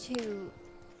two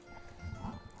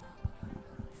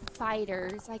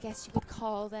fighters, I guess you could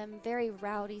call them, very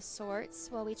rowdy sorts.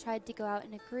 Well, we tried to go out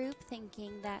in a group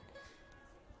thinking that,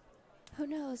 who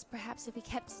knows, perhaps if we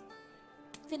kept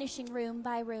finishing room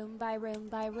by room by room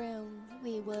by room,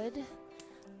 we would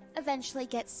eventually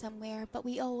get somewhere, but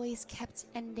we always kept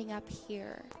ending up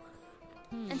here.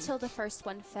 Until the first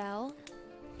one fell,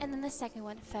 and then the second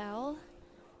one fell,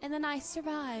 and then I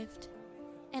survived.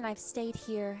 And I've stayed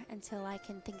here until I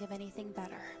can think of anything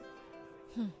better.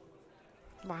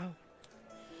 Wow.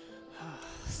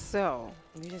 So,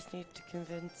 We just need to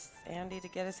convince Andy to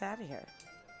get us out of here.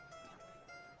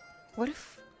 what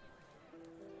if?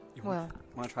 You Well,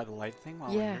 want to try the light thing while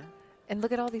we're yeah. here? And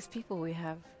look at all these people we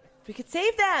have. We could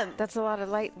save them. That's a lot of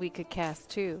light we could cast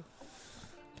too.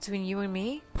 Between you and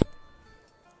me.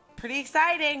 Pretty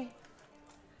exciting.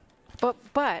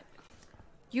 But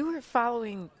you were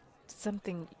following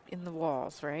something in the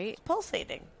walls, right?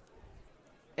 Pulsating.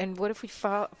 And what if we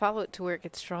follow it to where it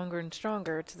gets stronger and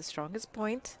stronger to the strongest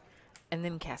point, and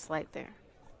then cast light there?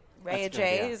 Rhea That's a good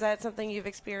J, idea. is that something you've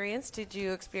experienced? Did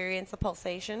you experience the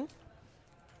pulsation?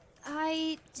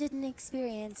 I didn't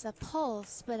experience a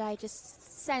pulse, but I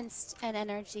just sensed an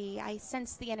energy. I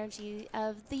sensed the energy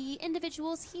of the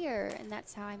individuals here, and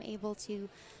that's how I'm able to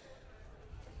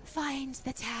find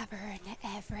the tavern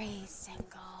every single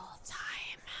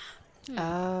time.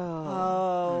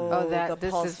 Oh, that the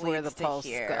this pulse is where the leads to pulse.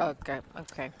 here.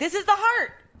 Okay. This is the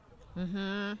heart.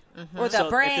 Or the So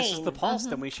brain. if this is the pulse,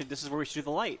 then this is where we should do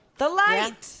the light. The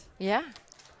light. Yeah.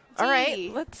 All right.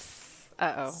 Dee. Let's.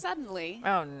 Uh Suddenly,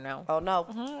 oh. Oh no. Oh,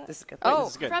 no. This is good. Oh.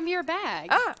 This is good. from your bag,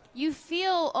 Ah. you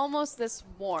feel almost this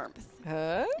warmth.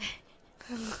 Huh?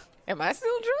 Am I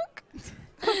still drunk?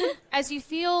 As you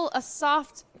feel the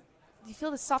soft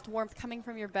warmth coming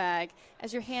from your bag.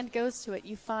 As your hand goes to it,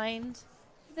 you find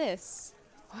this.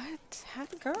 What? How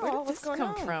did Girl, where did what's this going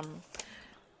come on? from?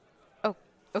 Oh,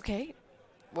 okay.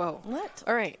 Whoa. What?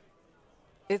 All right.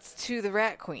 It's to the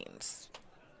Rat Queens.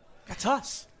 That's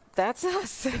us. That's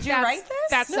us. Did you write this?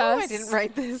 That's no, us. I didn't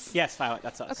write this. Yes, Violet,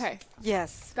 that's us. Okay.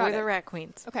 Yes, Got we're it. the Rat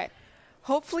Queens. Okay.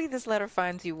 Hopefully this letter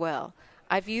finds you well.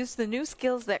 I've used the new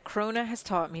skills that Krona has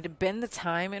taught me to bend the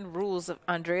time and rules of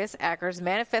Andreas Acker's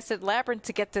manifested labyrinth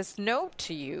to get this note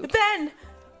to you. Ben!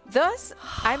 Thus,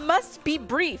 I must be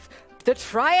brief. The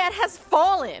Triad has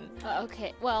fallen.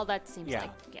 Okay, well, that seems Yeah.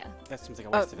 like, yeah. That seems like a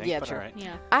waste Oh, of ink, yeah, but true. all right.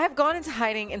 Yeah. I have gone into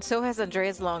hiding, and so has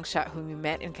Andreas Longshot, whom you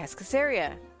met in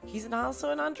Cascaseria. He's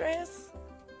also an Andreas?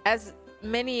 As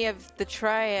many of the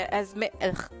Triad, as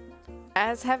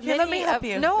have Here, many let me help of.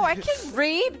 you. No, I can't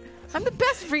read. I'm the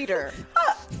best reader.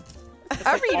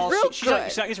 I read All real she's not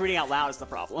good. just reading out loud is the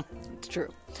problem. It's true.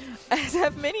 As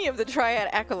have many of the Triad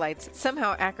acolytes,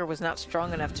 somehow Acker was not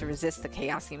strong enough to resist the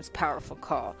Chaosium's powerful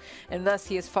call, and thus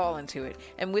he has fallen to it.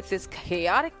 And with this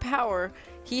chaotic power,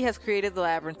 he has created the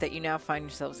labyrinth that you now find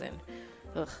yourselves in.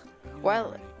 Ugh.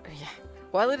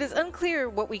 While it is unclear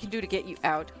what we can do to get you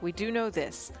out, we do know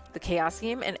this. The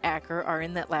Chaosium and Acker are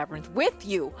in that labyrinth with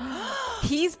you.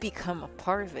 He's become a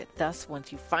part of it. Thus,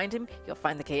 once you find him, you'll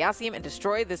find the Chaosium and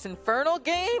destroy this infernal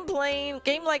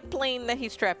game-like plane that he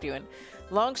strapped you in.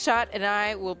 Longshot and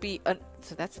I will be...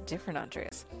 so that's a different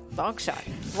Andreas.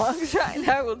 Longshot and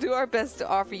I will do our best to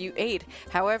offer you aid.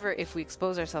 However, if we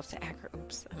expose ourselves to Acker...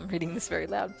 Oops, I'm reading this very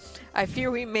loud. I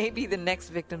fear we may be the next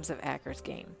victims of Acker's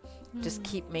game. Just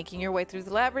keep making your way through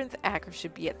the labyrinth. Acker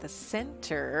should be at the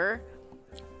center,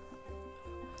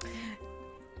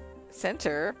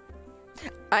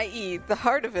 i.e. the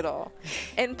heart of it all.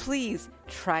 And please,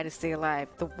 try to stay alive.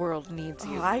 The world needs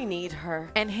you. Oh, I need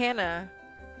her. And Hannah,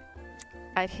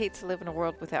 I'd hate to live in a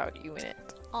world without you in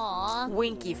it. Aw.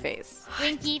 Winky face.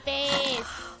 Winky face.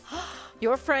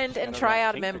 Your friend and Got a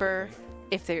Triad pink member, for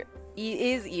if there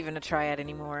is even a Triad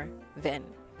anymore, then...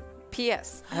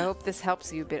 P.S. I hope this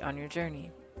helps you a bit on your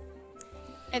journey.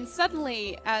 And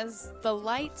suddenly, as the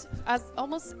light, as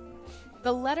almost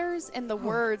the letters and the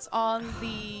words on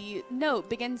the note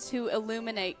begin to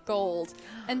illuminate gold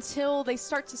until they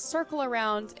start to circle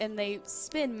around and they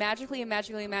spin magically and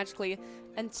magically and magically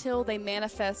until they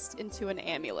manifest into an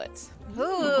amulet.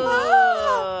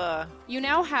 Ooh. You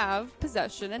now have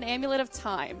possession, an amulet of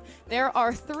time. There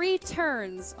are 3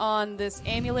 turns on this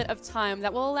amulet of time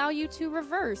that will allow you to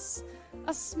reverse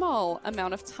a small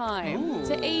amount of time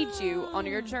to aid you on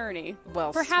your journey.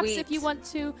 Well, perhaps sweet. if you want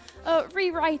to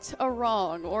rewrite a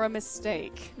wrong or a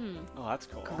mistake. Oh, that's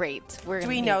cool. Great. Do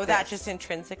we know that just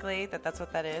intrinsically, that that's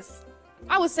what that is?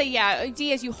 I would say, yeah,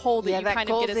 as you hold it, you that kind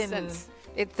of get a golden- sense.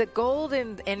 The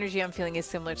golden energy I'm feeling is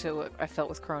similar to what I felt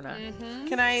with Krona.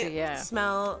 Can I So, yeah.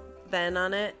 smell Ben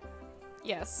on it?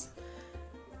 Yes.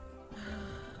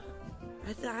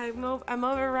 I'm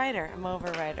overrider. I'm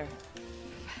overrider.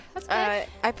 That's good.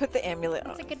 I put the amulet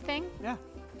That's a on. good thing. Yeah.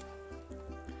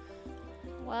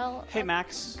 Well, Hey,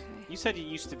 Max. You said you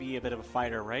used to be a bit of a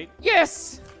fighter, right?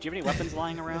 Yes! Do you have any weapons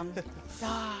lying around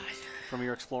from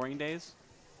your exploring days?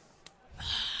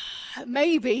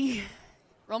 Maybe.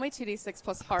 Roll me 2d6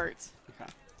 plus heart. Okay.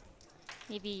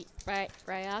 maybe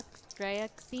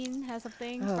Ryaxine has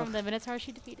something Oh. from the Minotaur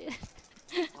she defeated.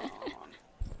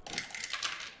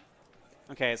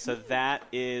 Okay, so that's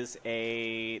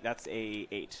a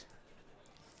 8.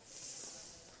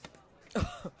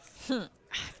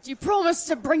 You promised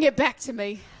to bring it back to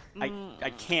me. I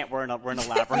can't. We're in a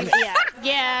labyrinth.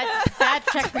 Yeah, it's bad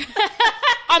check.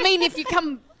 I mean, if you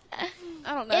come,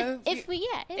 I don't know. If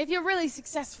If you're really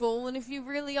successful and if you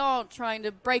really are trying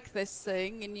to break this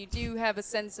thing and you do have a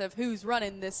sense of who's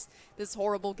running this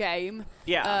horrible game,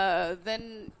 Yeah.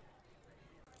 then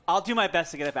I'll do my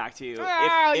best to get it back to you.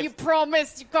 you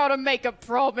promised. You gotta make a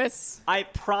promise. I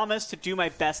promise to do my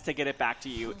best to get it back to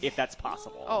you if that's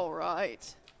possible. All right.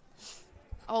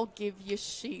 I'll give you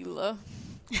Sheila.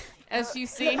 As you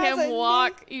see As him a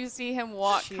walk, kind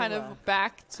Sheila. of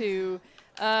back to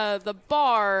the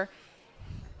bar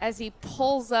as he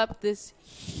pulls up this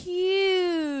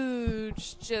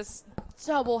huge, just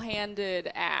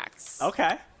double-handed axe.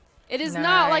 Okay. It is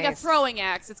not like a Nice. throwing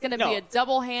axe. It's going to No. be a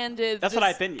double-handed. That's what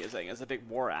I've been using as a big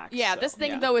war axe. Yeah, so, this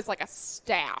thing yeah. though is like a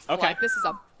staff. Okay. Like this is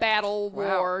a battle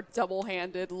Wow. war,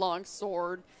 double-handed, long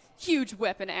sword, huge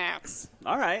weapon axe.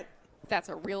 All right. That's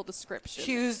a real description.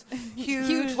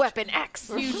 Huge weapon axe.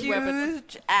 Huge weapon.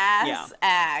 Huge ass Yeah.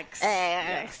 axe.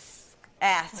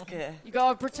 Ask. You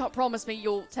gotta promise me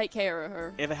you'll take care of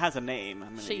her. If it has a name,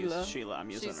 I'm going to Sheila. use Sheila. I'm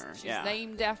using her. She's Yeah.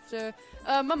 named after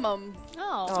my mum.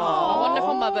 Oh. A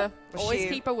wonderful mother. Was Always she-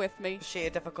 keep her with me. Is she a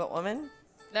difficult woman?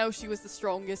 No, she was the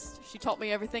strongest. She taught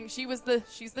me everything. She's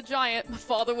the giant. My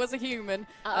father was a human.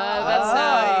 That's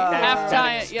how half That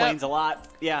giant. Yep. explains a lot.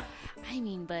 Yeah. I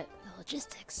mean, but the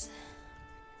logistics.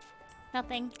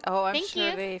 Nothing. Oh, I'm Thank sure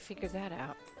you. they figured that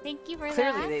out. Thank you for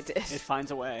Clearly that. they did. It finds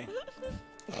a way.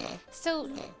 So,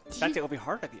 In fact, it will be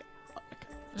hard if you.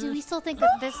 do we still think that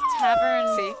this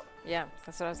tavern? See? Yeah,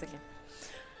 that's what I was thinking.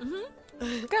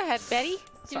 Go ahead, Betty.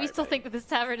 Do we still think that this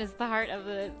tavern is the heart of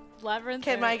the labyrinth?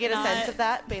 Can or I get a not? sense of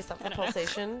that based off the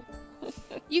pulsation?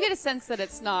 You get a sense that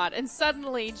it's not, and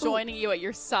suddenly joining you at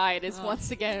your side is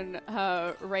once again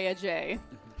Rhea J.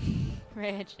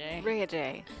 Rhea J. Rhea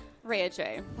J. Rhea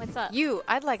J. What's up? You,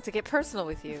 I'd like to get personal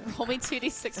with you. Roll me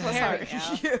 2d6 plus There we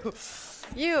heart. go.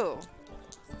 You.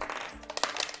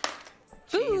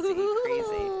 Crazy.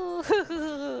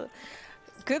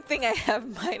 Good Good thing I have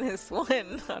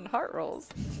 -1 on heart rolls.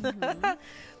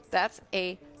 That's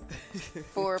a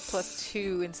 4 +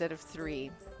 2 instead of 3.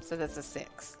 So that's a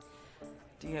 6.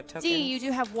 Do you have tokens? D, you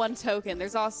do have 1 token.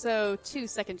 There's also 2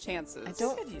 second chances. I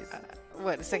don't.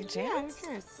 What, a second chance?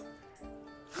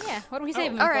 Yeah, what do we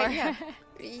save him All for? right, yeah.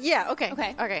 Yeah, okay.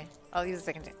 Okay. Okay. I'll use a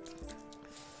second chance.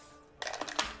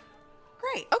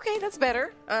 Great. Okay, that's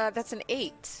better. That's an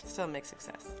 8. Still a mixed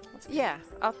success. That's good. Yeah,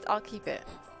 I'll keep it.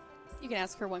 You can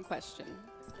ask her one question.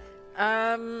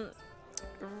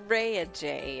 Rhea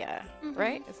J,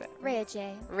 right? Is it Rhea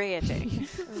J. Rhea J?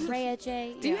 Rhea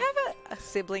J. Do you have a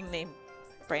sibling named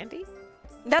Brandy?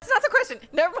 That's not the question.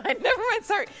 Never mind.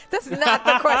 Sorry. That's not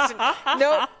the question.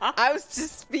 No, I was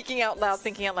just speaking out loud,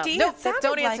 thinking out loud. Dee, No, it sounded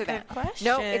don't answer like a that. question.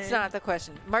 No, it's not the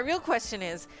question. My real question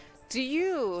is, do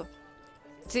you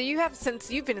have,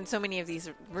 since you've been in so many of these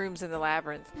rooms in the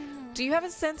labyrinth, do you have a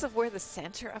sense of where the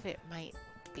center of it might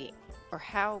be or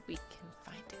how we can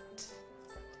find it?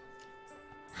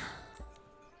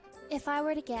 If I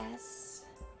were to guess,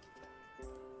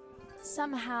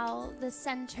 somehow the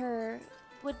center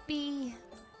would be...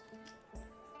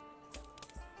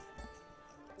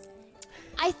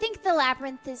 I think the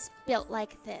labyrinth is built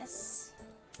like this.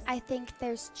 I think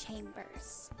there's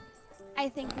chambers. I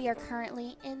think we are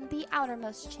currently in the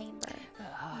outermost chamber.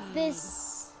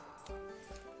 This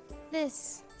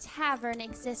tavern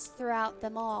exists throughout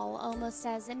them all, almost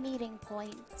as a meeting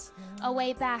point. A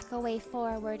way back, a way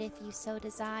forward, if you so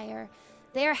desire.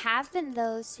 There have been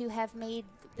those who have made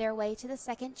their way to the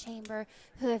second chamber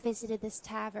who have visited this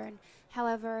tavern.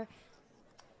 However,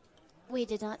 we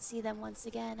did not see them once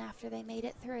again after they made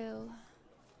it through.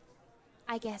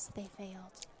 I guess they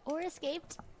failed. Or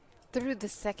escaped. Through the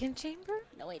second chamber?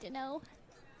 No way to know.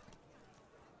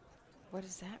 What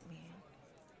does that mean?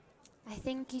 I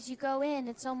think as you go in,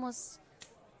 it's almost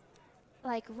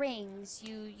like rings.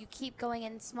 You keep going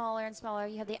in smaller and smaller.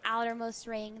 You have the outermost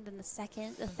ring, then the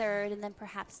second, the third, and then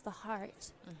perhaps the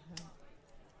heart.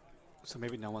 So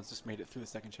maybe no one's just made it through the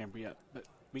second chamber yet, but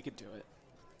we could do it.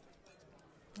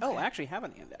 Oh, I actually have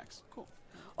an index. Cool.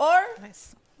 Or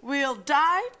Nice. we'll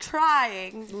die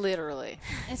trying. Literally.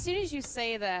 As soon as you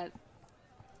say that,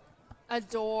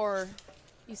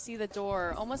 you see the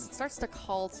door almost starts to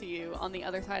call to you on the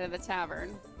other side of the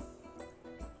tavern.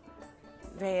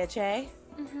 Rhea J,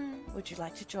 would you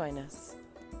like to join us?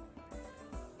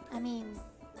 I mean,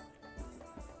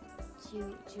 do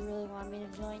you really want me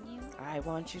to join you? I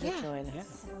want you to join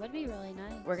us. It would be really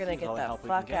nice. We're gonna All get the the help we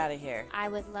can fuck get. out of here. I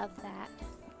would love that.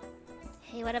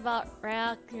 Hey, what about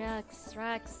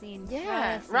Roxine?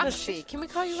 Yeah. Roxy. Can we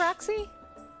call you Roxy?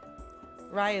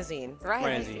 Ryazine.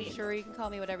 Ryazine. Sure, you can call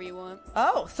me whatever you want.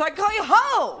 Oh, so I can call you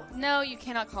Ho! No, you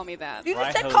cannot call me that. You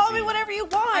just said call me Ryhozine. whatever you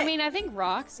want. I mean, I think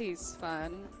Roxy's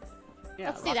fun. Yeah,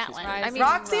 Let's do that Roxy's one. fine. I mean,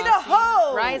 Roxy the Roxy.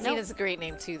 Ho! Rising is a great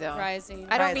name too, though. Rising.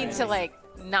 I don't mean Rising. to like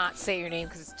not say your name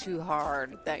because it's too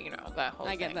hard. That that whole I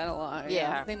thing. get that a lot.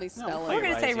 Yeah. I think they spell play We're it.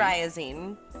 gonna say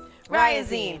Ryazine. Ryazine.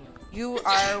 Ryazine. You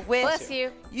are with. Bless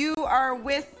you. You are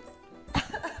with.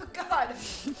 God.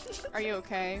 Are you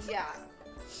okay? Yeah.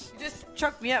 You just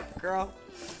choked me up, girl.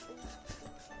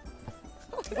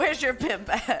 Where's your pimp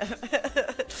at?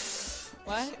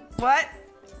 What? What?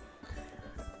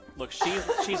 Look,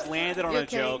 she's landed on You a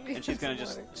okay? joke, and she's gonna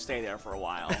just stay there for a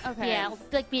while. Okay. Yeah,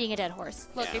 like beating a dead horse.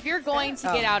 Look, Yeah. if you're going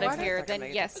to Oh, get out why of does here, that then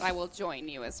make yes, I will join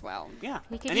you as well. Yeah.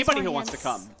 We could use Anybody more who wants to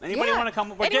hands. come. Anybody Yeah. want to come?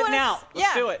 We're Anyone getting else? out. Let's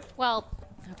Yeah. do it. Well,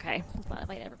 okay. I'll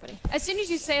invite everybody. As soon as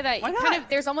you say that, Why you not?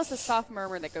 there's almost a soft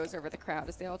murmur that goes over the crowd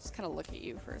as they all just kind of look at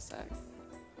you for a sec.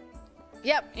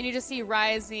 Yep. And you just see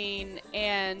Rising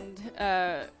and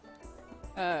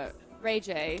Ray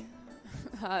J,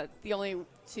 the only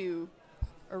two,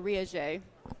 or Rhea J,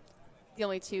 the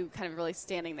only two kind of really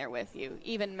standing there with you.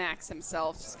 Even Max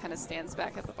himself just kind of stands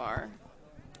back at the bar.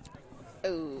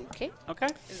 Okay. Okay.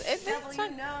 It's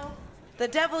fine. The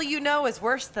devil you know is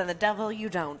worse than the devil you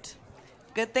don't.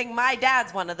 Good thing my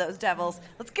dad's one of those devils.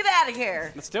 Let's get out of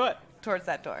here. Let's do it. Towards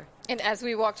that door. And as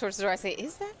we walk towards the door, I say,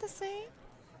 "Is that the same?"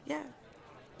 Yeah.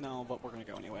 No, but we're gonna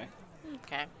go anyway.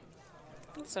 Okay.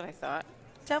 That's what I thought.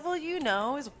 Devil you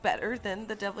know is better than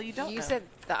the devil you don't know. You said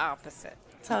the opposite.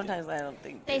 Sometimes I don't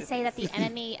think They say that the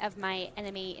enemy of my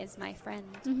enemy is my friend.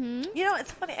 You know,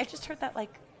 it's funny. I just heard that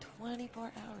like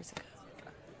 24 hours ago.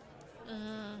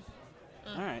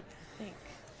 All right. I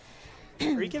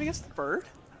think. Are you giving us the bird?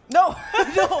 No,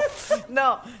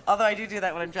 no. Although I do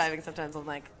that when I'm driving. Sometimes I'm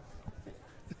like,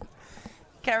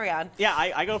 carry on. Yeah,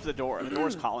 I go for the door. The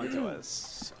door's calling to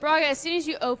us. Braga, as soon as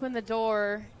you open the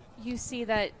door, you see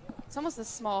that It's almost a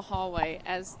small hallway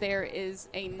as there is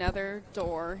another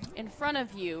door in front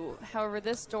of you. However,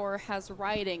 this door has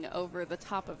writing over the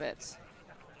top of it.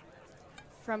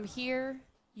 From here,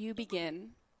 you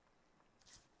begin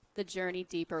the journey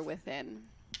deeper within.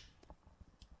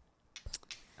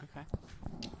 Okay.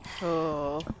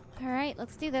 Oh. All right,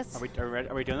 let's do this. Are we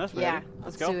doing this? We Yeah, ready?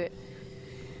 let's do it.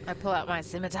 I pull out my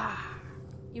scimitar.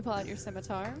 You pull out your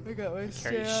scimitar. Carry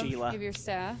Sheila. You have your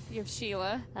staff. You have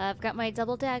Sheila. I've got my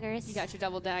double daggers. You got your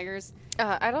double daggers.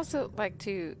 I'd also like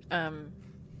to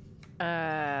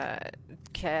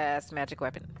cast magic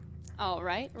weapon. All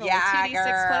right. Roll Yeah, a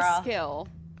 2d6 plus girl. skill.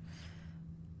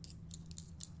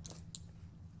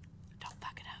 Don't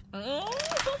fuck it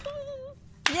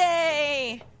up.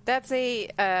 Yay! That's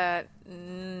a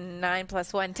 9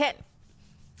 plus 1, 10.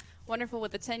 Wonderful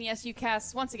with the 10. Yes, you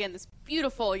cast, once again, this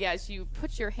beautiful, as you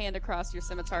put your hand across your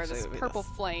scimitar, this purple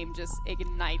flame just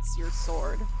ignites your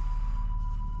sword,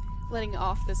 letting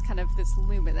off this kind of this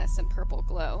luminescent purple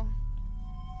glow.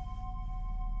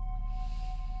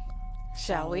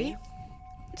 Shall we?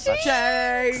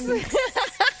 Jinx!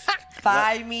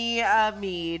 Buy me a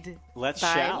mead. Let's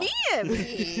Buy shout. me a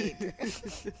mead.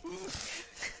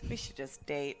 We should just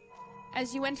date.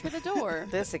 As you enter the door,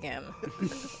 This again.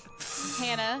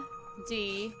 Hannah,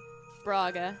 Dee,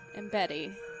 Braga, and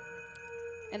Betty.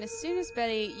 And as soon as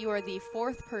Betty, you are the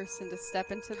fourth person to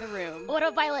step into the room, What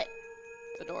about Violet?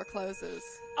 the door closes.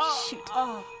 Shoot.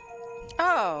 Oh,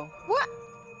 what?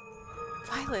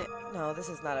 Violet. No, this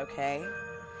is not okay.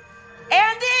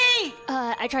 Andy!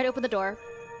 I tried to open the door.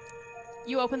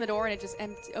 You open the door and it just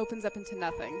opens up into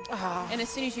nothing. Oh. And as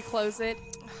soon as you close it,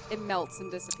 it melts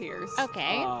and disappears.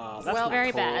 Okay. Oh, that's Well, not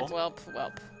very cool. bad.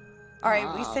 Welp. All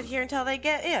right, we sit here until they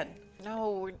get in.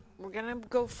 No, we're gonna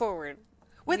go forward.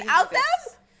 Without We do them?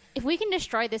 this. If we can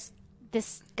destroy this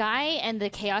guy and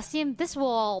the Chaosium, this will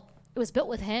all... It was built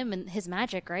with him and his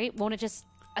magic, right? Won't it just...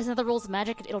 As another rules of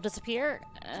magic, it'll disappear?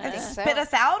 And so. spit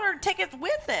us out or take it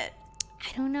with it?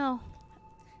 I don't know.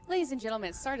 Ladies and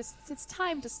gentlemen, it's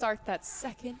time to start that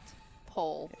second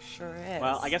poll. Sure is.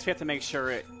 Well, I guess we have to make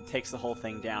sure it takes the whole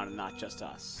thing down and not just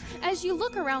us. As you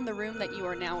look around the room that you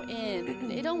are now in,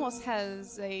 it almost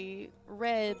has a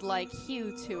red-like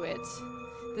hue to it.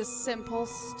 This simple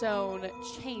stone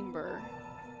chamber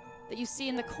that you see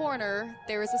in the corner,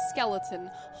 there is a skeleton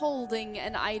holding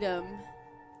an item.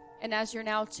 And as you're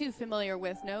now too familiar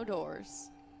with, no doors.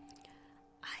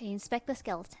 I inspect the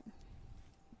skeleton.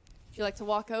 Would you like to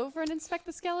walk over and inspect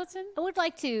the skeleton? I would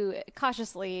like to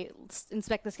cautiously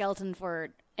inspect the skeleton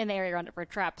for an area around it for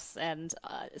traps and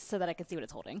so that I can see what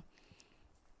it's holding.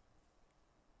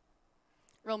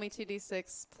 Roll me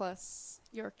 2d6 plus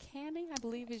your canning, I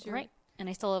believe is your... Right. And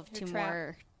I still have your 2 trap.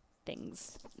 more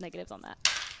things, negatives on that.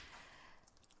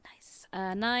 Nice.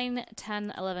 9,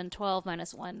 10, 11, 12,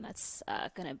 minus 1. That's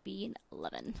going to be an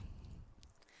 11.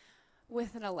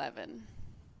 With an 11.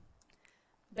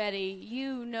 Betty,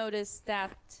 you notice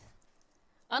that,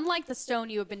 unlike the stone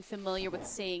you have been familiar with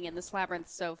seeing in this labyrinth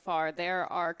so far, there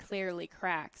are clearly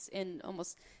cracks, in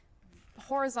almost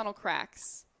horizontal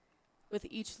cracks, with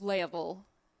each level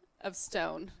of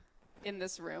stone in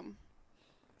this room.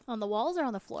 On the walls or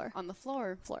on the floor? On the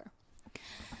floor. Floor.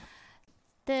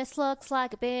 This looks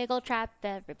like a big old trap,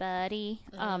 everybody.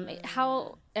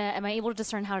 How am I able to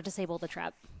discern how to disable the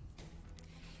trap?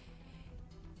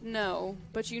 No,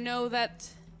 but you know that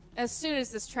as soon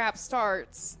as this trap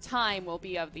starts, time will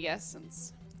be of the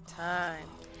essence. Time.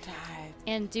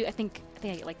 And I think I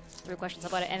get like 3 questions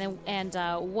about it. And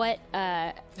what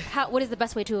is the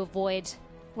best way to avoid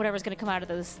whatever's going to come out of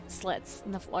those slits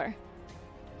in the floor?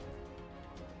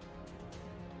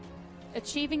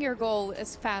 Achieving your goal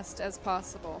as fast as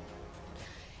possible.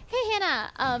 Hey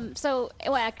Hannah.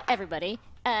 Everybody.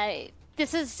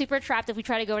 This is super trapped. If we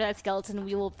try to go to that skeleton,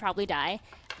 we will probably die.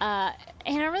 And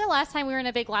I remember the last time we were in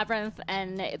a big labyrinth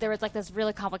and there was like this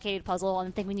really complicated puzzle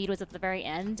and the thing we needed was at the very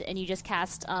end and you just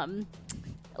cast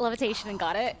levitation and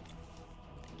got it.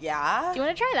 Yeah? Do you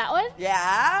want to try that one?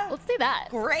 Yeah? Let's do that.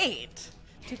 Great.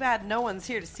 Too bad no one's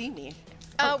here to see me.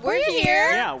 We're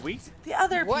here. Yeah, we... The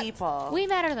other What? people. We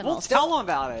matter the We'll most. tell them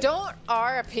about it. Don't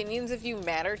our opinions of you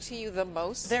matter to you the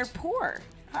most? They're poor.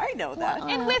 I know that.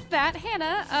 And with that,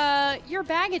 Hannah, your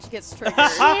baggage gets triggered.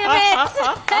 Damn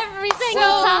it! Every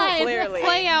single time. clearly.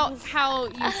 Play out how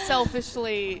you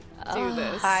selfishly do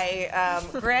this. I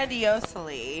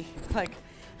grandiosely like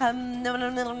You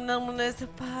know,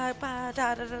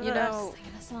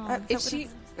 Singing a song. if she...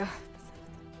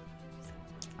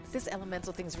 This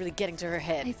elemental thing's really getting to her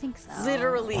head. I think so.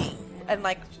 Literally. and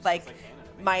like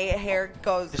my hair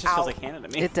goes This just out feels like Hannah to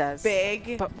me. It does.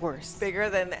 big, But worse. bigger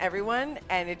than everyone,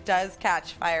 and it does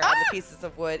catch fire on the pieces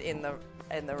of wood in the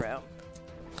room.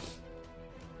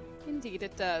 Indeed,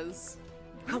 it does.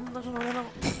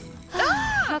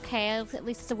 Okay, at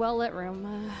least it's a well-lit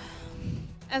room.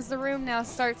 As the room now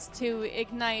starts to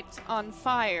ignite on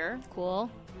fire, Cool.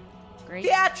 Great.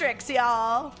 Theatrics,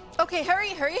 y'all. Okay,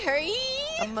 hurry.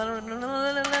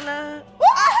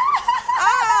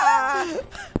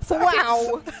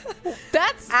 Wow.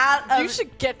 That's you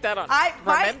should get that on.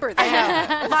 Remember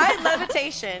that. My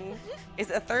levitation is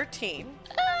a 13.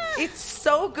 It's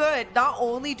so good. Not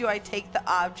only do I take the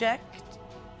object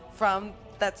from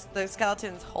that's the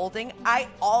skeleton's holding, I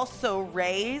also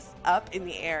raise up in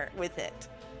the air with it.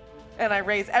 And I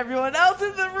raise everyone else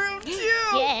in the room too.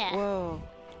 Yeah. Whoa.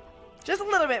 Just a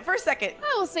little bit for a second.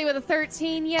 I will say with a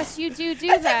 13, yes, you do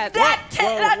that.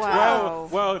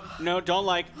 Whoa. No, don't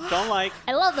like.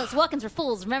 I love those walk-ins for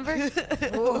fools, remember? Because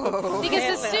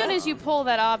as soon as you pull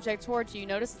that object towards you, you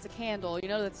notice it's a candle. You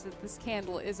notice that this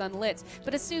candle is unlit.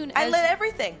 But as soon I as lit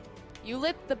everything. you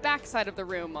lit the backside of the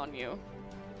room on you,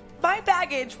 My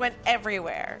baggage went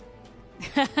everywhere.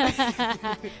 Is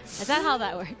that how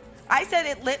that works? I said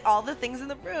it lit all the things in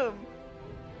the room.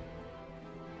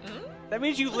 That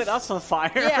means you lit us on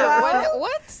fire. Yeah,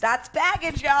 what? That's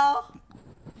baggage, y'all.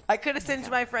 I could have singed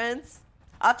my friends.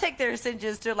 I'll take their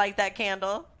singes to light that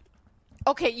candle.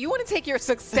 Okay, you want to take your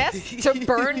success to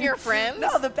burn your friends?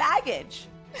 No, the baggage.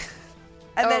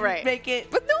 And then make it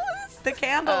But no, the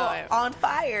candle on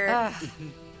fire.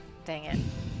 dang it.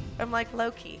 I'm like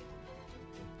Loki.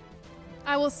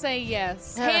 I will say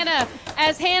yes.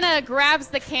 As Hannah grabs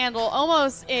the candle,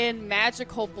 almost in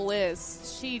magical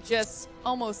bliss, she just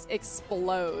almost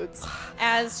explodes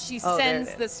as she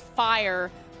sends this fire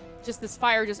just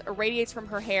irradiates from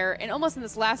her hair. And almost in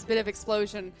this last bit of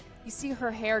explosion, you see her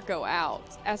hair go out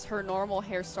as her normal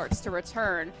hair starts to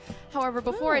return. However,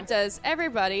 before it does,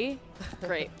 everybody,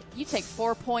 great, you take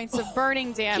 4 points of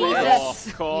burning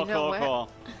damage. Cool.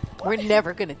 We're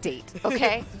never going to date,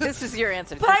 okay? This is your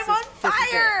answer. But I'm on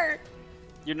fire!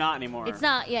 You're not anymore. It's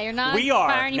not. Yeah, you're not. We are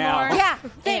fire anymore. now. Yeah,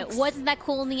 And thanks. it wasn't that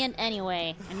cool in the end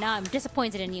anyway. And now I'm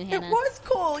disappointed in you, It Hannah. was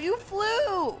cool. You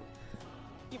flew.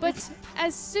 But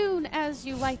as soon as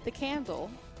you light the candle,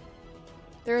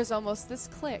 there is almost this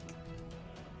click,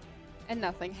 and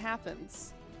nothing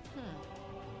happens.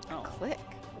 Click.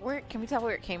 Where can we tell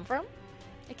where it came from?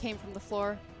 It came from the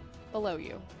floor below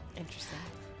you. Interesting.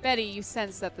 Betty, you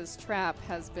sense that this trap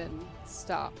has been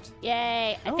stopped.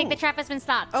 Yay! I think the trap has been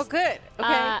stopped. Oh, good.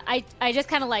 Okay. I just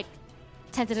kind of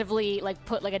tentatively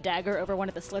put a dagger over one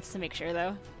of the slits to make sure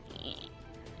though.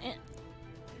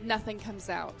 Nothing comes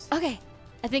out. Okay,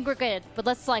 I think we're good. But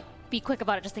let's be quick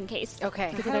about it just in case. Okay.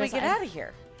 Because How do we get out of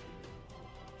here?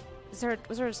 Was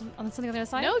there something on the other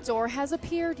side? No door has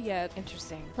appeared yet.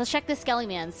 Interesting. Let's check the Skelly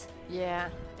Man's. Yeah.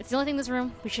 It's the only thing in this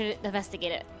room. We should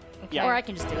investigate it. Yeah. Or I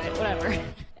can just do it. Whatever.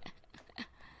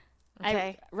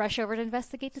 Okay. I rush over to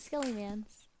investigate the Skelly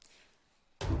Man's.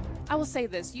 I will say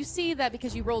this. You see that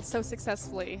because you rolled so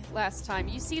successfully last time,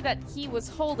 you see that he was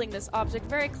holding this object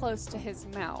very close to his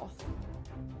mouth.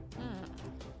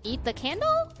 Eat the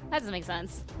candle? That doesn't make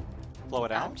sense. Blow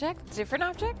it out. Object? Different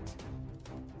object?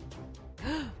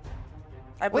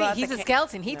 I blew Wait, out he's the a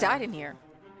skeleton. He died in here.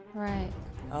 Right.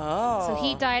 Oh. So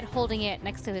he died holding it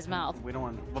next to his mouth. We don't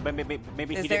want. Well, maybe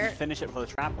Is he there- didn't finish it before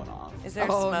the trap went off. Is there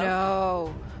Oh smoke?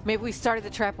 no. Maybe we started the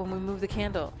trap when we moved the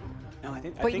candle. No, I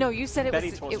think. Wait, no, you said it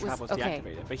Betty was- told it us the trap was- was okay.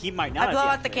 deactivated, but he might not. I blow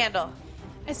have out the deactivated. candle.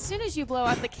 As soon as you blow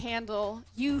out the candle,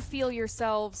 you feel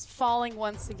yourselves falling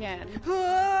once again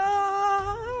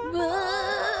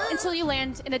until you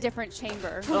land in a different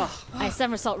chamber. I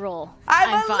somersault roll.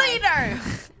 I'm a fine. leader.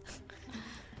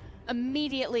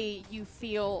 Immediately, you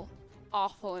feel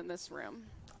awful in this room.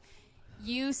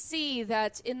 You see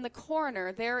that in the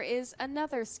corner there is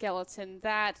another skeleton,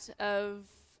 that of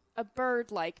a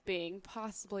bird-like being,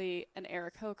 possibly an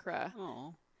Aarakocra,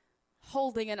 Oh.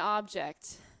 holding an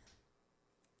object.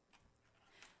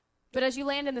 But as you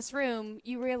land in this room,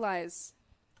 you realize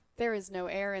there is no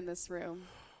air in this room,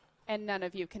 and none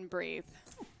of you can breathe.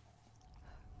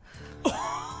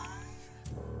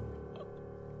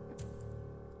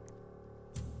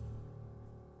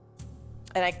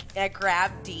 And I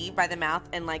grab Dee by the mouth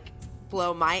and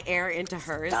blow my air into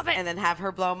hers, and then have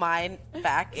her blow mine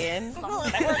back in.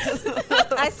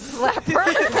 I slap her.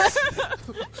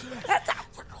 That's how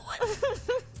we're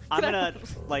going. I'm gonna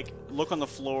look on the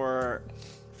floor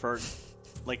for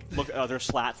look at other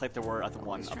slats like there were at the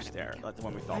one upstairs, like the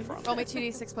one we fell from. Roll me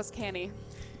 2d6 plus canny.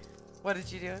 What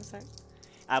did you do? I'm sorry.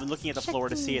 I'm looking at the floor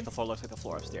to see if the floor looks like the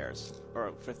floor upstairs.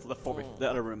 Or if the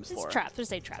other room's floor. It's traps. Just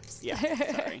say traps. Yeah,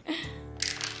 sorry.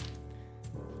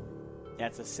 Yeah,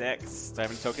 it's a 6. Do I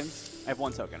have any tokens? I have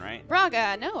 1 token, right?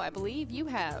 Braga, no, I believe you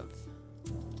have.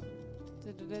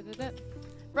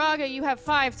 Braga, you have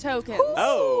 5 tokens.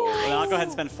 Oh! Well, then I'll go ahead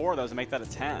and spend 4 of those and make that a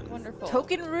 10. Wonderful.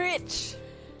 Token rich.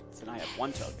 So now I have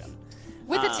 1 token.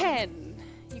 With a 10,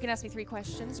 you can ask me 3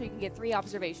 questions, or you can get 3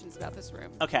 observations about this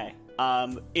room. Okay.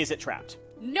 Is it trapped?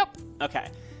 Nope. Okay.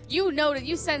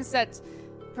 You sense that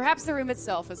perhaps the room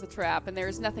itself is a trap, and there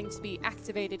is nothing to be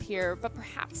activated here, but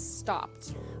perhaps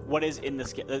stopped. What is in the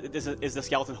is the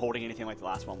skeleton holding anything like the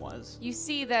last one was? You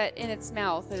see that in its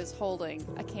mouth it is holding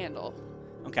a candle.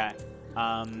 Okay.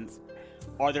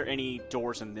 Are there any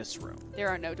doors in this room? There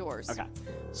are no doors. Okay.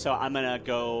 So I'm gonna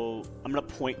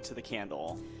point to the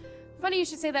candle. Funny you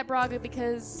should say that, Braga,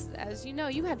 because, as you know,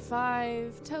 you had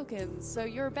 5 tokens, so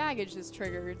your baggage is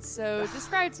triggered. So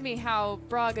describe to me how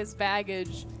Braga's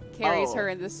baggage carries her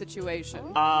in this situation.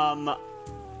 I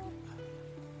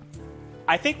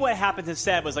think what happened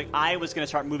instead was, like, I was going to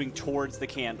start moving towards the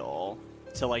candle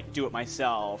to, like, do it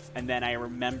myself, and then I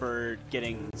remembered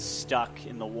getting stuck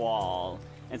in the wall,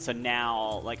 and so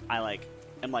now, like,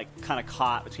 am like kind of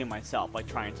caught between myself, like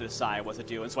trying to decide what to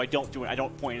do, and so I don't do it. I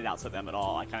don't point it out to them at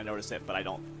all. I kind of notice it, but I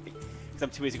don't, because I'm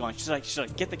too busy going, should I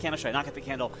get the candle? Should I not get the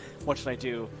candle? What should I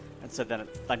do? And so then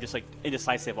I'm just like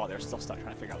indecisive while they're still stuck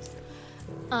trying to figure out what to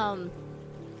do.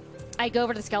 I go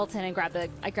over to the skeleton and grab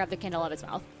the candle out of its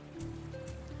mouth.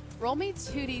 Roll me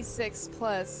 2d6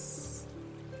 plus,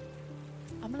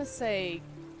 I'm going to say,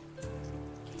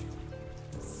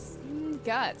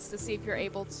 guts to see if you're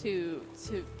able to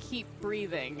keep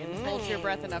breathing and hold your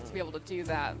breath enough to be able to do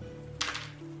that.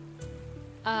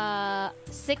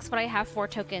 6, but I have 4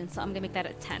 tokens, so I'm gonna make that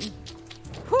a 10.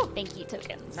 Whew. Thank you,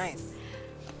 tokens. Nice.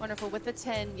 Wonderful. With the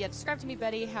 10, yeah, describe to me,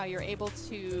 Betty, how you're able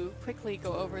to quickly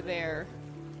go over there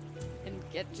and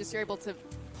you're able to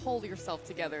hold yourself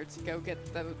together to go get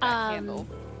that candle.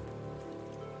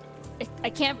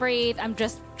 I can't breathe. I'm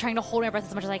just trying to hold my breath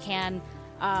as much as I can.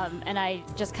 And I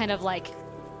just kind of like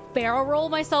barrel roll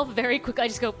myself very quickly. I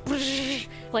just go,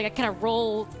 like I kind of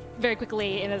roll very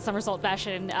quickly in a somersault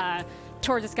fashion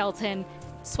towards the skeleton,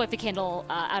 swipe the candle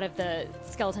out of the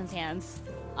skeleton's hands,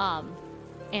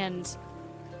 and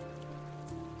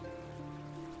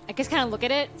I just kind of look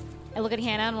at it. I look at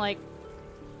Hannah and I'm like,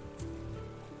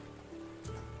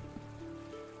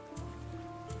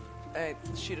 I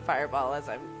shoot a fireball as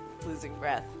I'm losing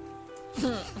breath.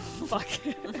 fuck.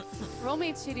 Roll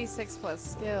me 2d6 plus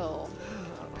skill.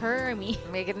 Per me.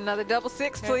 Make it another double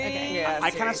 6, please. Okay. Yeah,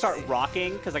 I kind of start seriously.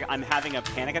 rocking because like I'm having a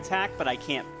panic attack, but I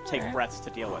can't take breaths to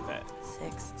deal with it.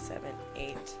 6, 7,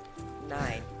 8,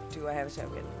 9. Do I have a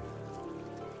token?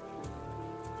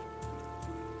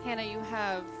 Hannah, you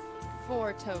have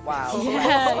 4 tokens. Wow.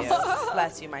 Yes. Bless you.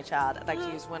 Bless you, my child. I'd like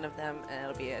to use one of them, and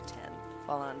it'll be a 10.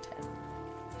 Fall on 10.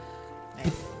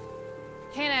 Nice.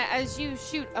 Hannah, as you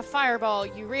shoot a fireball,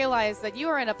 you realize that you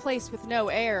are in a place with no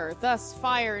air. Thus,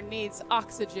 fire needs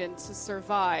oxygen to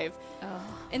survive.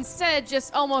 Instead,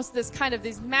 just almost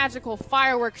these magical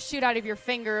fireworks shoot out of your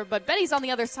finger, but Betty's on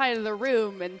the other side of the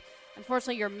room, and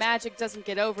unfortunately your magic doesn't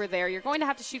get over there. You're going to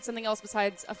have to shoot something else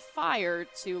besides a fire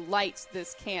to light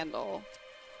this candle.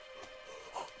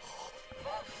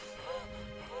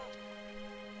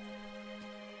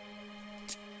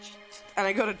 And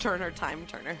I go to turn her time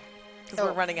turner. Because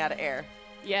we're running out of air.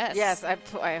 Yes. Yes,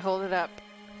 I hold it up,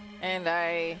 and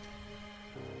I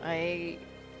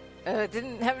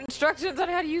didn't have instructions on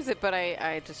how to use it, but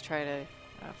I just try to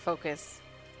focus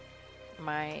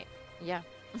my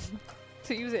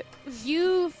to use it.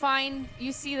 You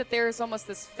see that there's almost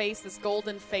this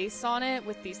golden face on it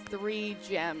with these 3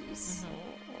 gems.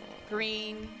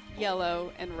 Green,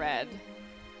 yellow, and red.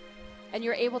 And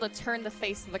you're able to turn the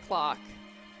face of the clock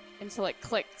until it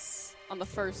clicks on the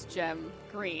first gem,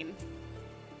 green.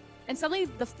 And suddenly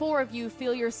the 4 of you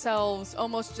feel yourselves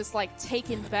almost just like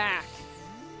taken back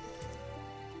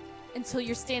until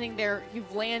you're standing there.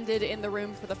 You've landed in the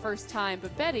room for the first time,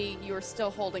 but Betty, you are still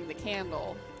holding the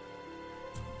candle.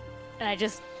 And I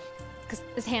just,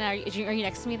 because Hannah, are you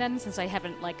next to me then? Since I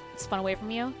haven't like spun away from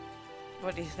you.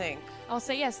 What do you think? I'll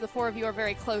say yes. The 4 of you are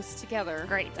very close together.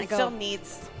 Great. I It go. still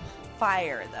needs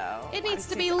fire, though. It needs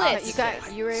to be Oxygen.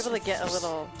 lit. You were able to get a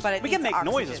little. But it We can needs make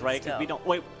noises, oxygen right? Because still. we don't.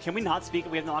 Wait, can we not speak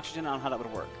if we have no oxygen? I don't know how that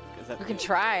would work. Is that, We can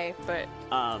try, but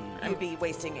You'd be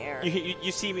wasting air.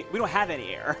 You see me? We don't have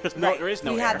any air. Right. There is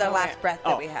no we air. had the last breath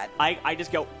that we had. I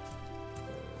just go.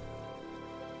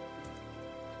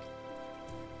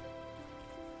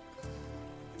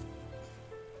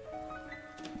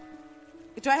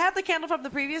 Do I have the candle from the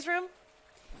previous room?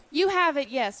 You have it,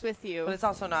 yes, with you. But it's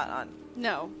also not on.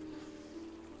 No.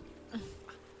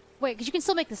 Wait, because you can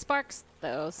still make the sparks,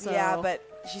 though, so... Yeah, but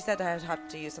she said I'd have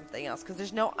to use something else because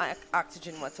there's no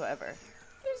oxygen whatsoever.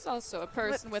 There's also a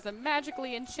person with a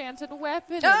magically enchanted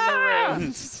weapon in the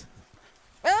room.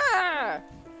 Ah!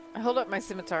 I hold up my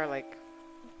scimitar, like,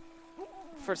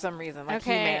 for some reason, like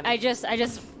Okay, He-Man.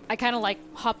 I kind of, like,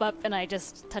 hop up and I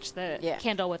just touch the Yeah.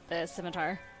 candle with the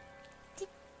scimitar.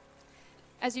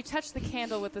 As you touch the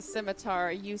candle with the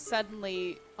scimitar, you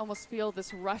suddenly almost feel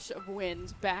this rush of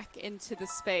wind back into the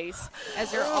space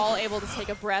as you're all able to take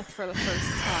a breath for the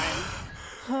first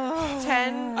time.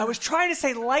 10. I was trying to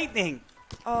say lightning.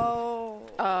 Oh.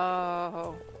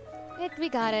 Oh. We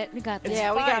got it. We got this.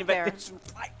 Yeah, we Fine, got but there. there's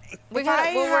lightning.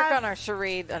 We'll work on our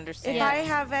charade understanding. If I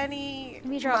have any Let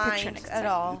me draw a picture mind next at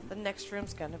time. all, the next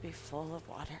room's gonna be full of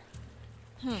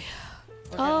water.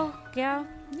 Oh, yeah,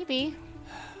 maybe.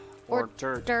 Or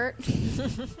dirt. Dirt. We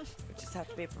just have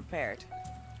to be prepared.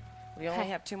 We only Okay.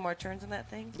 have 2 more turns in that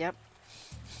thing. Yep.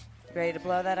 Ready to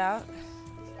blow that out?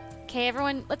 Okay,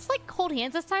 everyone, let's, like, hold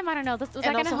hands this time. I don't know. Was that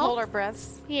And going to also help? hold our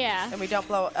breaths. Yeah. And we don't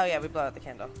blow. Oh yeah, we blow out the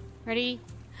candle. Ready?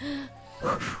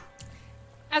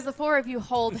 As the 4 of you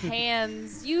hold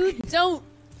hands, you don't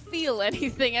feel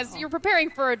anything as you're preparing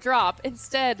for a drop.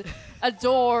 Instead, a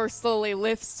door slowly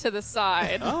lifts to the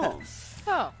side. Oh.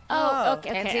 Oh. Oh, okay.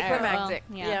 Anticlimactic.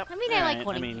 Well, yeah. Yep. I mean, I like Alright,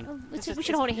 holding. I mean, we it's should, just-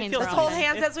 hold it hands. feels around. Let's hold nice.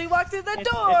 hands It- as we walk through the It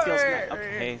door. feels nice.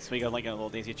 Okay, so we go like a little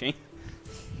daisy chain.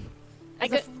 I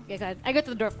go to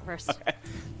the door first.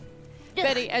 Okay.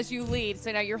 Betty, as you lead,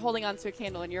 so now you're holding onto a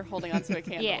candle and you're holding onto a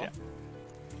candle. Yeah.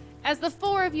 As the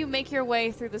 4 of you make your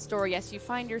way through this door, yes, you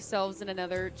find yourselves in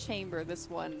another chamber, this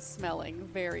one smelling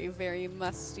very, very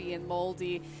musty and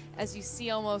moldy, as you see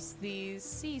almost these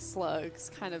sea slugs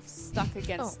kind of stuck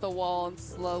against the wall and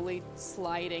slowly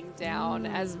sliding down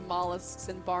as mollusks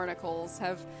and barnacles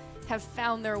have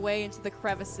found their way into the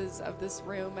crevices of this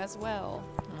room as well.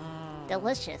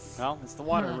 Delicious. Well, it's the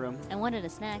water room. I wanted a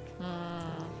snack.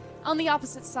 On the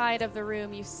opposite side of the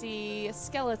room, you see a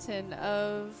skeleton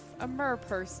of a mer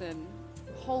person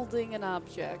holding an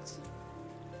object.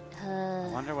 I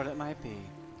wonder what it might be.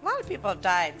 A lot of people have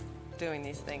died doing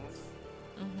these things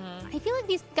I feel like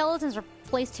these skeletons were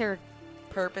placed here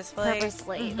purposefully.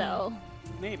 purposely, though.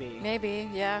 Maybe. Maybe,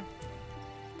 yeah.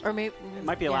 Or maybe It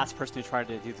might be the last person who tried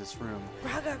to do this room.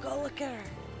 Braga, go look at her.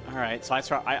 All right, so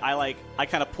I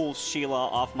kind of pull Sheila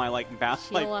off my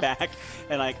Sheila. back,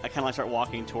 and I kind of like start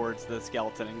walking towards the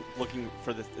skeleton and looking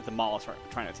for the mollusk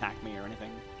trying to attack me or anything.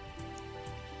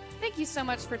 Thank you so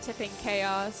much for tipping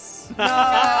Chaos.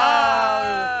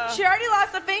 She already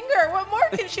lost a finger. What more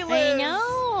can she lose? I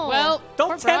know. Well,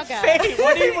 Don't tempt fate.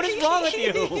 What is wrong with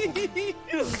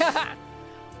you?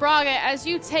 Braga, as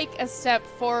you take a step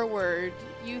forward,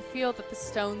 you feel that the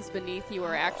stones beneath you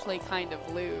are actually kind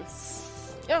of loose.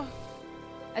 Oh.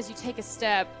 As you take a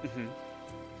step,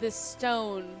 this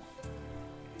stone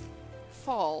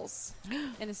falls,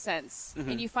 in a sense,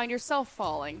 and you find yourself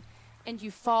falling, and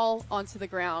you fall onto the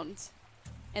ground.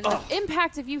 And the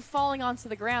impact of you falling onto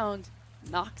the ground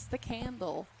knocks the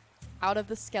candle out of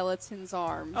the skeleton's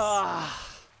arms.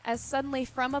 As suddenly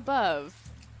from above,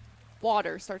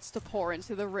 water starts to pour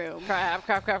into the room. Crap.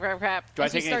 Do I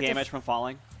As you take start any to damage from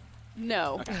falling?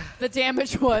 No. The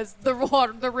damage was the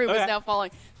room is Okay. now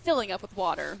filling up with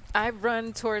water. I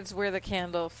run towards where the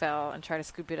candle fell and try to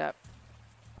scoop it up.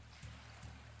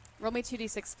 Roll me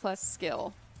 2d6 plus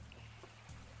skill.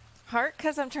 Heart,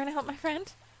 because I'm trying to help my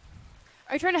friend.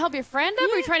 Are you trying to help your friend up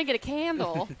or are you trying to get a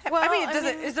candle? Well, I mean,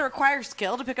 does it require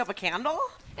skill to pick up a candle?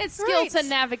 It's skill Right. to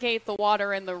navigate the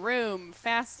water in the room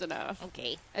fast enough.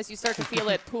 Okay. As you start to feel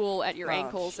it pool at your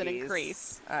ankles and jeez.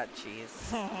 increase. Oh,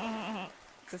 jeez.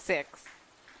 It's a 6.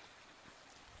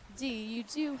 D, you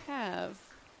do have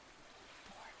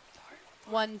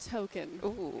 1 token.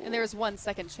 Ooh. And there's 1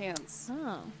 second chance.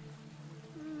 Oh.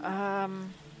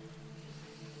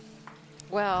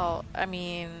 Well, I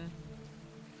mean,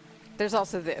 there's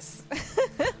also this.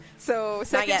 So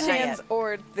second yet, not chance yet.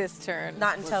 or this turn.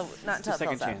 Not until It's a it second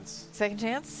fills up. chance. Second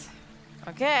chance?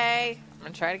 Okay. I'm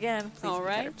going to try it again. Please All be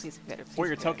right. better. Please be better. Please Or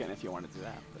your be better. token if you want to do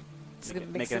that. But It's make a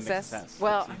it- big make it a big success. success.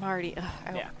 Well, Up to you. I'm already.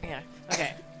 Yeah. Yeah.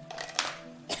 Okay.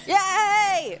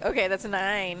 Yay! Okay, that's a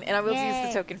 9, and I will use Yay.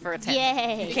 the token for a 10.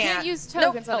 Yay. You can't use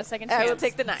tokens on a second chance. I will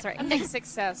take the 9. That's right. A mixed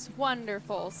success.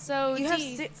 Wonderful. So, You have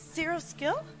D, 0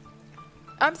 skill?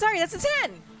 I'm sorry, that's a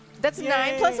 10. That's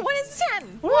 9 plus 1 is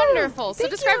 10. wonderful. So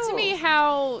Thank describe to you. me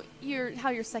how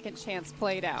your second chance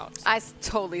played out. I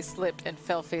totally slipped and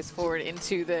fell face forward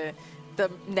into the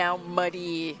now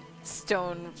muddy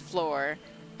stone floor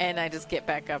And I just get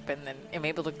back up and then am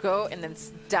able to go and then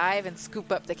dive and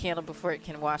scoop up the candle before it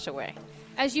can wash away.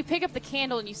 As you pick up the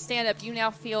candle and you stand up, you now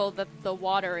feel that the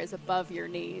water is above your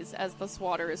knees as this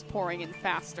water is pouring in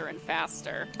faster and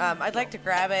faster. I'd like to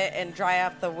grab it and dry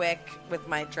off the wick with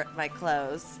my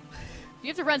clothes. You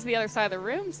have to run to the other side of the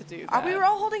room to do that. We were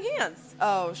all holding hands.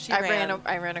 Oh, she ran.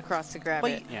 I ran across to grab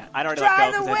it. Yeah, I'd already let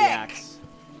go because I had the axe.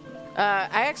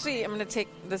 I actually am going to take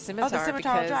the scimitar. The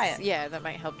scimitar will dry it. Yeah, that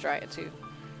might help dry it too.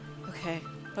 Okay.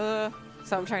 So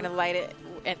I'm trying to light it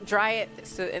and dry it,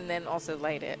 and then also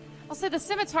light it. I'll say the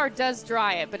scimitar does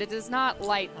dry it, but it does not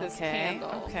light this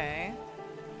candle. Okay.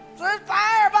 Fireball!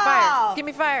 Fire! Give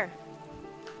me fire!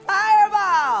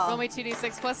 Fireball! Roll me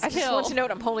 2d6 plus I skill. just want to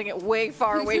note I'm holding it way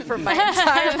far away from my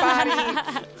entire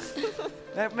body.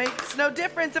 That makes no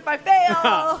difference if I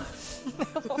fail.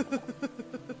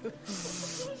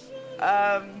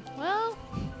 Well,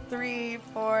 3,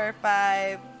 4,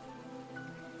 5.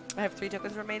 I have 3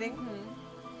 tokens remaining.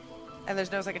 And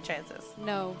there's no second chances.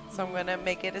 no. So I'm going to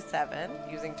make it a 7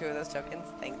 using 2 of those tokens.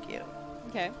 Thank you.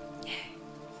 Okay.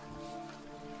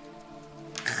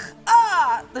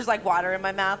 There's like water in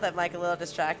my mouth. I'm like a little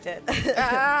distracted. So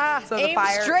the Aim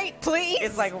fire straight, please.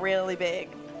 is like really big.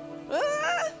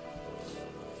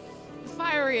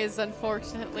 Fire is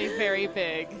unfortunately very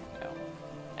big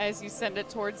as you send it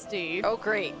towards D. Oh,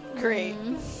 great. Great.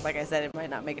 Like I said, it might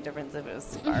not make a difference if it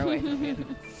was far away from you.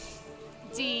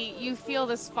 D, you feel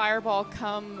this fireball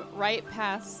come right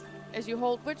past as you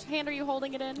hold. Which hand are you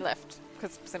holding it in? Left,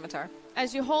 because scimitar.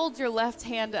 As you hold your left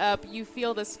hand up, you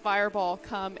feel this fireball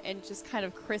come and just kind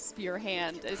of crisp your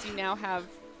hand as you now have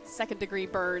second-degree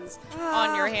burns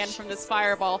on your hand from this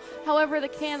fireball. However, the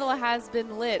candle has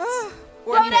been lit.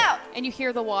 Blow it out! And you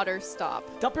hear the water stop.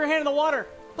 Dump your hand in the water.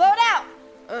 Blow it out!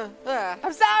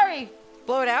 I'm sorry.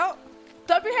 Blow it out?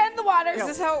 Dump your hand in the water. Is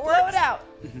this how it works? Blow it out.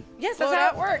 Yes, Blow that's it how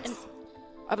out? it works.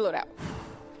 I blew it out.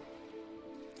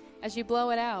 As you blow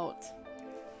it out,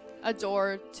 a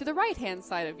door to the right-hand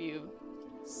side of you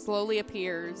slowly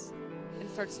appears and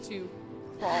starts to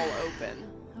crawl open.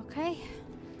 Okay.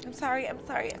 I'm sorry.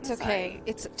 It's okay.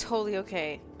 It's totally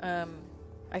okay.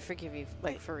 I forgive you,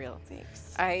 like, for real.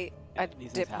 Thanks. I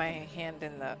These dip things my happen. hand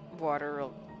in the water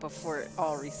before it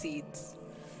all recedes.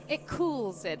 It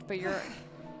cools it, but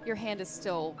your hand is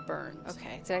still burned.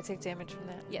 Okay. Did I take damage from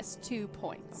that? Yes, 2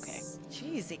 points. Okay.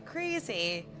 Cheesy,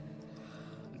 crazy.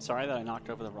 I'm sorry that I knocked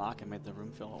over the rock and made the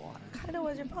room fill with water. Kind of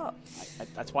was your fault.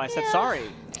 That's why I said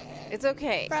sorry. It's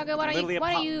okay. Braga, why Literally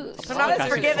don't you So not as Apologize.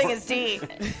 forgiving as D.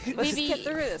 Let's just maybe get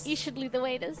through this. you should lead the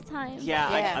way this time. Yeah,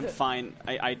 Yeah. I'm fine.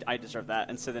 I deserve that.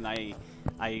 And so then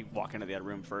I walk into the other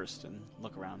room first and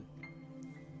look around.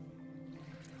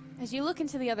 As you look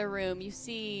into the other room, you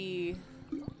see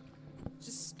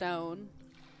just stone.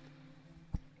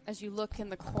 As you look in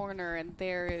the corner, and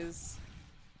there is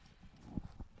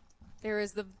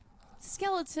the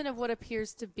skeleton of what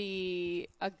appears to be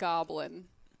a goblin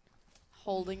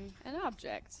holding an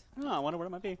object. Oh, I wonder what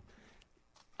it might be.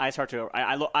 I start to.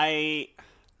 I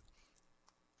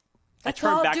Let's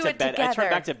turn all back do to it Betty. I turn together.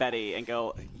 back to Betty and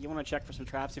go. You want to check for some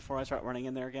traps before I start running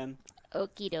in there again?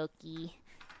 Okie dokie.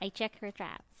 I check her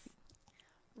traps.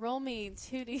 Roll me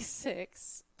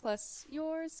 2d6 plus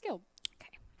your skill.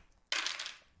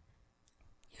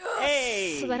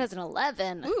 Hey. So that is an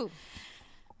 11. Ooh.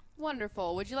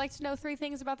 Wonderful. Would you like to know 3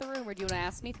 things about the room, or do you want to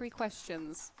ask me 3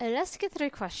 questions? Let's get 3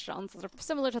 questions that are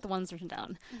similar to the ones written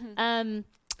down.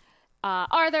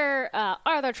 Are there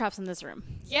traps in this room?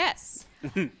 Yes.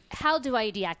 How do I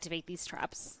deactivate these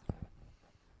traps?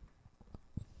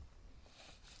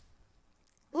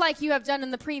 Like you have done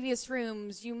in the previous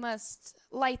rooms, you must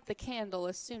light the candle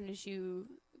as soon as you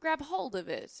grab hold of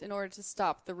it in order to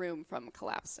stop the room from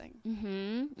collapsing.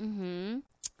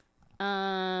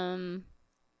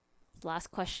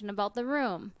 Last question about the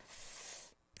room.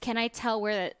 Can I tell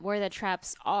where the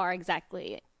traps are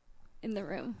exactly in the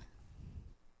room?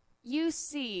 You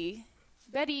see,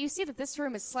 Betty, you see that this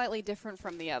room is slightly different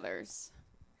from the others,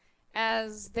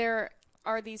 as there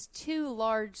are these 2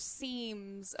 large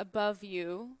seams above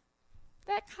you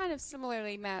that kind of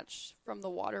similarly match from the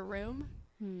water room.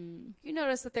 You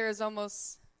notice that there is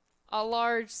almost a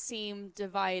large seam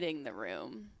dividing the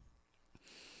room.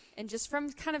 And just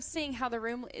from kind of seeing how the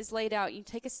room is laid out, you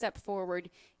take a step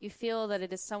forward, you feel that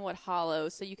it is somewhat hollow,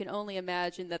 so you can only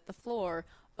imagine that the floor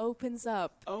opens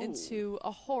up into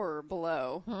a horror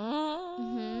below.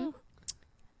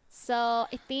 So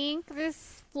I think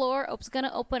this floor is going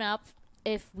to open up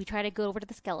if we try to go over to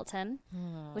the skeleton,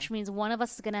 which means one of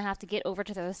us is going to have to get over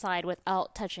to the other side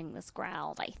without touching this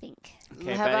ground, I think.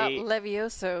 Okay, How Betty. about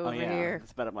Levioso over here?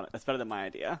 That's better than my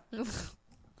idea.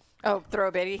 Oh, throw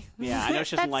Betty. Yeah, I know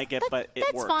she doesn't like it, but it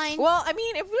that's works. fine. Well, I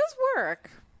mean, it does work.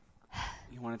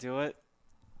 You want to do it?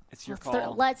 It's your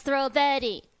call. Let's throw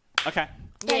Betty. Okay.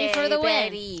 Betty for the win.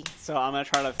 Betty. So I'm going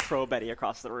to try to throw Betty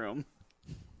across the room.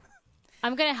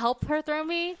 I'm going to help her throw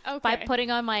me by Okay. putting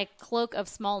on my cloak of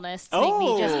smallness to make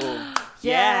me just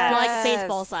yeah. like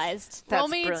baseball sized. That's Roll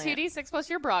me brilliant. 2d6 plus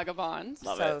your Bragavond.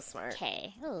 Love So it. smart.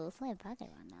 Okay. Oh, it's my bucket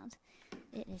one mount.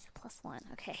 It is a +1.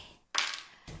 Okay.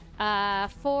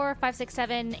 4, 5, 6,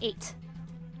 7, 8.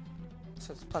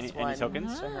 So it's plus Any one.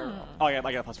 tokens? to her roll. Oh, yeah,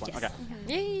 I got a +1. Yes. Okay.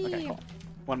 Yay. Okay, cool.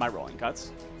 What am I rolling?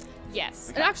 Cuts? Yes.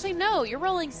 Okay. Actually, no. You're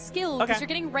rolling skill because Okay. you're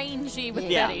getting rangy with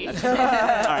Yeah. Betty. All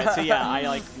right, so yeah,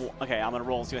 I okay, I'm going to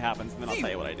roll and see what happens, and then I'll tell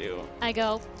you what I do. I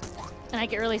go, and I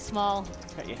get really small.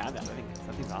 Okay, you have that. I think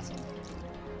that thing's awesome.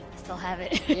 Still have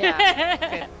it.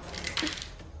 Yeah.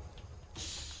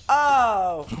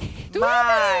 Oh, Do we have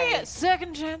my any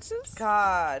second chances?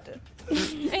 God.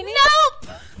 Nope!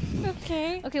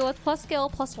 Okay. Okay, what's plus skill,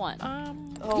 +1?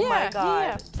 Oh yeah, my God.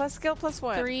 Yeah. Plus skill,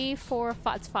 +1. 3, 4,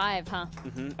 5. It's 5, huh?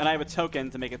 And I have a token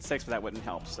to make it 6, but that wouldn't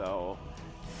help, so...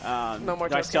 No more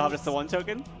do I still have tokens? just the one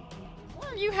token?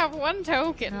 You have one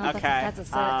token. No, Okay. That's a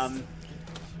 6.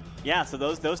 Yeah, so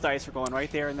those dice are going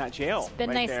right there in that jail. It's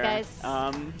been right nice, there. guys.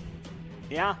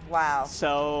 Yeah. Wow.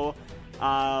 So,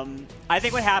 I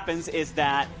think what happens is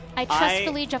that I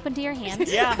trustfully jump into your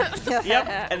hands. Yeah. Yep.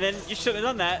 And then you shouldn't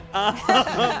have done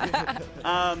that.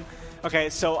 Okay,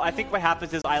 so I think what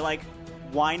happens is I like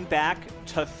wind back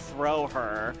to throw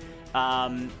her,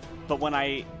 but when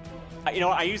I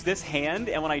use this hand,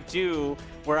 and when I do,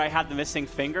 where I have the missing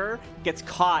finger, gets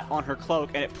caught on her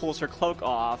cloak, and it pulls her cloak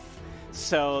off,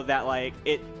 so that like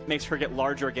it makes her get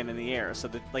larger again in the air. So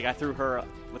that like I threw her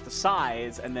with the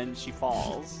sides, and then she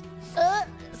falls.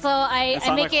 So I And so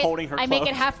I'm, make like, holding her I make cloak.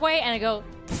 it halfway, and I go,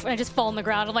 and I just fall on the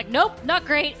ground. I'm like, nope, not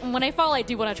great. And when I fall, I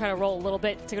do want to try to roll a little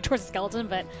bit to go towards the skeleton,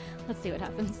 but let's see what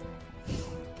happens.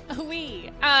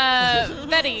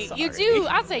 Betty, you do.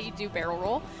 I'd say you do barrel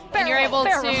roll, and you're able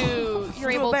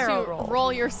to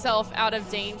roll yourself out of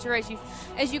danger as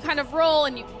you kind of roll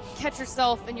and you catch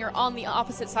yourself, and you're on the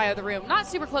opposite side of the room, not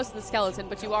super close to the skeleton,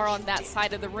 but you are on that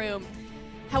side of the room.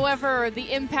 However,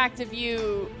 the impact of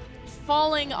you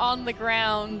falling on the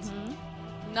ground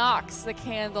knocks the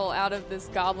candle out of this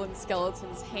goblin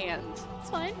skeleton's hand. It's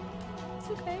fine. It's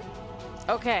okay.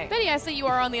 Okay. Betty, I say you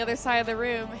are on the other side of the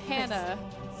room. Hannah,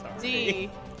 D,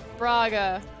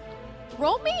 Braga,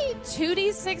 roll me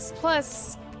 2d6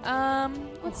 plus,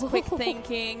 what's quick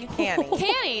thinking?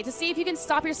 Canny, to see if you can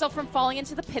stop yourself from falling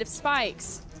into the pit of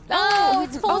spikes. Oh,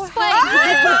 it's full of spikes.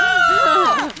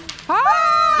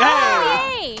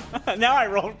 Hey! Yay! Now I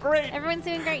rolled great. Everyone's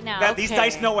doing great now. Now, these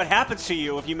dice know what happens to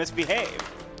you if you misbehave.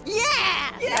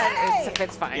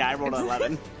 It's fine. Yeah, I rolled an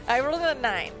 11. I rolled a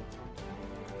 9.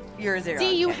 You're a 0.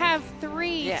 D, you Kenny. have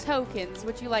 3 Yeah. tokens.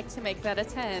 Would you like to make that a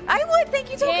 10? I would.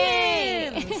 Thank you,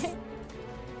 Yay! tokens.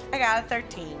 I got a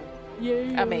 13.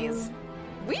 Amazing.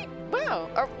 Wow.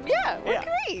 We're Yeah.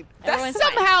 great. Everyone's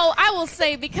Somehow, I will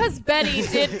say, because Betty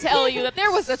did tell you that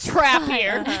there was a trap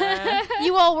here,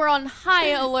 you all were on high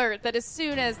alert that as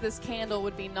soon as this candle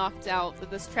would be knocked out, that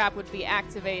this trap would be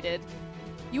activated.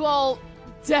 You all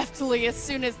deftly, as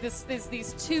soon as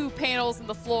these 2 panels in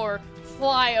the floor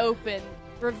fly open,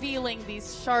 revealing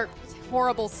these sharp,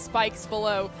 horrible spikes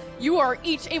below, you are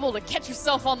each able to catch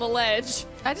yourself on the ledge.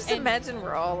 I just imagine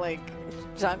we're all like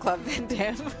Jean-Claude Van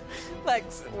Damme. Like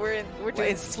we're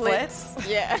doing splits.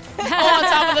 Yeah. All on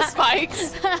top of the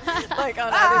spikes. Like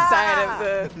on either side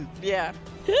of the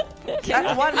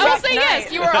That's one I will rough say night.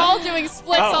 yes, you are all doing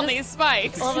splits Oh. on these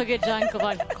spikes. I love a good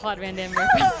Jean-Claude Van Damme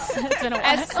reference. It's been a while.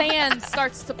 As sand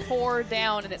starts to pour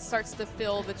down and it starts to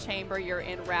fill the chamber you're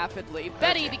in rapidly.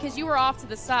 Betty, because you were off to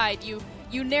the side, you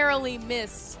narrowly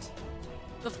missed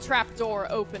the trap door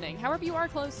opening. However, you are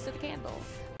close to the candle.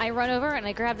 I run over and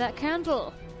I grab that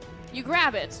candle. You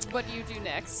grab it. What do you do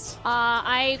next?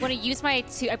 I want to use my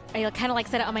I kind of like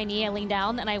set it on my knee. I lean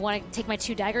down and I want to take my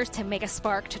 2 daggers to make a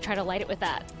spark to try to light it with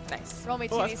that. Nice. Roll me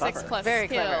Oh, that's 2d6 clever. plus Very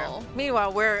skill. clever.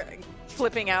 Meanwhile, we're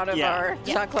flipping out of Yeah. our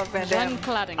Jean-Claude Van Damme.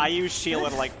 Jean-Claude. I use Sheila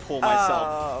to like pull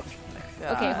myself.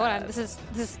 Oh, Okay, hold on. This is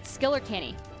skill or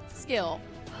canny? Skill.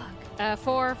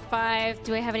 4, 5.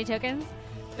 Do I have any tokens?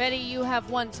 Betty, you have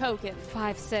 1 token.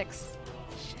 5, 6.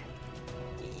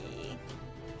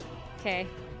 Okay,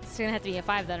 it's gonna have to be a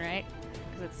 5 then, right?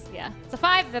 Because it's a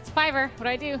 5. That's a 5er. What do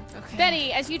I do?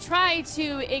 Betty, as you try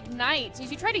to ignite, as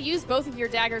you try to use both of your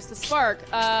daggers to spark,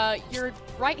 your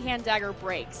right hand dagger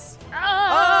breaks.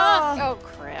 Oh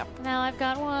crap. Now I've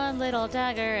got 1 little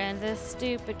dagger and this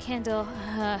stupid candle.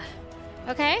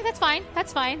 Okay, that's fine.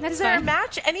 That's fine. That's Is there a fine.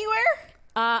 match anywhere?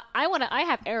 I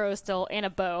have arrows still and a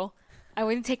bow. I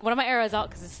want to take one of my arrows out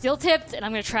because it's still tipped, and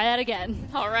I'm going to try that again.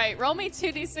 All right, roll me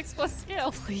 2d6 plus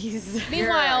skill. Please.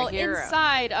 Meanwhile, Hero.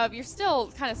 inside of, you're still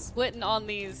kind of splitting on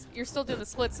these, you're still doing the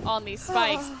splits on these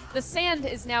spikes. The sand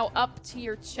is now up to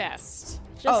your chest.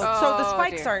 So the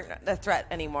spikes dear. aren't a threat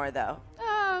anymore, though.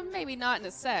 Maybe not in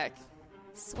a sec.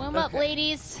 Swim up,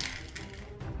 ladies.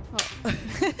 Oh.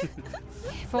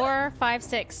 4, 5,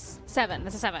 6, 7.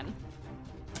 That's a 7.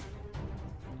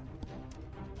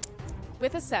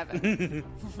 With a 7.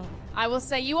 I will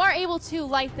say you are able to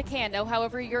light the candle,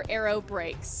 however your arrow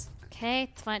breaks. Okay,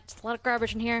 it's fine. Just a lot of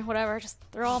garbage in here. Whatever. Just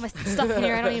throw all my stuff in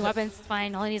here. I don't need weapons. It's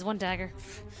fine. All I need is one dagger.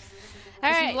 All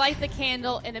As right. you light the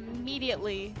candle, and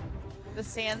immediately the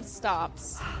sand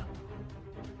stops.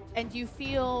 And you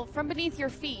feel from beneath your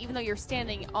feet, even though you're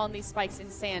standing on these spikes in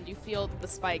sand, you feel the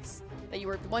spikes that you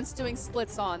were once doing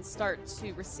splits on start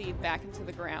to recede back into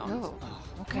the ground. Oh, All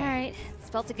okay. right. It's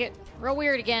about to get real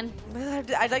weird again.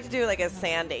 I'd like to do like a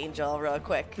sand angel real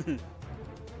quick.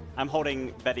 I'm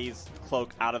holding Betty's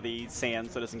cloak out of the sand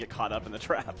so it doesn't get caught up in the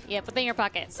trap. Yeah, put that in your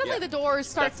pocket. Suddenly Yeah. the doors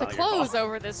start That's to not your close fault.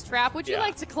 over this trap. Would you Yeah.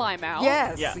 like to climb out?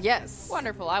 Yes, Yeah. yes.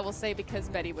 Wonderful. I will say because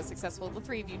Betty was successful, the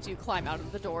three of you do climb out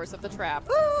of the doors of the trap.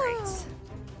 Great.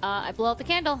 I blow out the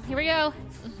candle. Here we go.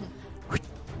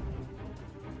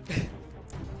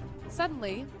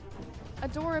 Suddenly, a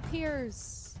door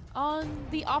appears on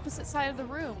the opposite side of the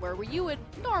room where you would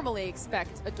normally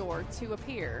expect a door to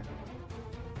appear.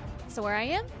 So where I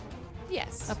am?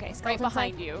 Yes. Okay, right skeleton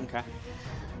behind side. you. Okay.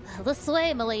 This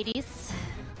way, my ladies.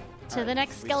 To the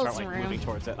next We start, skeleton like, room. moving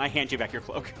towards it. I hand you back your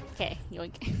cloak. Okay,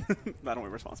 yoink. I don't be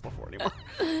responsible for it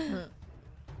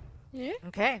anymore.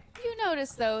 Okay. You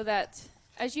notice, though, that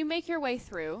as you make your way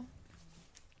through,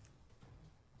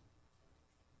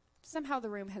 somehow the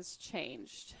room has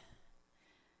changed.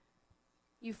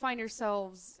 You find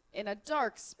yourselves in a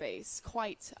dark space,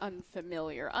 quite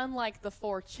unfamiliar, unlike the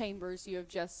 4 chambers you have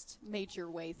just made your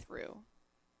way through.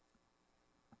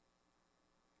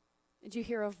 And you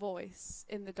hear a voice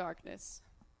in the darkness.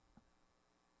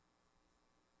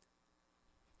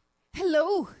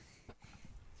 Hello?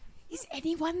 Is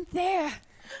anyone there?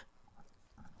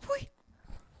 Wait,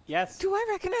 Yes. do I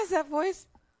recognize that voice?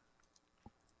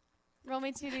 Roll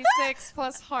me 2d6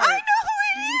 plus heart. I know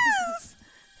who it is!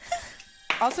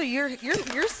 Also, your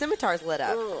scimitar's lit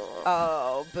up.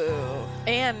 Oh, boo.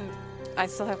 And I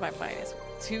still have my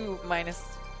 -2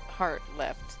 heart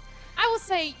left. I will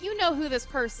say, you know who this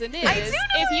person is. I do know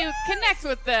if who you it connect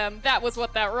with them, that was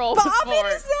what that roll was Bobbin, for.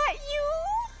 is that you?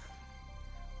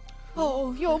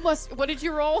 Oh, you almost. What did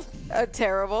you roll?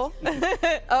 Terrible.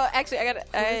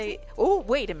 Actually, oh,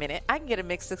 wait a minute. I can get a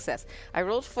mixed success. I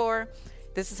rolled 4.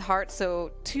 This is heart,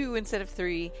 so 2 instead of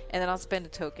 3, and then I'll spend a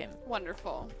token.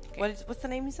 Wonderful. What's the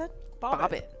name you said?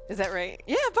 Bobbit. Is that right?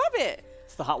 Yeah, Bobbit.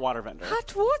 It's the hot water vendor.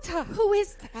 Hot water. Who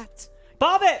is that?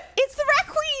 Bobbit! It's the Rat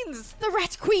Queens. The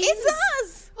Rat Queens. It's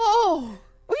us. Oh,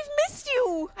 We've missed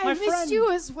you. I My missed friend. you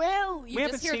as well. You We just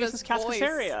haven't hear seen you this since voice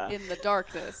Cascasaria. in the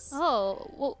darkness. Oh,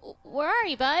 well, where are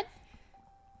you, bud?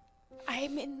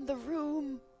 I'm in the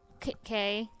room.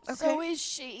 Okay. So is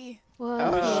she.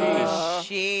 Whoa.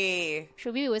 She.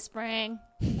 Should we be whispering?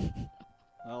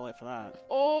 I'll wait for that.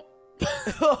 Oh.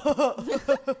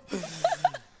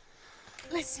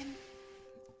 Listen,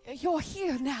 you're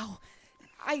here now.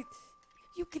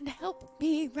 You can help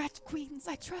me, Rat Queens.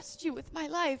 I trust you with my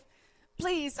life.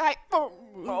 Please, Oh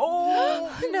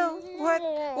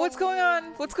no! What's going on?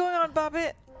 What's going on,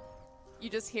 Bobbit? You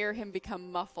just hear him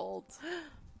become muffled.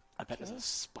 I bet there's a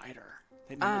spider.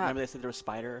 Remember they said there were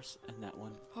spiders in that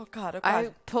one? Oh God. Oh I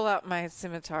God. pull out my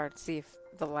scimitar to see if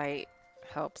the light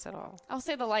helps at all. I'll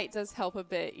say the light does help a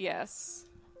bit, yes.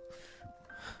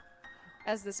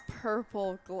 As this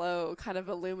purple glow kind of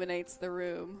illuminates the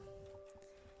room,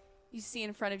 you see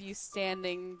in front of you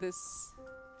standing this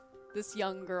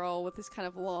young girl with this kind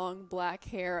of long black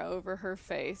hair over her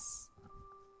face.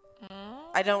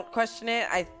 I don't question it.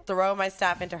 I throw my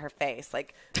staff into her face.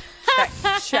 Like,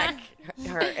 check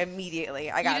her immediately.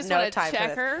 I got just no wanna time check for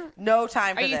this. her? No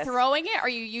time for Are this. you throwing it or are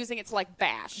you using it to like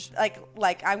bash?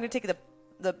 Like I'm gonna take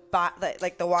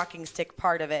the walking stick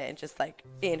part of it and just like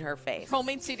in her face. Roll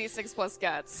me 2d6 plus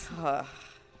guts. Ugh.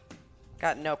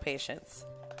 Got no patience.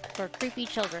 For creepy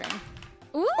children.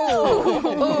 Ooh!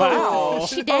 Wow.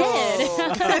 She did.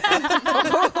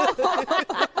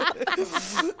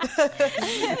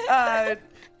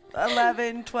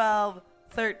 11, 12,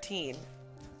 13.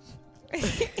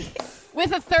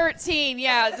 With a 13,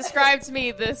 yeah, describe to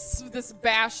me this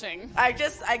bashing. I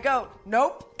go,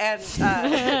 nope, and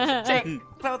take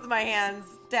both of my hands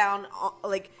down,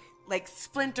 like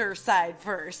splinter side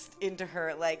first into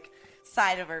her, like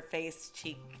side of her face,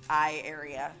 cheek, eye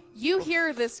area. You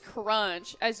hear this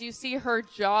crunch as you see her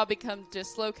jaw become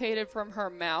dislocated from her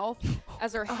mouth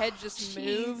as her head just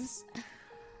moves.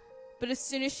 But as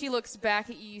soon as she looks back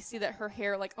at you, you see that her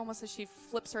hair, like almost as she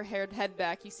flips her head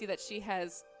back, you see that she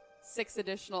has 6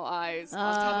 additional eyes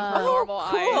on top of her normal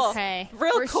eyes. Okay.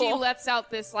 Where she lets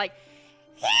out this like...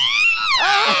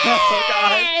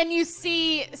 And you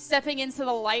see, stepping into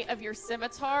the light of your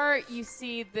scimitar, you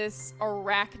see this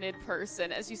arachnid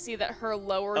person as you see that her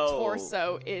lower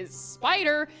torso is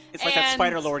Spider. It's like that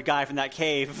Spider Lord guy from that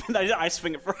cave. I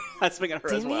swing at her as well.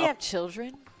 Didn't we have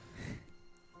children?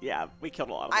 Yeah, we killed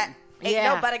a lot of them. Ain't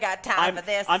nobody got time for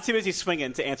this. I'm too busy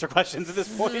swinging to answer questions at this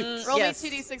point. Roll me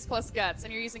 2d6 plus guts,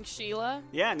 and you're using Sheila.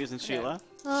 Yeah, I'm using Sheila.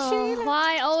 Oh,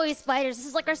 why always spiders? This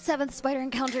is like our 7th spider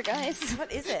encounter, guys.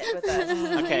 What is it with us?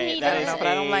 Okay, that is but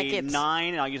I don't like it.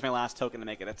 9, and I'll use my last token to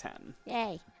make it a 10.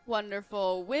 Yay.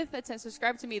 Wonderful. With a 10,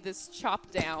 describe to me this chop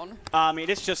down.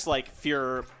 It is just like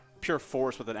pure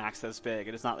force with an axe that's big.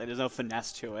 It is not. There's no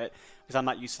finesse to it because I'm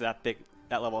not used to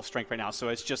that level of strength right now. So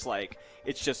it's just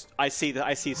I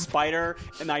see Spider,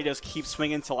 and I just keep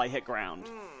swinging until I hit ground.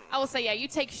 I will say, yeah, you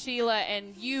take Sheila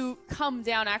and you come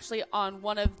down actually on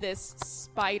one of this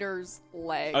spider's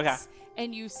legs. Okay.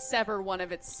 And you sever one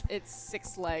of its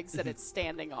 6 legs that it's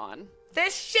standing on.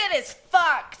 This shit is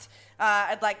fucked.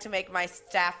 I'd like to make my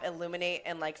staff illuminate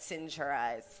and like singe her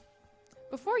eyes.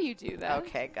 Before you do that,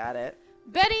 Okay, got it.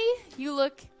 Betty, you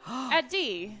look at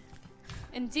D.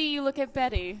 And D, you look at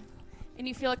Betty. And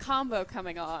you feel a combo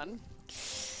coming on.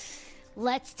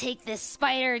 Let's take this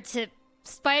spider to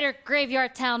Spider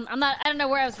Graveyard Town. I don't know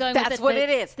where I was going with it. That's what it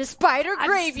is. The Spider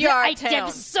Graveyard Town.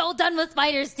 I'm so done with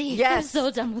spiders, Steve. Yes. I'm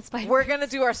so done with spiders. We're going to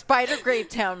do our Spider Grave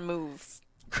Town move.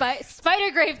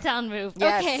 Spider Grave Town move.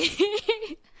 Yes.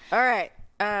 Okay. All right.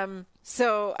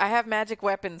 So I have magic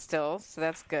weapons still, so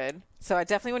that's good. So I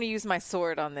definitely want to use my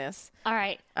sword on this. All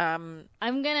right. I'm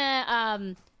going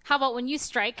to, how about when you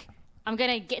strike, I'm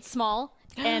going to get small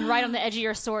and right on the edge of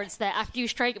your sword so that after you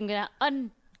strike, I'm going to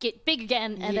get big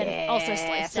again and then also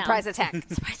slice down. Surprise attack.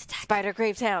 Surprise attack. Spider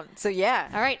Grave Town. So yeah.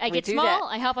 All right. I get small.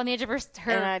 That. I hop on the edge of her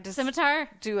and I just scimitar.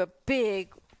 Do a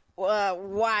big,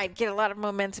 wide, get a lot of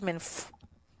momentum and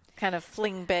kind of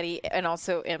fling Betty, and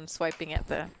also am swiping at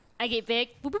the... I get big.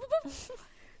 Boop, boop, boop, boop.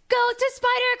 Go to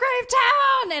Spider Grave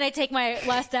Town! And I take my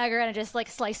last dagger and I just like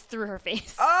slice through her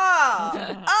face. And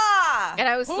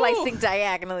I was slicing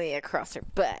diagonally across her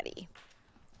body.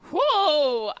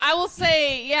 Whoa! I will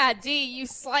say, yeah, D, you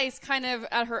slice kind of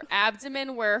at her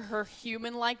abdomen where her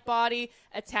human-like body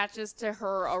attaches to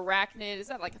her arachnid. Is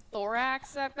that like a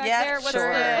thorax back there? What's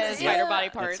the spider body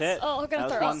parts? That's it. Oh, we're going to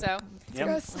throw up. So, Yep.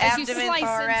 as you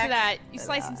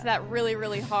slice into that really,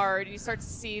 really hard, you start to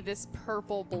see this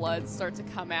purple blood start to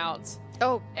come out.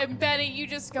 Oh. And Betty, you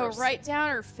just go right down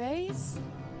her face.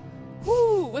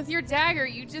 Woo! With your dagger,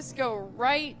 you just go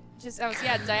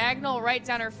diagonal right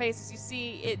down her face. As you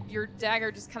see it, your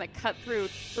dagger just kind of cut through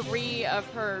 3 of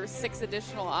her 6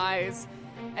 additional eyes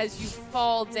as you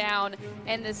fall down,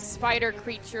 and this spider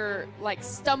creature, like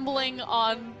stumbling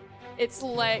on its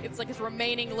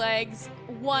remaining legs,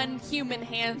 one human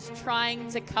hand trying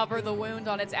to cover the wound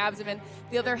on its abdomen,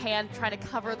 the other hand trying to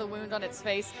cover the wound on its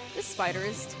face. This spider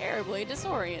is terribly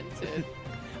disoriented.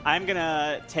 I'm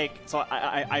gonna take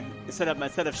I instead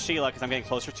of Sheila, because I'm getting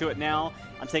closer to it now.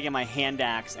 I'm taking my hand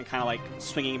axe and kind of like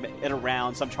swinging it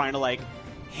around. So I'm trying to like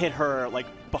hit her like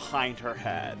behind her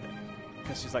head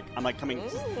because she's like I'm like coming.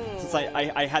 Since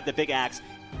I had the big axe,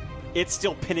 it's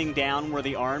still pinning down where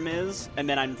the arm is, and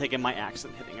then I'm taking my axe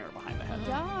and hitting her behind the head.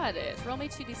 Got it. Roll me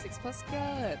 2d6 plus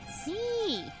guts.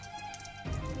 See.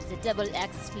 It's a double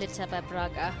axe split up by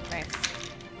Braga. Nice.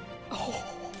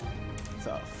 It's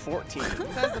a 14. So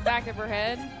that's the back of her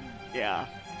head. Yeah.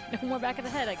 No more back of the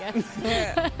head, I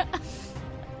guess.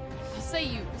 I'll say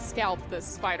you scalp this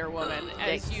spider woman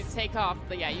as you take off.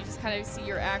 But yeah, you just kind of see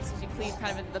your axe as you cleave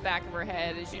kind of into the back of her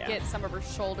head as you get some of her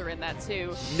shoulder in that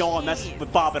too. No one messes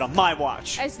with Bobbin on my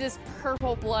watch. As this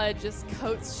purple blood just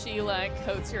coats Sheila and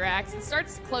coats your axe and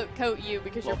starts to coat you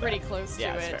because you're pretty close to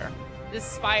it. That's fair. This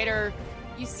spider,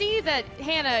 you see that,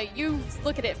 Hannah, you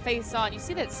look at it face on. You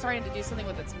see that it's starting to do something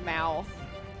with its mouth.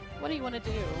 What do you want to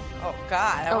do? Oh,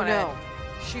 God. I want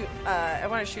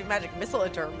to shoot magic missile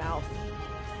into her mouth.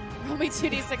 Roll me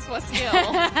 2d6 plus skill.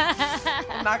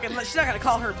 She's not gonna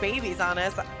call her babies on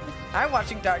us. I'm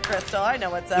watching Dark Crystal. I know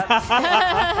what's up.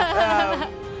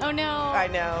 Oh no! I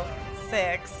know.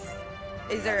 6.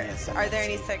 Are there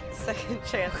any second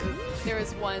chances?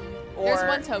 There's one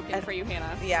token for you,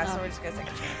 Hannah. Yeah, so we're just gonna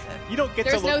second chance it. You don't get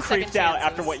There's to look no creeped second out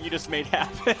chances. after what you just made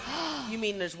happen. You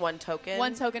mean there's one token?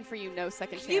 One token for you, no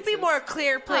second chances. Can you be more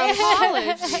clear, please?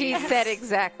 She said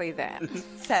exactly that.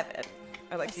 7.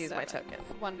 I'd like to use my token.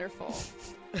 Wonderful.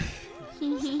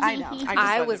 I know.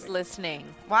 I was listening.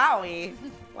 Wowie.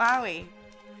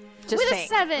 Just With saying.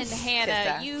 a 7, Hannah,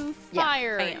 that. you Yeah,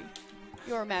 fire I am.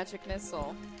 your magic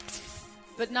missile.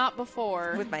 But not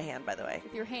before. With my hand, by the way.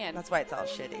 With your hand. That's why it's all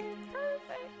shitty.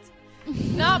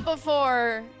 Not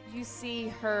before you see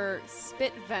her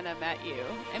spit venom at you.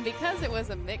 And because it was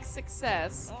a mixed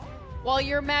success, while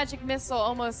your magic missile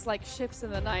almost like ships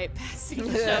in the night passing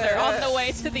each other on the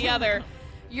way to the other,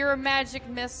 your magic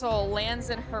missile lands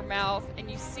in her mouth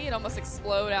and you see it almost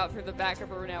explode out through the back of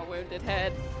her now wounded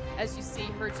head as you see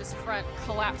her just front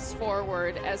collapse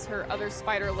forward as her other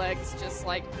spider legs just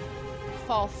like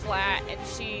fall flat and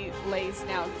she lays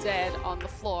now dead on the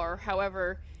floor.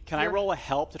 However, Can I roll a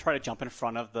help to try to jump in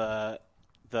front of the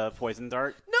poison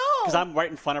dart? No! Because I'm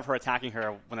right in front of her attacking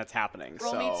her when it's happening.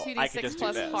 Roll so me I could 2d6 just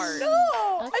plus do this. heart. No!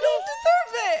 I don't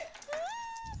deserve it!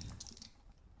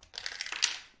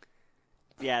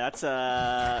 Yeah, that's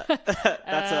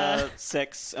a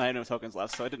 6. And I have no tokens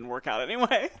left, so it didn't work out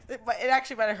anyway. It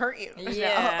actually might have hurt you.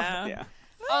 Yeah. Yeah.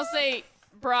 I'll say,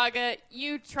 Braga,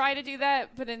 you try to do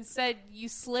that, but instead you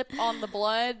slip on the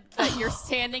blood that you're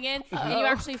standing in, and you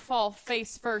actually fall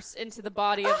face first into the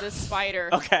body of this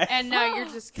spider. Okay. And now you're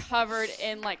just covered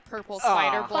in like purple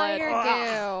spider blood.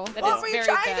 That What is were you very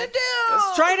trying bad. to do?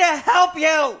 Just trying to help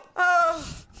you! Oh.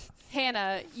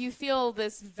 Hannah, you feel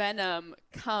this venom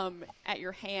come at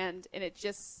your hand, and it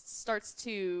just starts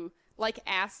to, like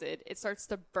acid, it starts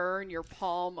to burn your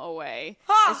palm away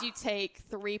as you take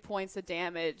 3 points of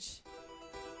damage.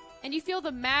 And you feel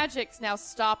the magic's now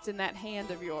stopped in that hand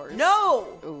of yours.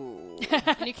 No!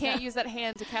 And you can't use that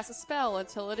hand to cast a spell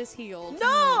until it is healed.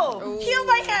 No! Heal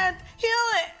my hand! Heal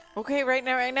it! Okay, right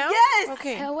now? Yes!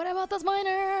 Okay. What about the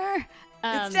spider?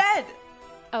 It's dead!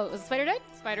 Oh, was the spider dead?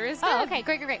 Spider is dead. Oh, okay,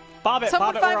 great. Bobbit,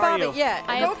 Someone Bobbit, find where are Bobbit. you? Yeah.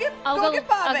 I'll get I'll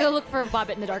Bobbit. go look for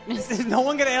Bobbit in the darkness. Is no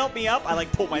one gonna help me up? I like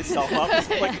pull myself up. It's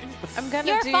like, I'm gonna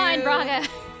You're do... fine, Braga.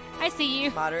 I see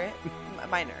you. Moderate?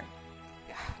 Minor.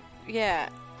 Yeah.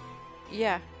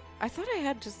 Yeah. I thought I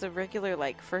had just a regular,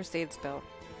 like, first aid spell.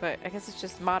 But I guess it's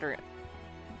just moderate.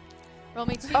 Roll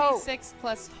me 2d6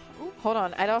 plus... Ooh. Hold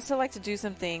on. I'd also like to do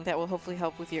something that will hopefully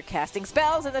help with your casting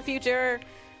spells in the future.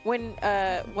 When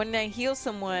I heal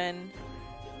someone,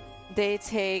 they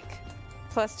take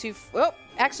 +2... Oh,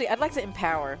 actually, I'd like to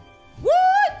empower.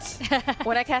 What?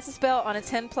 When I cast a spell on a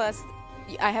 10+,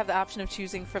 I have the option of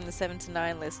choosing from the 7 to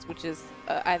 9 list, which is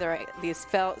either the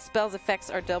spell's effects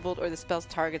are doubled or the spell's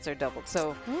targets are doubled.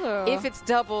 So if it's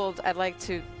doubled, I'd like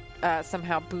to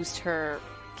somehow boost her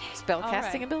spell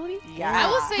casting ability. Yeah. I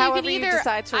will say However you you can either.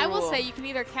 decide to I will rule. say you can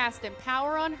either cast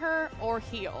Empower on her or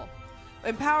Heal.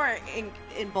 Empower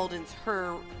emboldens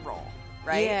her role,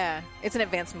 right? Yeah. It's an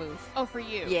advanced move. Oh, for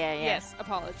you. Yeah, yeah. Yes.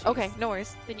 Apologies. Okay, no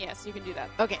worries. Then yes, you can do that.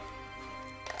 Okay.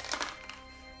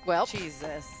 Well,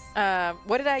 Jesus.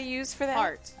 what did I use for that?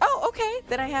 Heart. Oh, okay.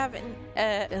 Then I have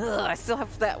I still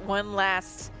have that one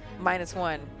last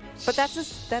 -1. But that's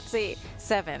a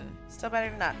 7. Still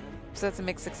better than nothing. So that's a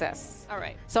mixed success. All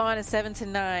right. So on a 7 to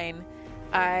 9,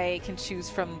 I can choose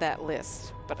from that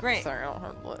list. But Great. sorry, I don't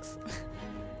have the list.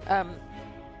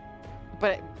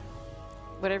 But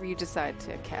whatever you decide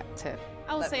to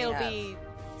I will Let say me it'll have. be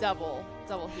double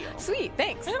heal. Sweet,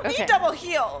 thanks. I don't Okay. need double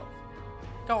heal.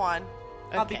 Go on.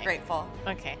 I'll be Okay. grateful.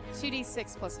 Okay.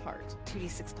 2d6 plus heart.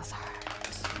 2d6 plus heart.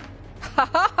 Ha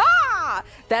ha ha!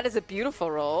 That is a beautiful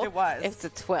roll. It was. It's a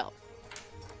 12.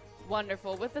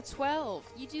 Wonderful. With the 12,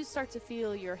 you do start to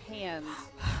feel your hand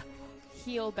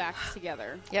heal back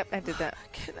together. Yep, I did that.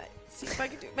 Can I see if I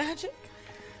can do magic?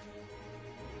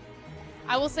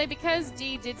 I will say because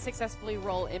Dee did successfully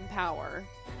roll Empower,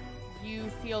 you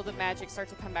feel the magic start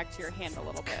to come back to your hand a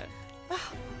little bit.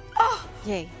 Oh,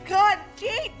 Yay. God,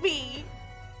 date me.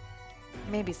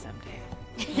 Maybe someday.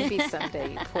 Maybe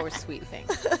someday, you poor sweet thing.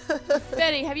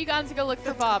 Betty, have you gone to go look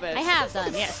for Bobbit? I have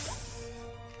done, yes.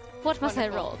 What must I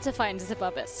Wonderful. roll to find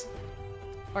Zippubus?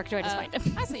 Or do I just find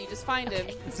him? I say you just find him.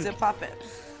 The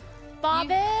puppets.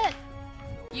 Bobbit!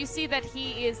 You see that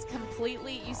he is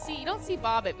completely. You don't see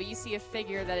Bobbit, but you see a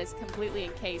figure that is completely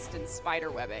encased in spider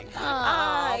webbing.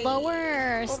 Oh, the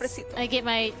worst. Pobrecito. I get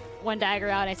my one dagger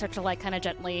out and I start to like kind of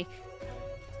gently,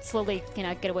 slowly,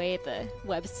 get away at the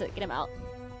webs to get him out.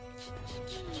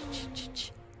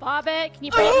 Bobbit, can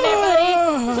you break in there, buddy?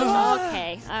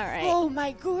 Okay, all right. Oh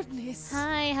my goodness!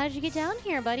 Hi, how did you get down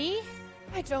here, buddy?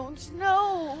 I don't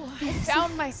know. I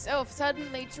found myself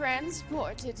suddenly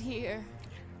transported here.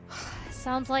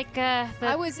 Sounds like I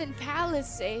I was in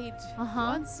Palisade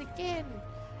Uh-huh. once again.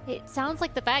 It sounds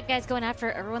like the bad guy's going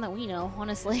after everyone that we know,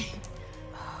 honestly.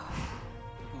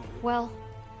 Well,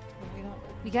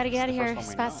 we gotta get out of here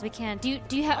as fast as we can.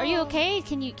 Are you okay?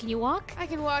 Can you walk? I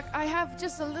can walk. I have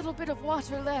just a little bit of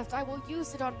water left. I will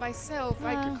use it on myself.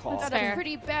 I call. got Fair. a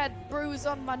pretty bad bruise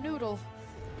on my noodle.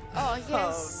 Oh,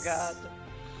 yes. Oh, God.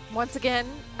 Once again,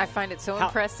 I find it so How-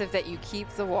 impressive that you keep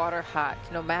the water hot,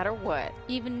 no matter what.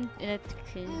 Even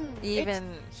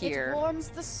Even here. It warms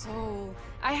the soul.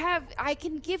 I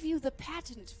can give you the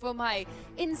patent for my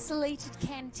insulated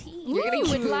canteen. You're if gonna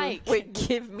you would like. Wait,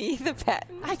 give me the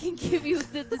patent. I can give you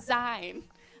the design.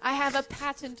 I have a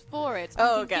patent for it.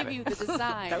 Oh, I got can give it. you the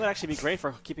design. That would actually be great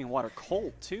for keeping water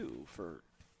cold too. For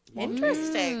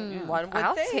Interesting. One would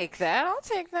I'll think. take that. I'll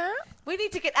take that. We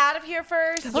need to get out of here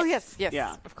first. Oh, yes.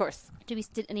 Yeah. Of course.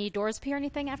 did any doors appear or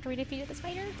anything after we defeated the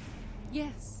spider?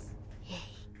 Yes.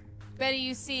 Betty,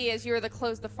 you see, as you're the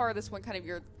farthest one,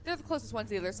 they're the closest one to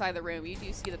the other side of the room. You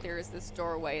do see that there is this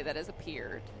doorway that has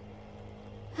appeared.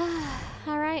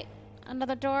 All right,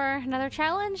 another door, another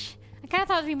challenge. I kind of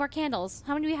thought there'd be more candles.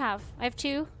 How many do we have? I have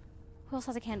 2. Who else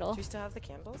has a candle? Do you still have the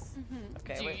candles?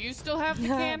 Okay. Do wait. you still have the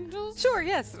candles? Sure,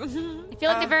 yes. I feel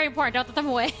like they're very important. Don't throw them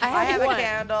away. I have one. a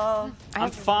candle. I'm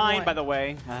fine, by the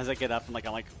way. As I get up, I'm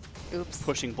like Oops.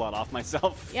 pushing blood off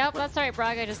myself. Yep, that's all right,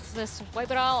 Braga. Just wipe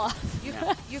it all off.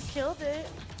 You killed it.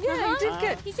 Yeah, you did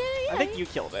good. You did it. Yeah. I think you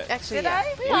killed it. Actually, Did yeah.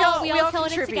 I? We all killed it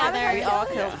contributed. together. We all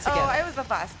killed together. Oh, I was the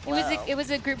boss. It was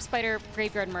a group spider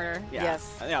graveyard murder. Yeah.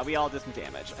 Yes. Yeah, we all did some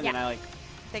damage, and then Yeah. I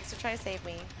Thanks for trying to save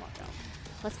me. walked out.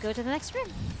 Let's go to the next room.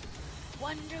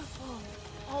 Wonderful.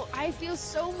 Oh, I feel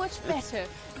so much better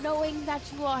knowing that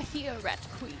you are here, Rat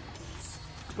Queens.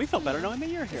 We felt better knowing that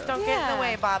you're here. Just don't get in Yeah. the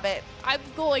way, Bobbit. I'm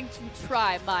going to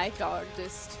try my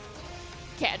darndest.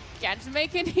 Can't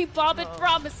make any Bobbit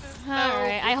promises, though. All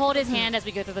right, I hold his hand as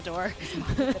we go through the door.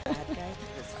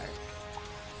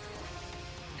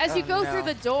 As you go no. through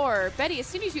the door, Betty, as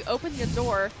soon as you open the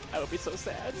door, I would be so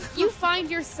sad. you find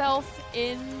yourself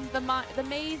in the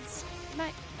maid's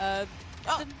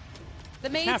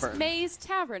Tavern. maze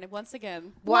tavern once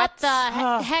again. What the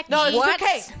heck? No, this What? is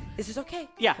okay. This is okay.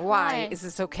 Yeah. Why Why? is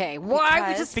this okay?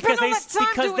 Why? We just Because spent all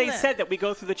that time doing said that we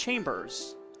go through the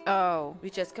chambers. Oh,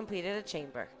 We just completed a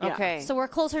chamber. Yeah. okay. So we're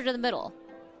closer to the middle,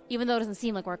 even though it doesn't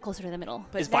seem like we're closer to the middle.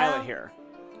 But Is now, Violet here?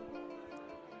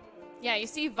 Yeah, you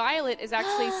see Violet is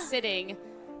actually sitting,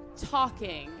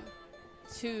 talking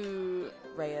to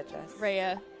Rhea Jess.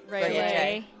 Rhea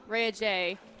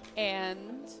J,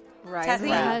 and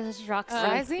Tessie.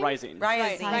 Rising? Rising.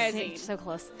 Ryazine. So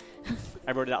close.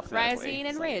 I wrote it out phonetically. Ryazine and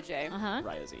It's Rhea J. Uh-huh.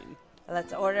 Ryazine.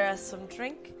 Let's order us some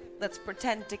drink. Let's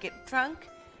pretend to get drunk.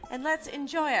 And let's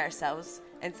enjoy ourselves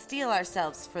and steel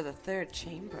ourselves for the third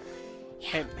chamber.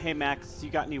 Hey, Max, you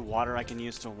got any water I can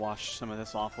use to wash some of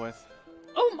this off with?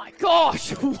 Oh my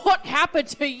gosh, what happened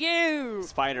to you?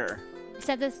 Spider. We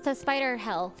said this to spider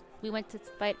hell. We went to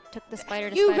took the spider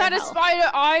to You spider got a hell.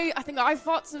 spider. I think I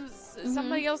fought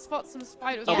somebody else fought some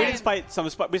spiders. Oh, we Yeah. didn't fight some.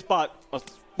 We spot a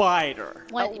spider.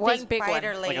 One one big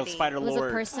Spider one. lady. Like a spider was a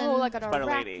lord. person. Oh, like an Spider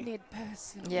lady. arachnid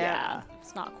person. Yeah.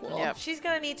 It's not cool. Yep. She's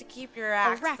gonna need to keep your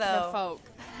axe, though. Arachnofolk.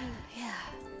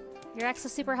 Your ex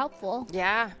is super helpful.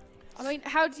 Yeah. I mean,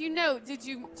 how do you know? Did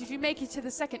you make it to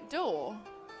the second door?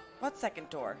 What second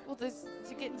door? Well, this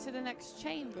to get into the next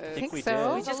chamber. I think we so.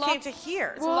 did. We It's a just lock- came to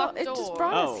here. It's a Well, locked it just door.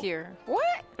 brought Oh. us here. What?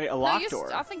 Wait, a No, locked you're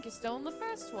door. I think you're still in the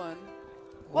first one.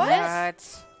 What?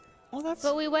 Well, that's.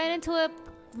 But we went into a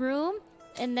room,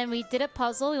 and then we did a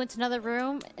puzzle. We went to another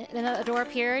room, and then a door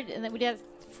appeared, and then we did it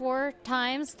 4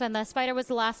 times. Then the spider was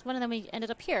the last one, and then we ended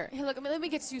up here. Hey, look, let me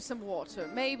get you some water.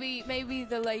 Maybe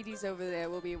the ladies over there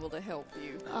will be able to help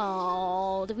you.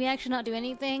 Oh, did we actually not do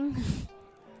anything?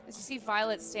 As you see,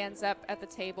 Violet stands up at the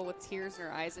table with tears in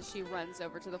her eyes as she runs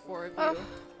over to the 4 of you.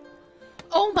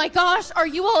 Oh my gosh, are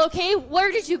you all okay?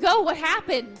 Where did you go? What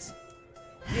happened?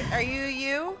 Are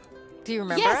you? Do you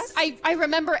remember Yes, us? I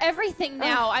remember everything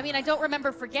now. I mean, I don't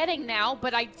remember forgetting now,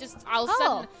 but I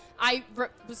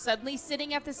was suddenly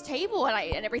sitting at this table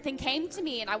and everything came to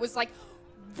me and I was like,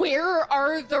 where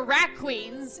are the rat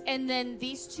queens? And then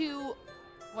these 2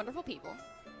 wonderful people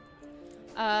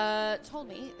told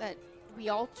me that we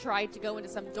all tried to go into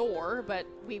some door, but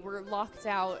we were locked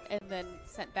out and then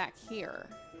sent back here.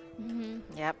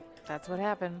 Yep. That's what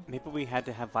happened. Maybe we had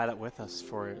to have Violet with us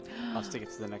for us to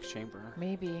get to the next chamber.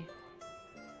 Maybe.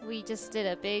 We just did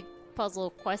a big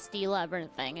puzzle questy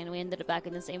labyrinth thing, and we ended up back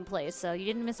in the same place. So you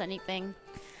didn't miss anything.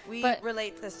 We But-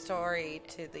 relate the story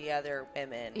to the other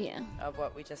women Yeah. of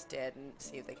what we just did and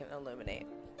see if they can illuminate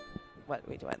what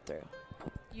we went through.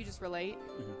 You just relate.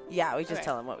 Yeah, we just Okay.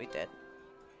 tell them what we did.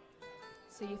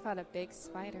 So you fought a big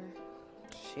spider.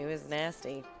 She was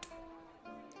nasty.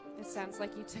 It sounds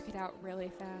like you took it out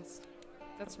really fast.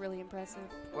 That's really impressive.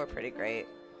 We're pretty great.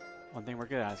 One thing we're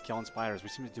good at is killing spiders. We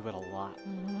seem to do it a lot.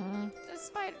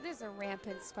 There's a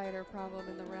rampant spider problem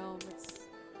in the realm.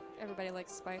 Everybody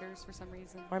likes spiders for some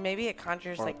reason. Or maybe it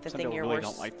conjures Or like the some thing people your really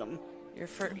worst, don't like them.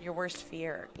 your worst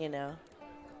fear, you know.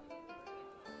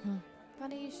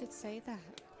 Funny you should say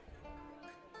that.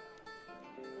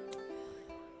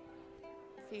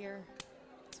 Fear.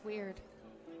 It's weird.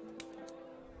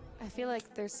 I feel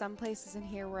like there's some places in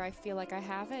here where I feel like I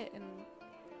have it,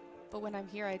 but when I'm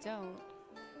here, I don't.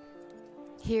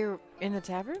 Here in the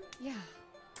tavern? Yeah.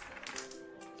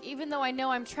 Even though I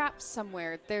know I'm trapped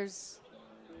somewhere, there's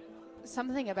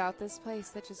something about this place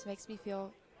that just makes me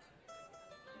feel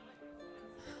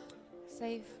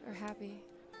safe or happy.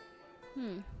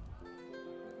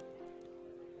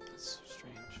 It's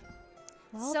strange.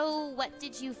 So, what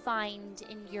did you find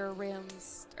in your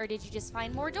rooms? Or did you just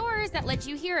find more doors that led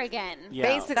you here again? Yeah.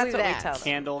 Basically That's what we that. tell them.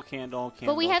 Candle.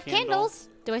 But we have candle. candles.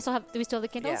 Do we still have the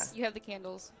candles? You have the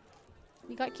candles.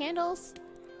 We got candles.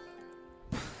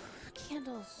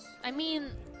 Candles. I mean,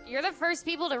 you're the first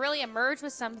people to really emerge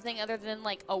with something other than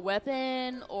like a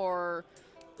weapon or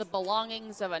the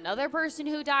belongings of another person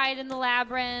who died in the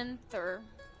labyrinth or...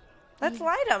 Let's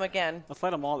light them again. Let's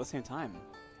light them all at the same time.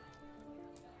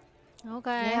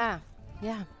 Okay.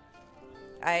 Yeah.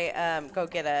 I go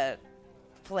get a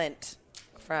flint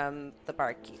from the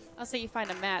barkeep. I'll say you find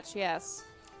a match, yes.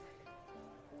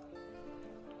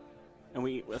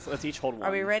 And let's each hold one.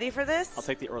 Are we ready for this? I'll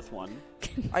take the earth one.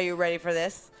 Are you ready for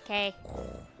this? Okay.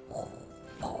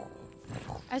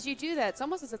 As you do that, it's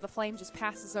almost as if the flame just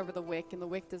passes over the wick and the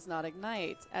wick does not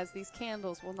ignite, as these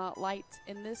candles will not light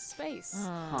in this space.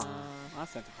 Huh.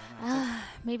 That's anticlimactic.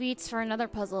 Maybe it's for another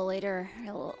puzzle later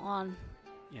on.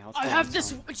 Yeah, let's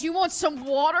go on. Do you want some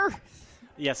water?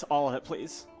 Yes, all of it,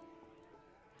 please.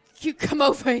 You come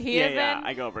over here Yeah, then?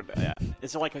 I go over there. Yeah.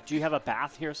 Is there do you have a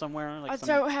bath here somewhere? Like I some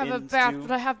don't have a inns bath, do?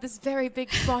 but I have this very big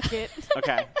bucket.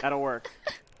 Okay, that'll work.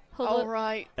 All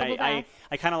right. I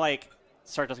kind of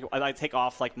start to I take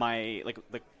off my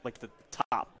the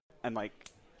top and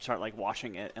start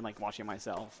washing it and washing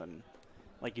myself and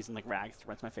using rags to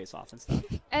rinse my face off and stuff.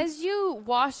 As you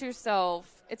wash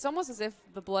yourself, it's almost as if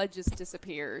the blood just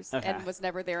disappears Okay. and was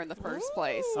never there in the first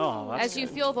place. Oh, that's As you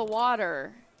good. feel the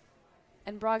water,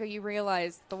 and Braga, you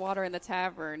realize the water in the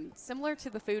tavern, similar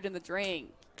to the food and the drink,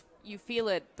 you feel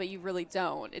it, but you really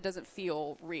don't. It doesn't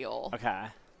feel real. Okay.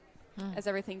 As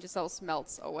everything just all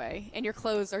melts away. And your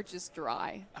clothes are just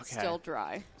dry. Okay. Still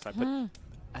dry. So I put.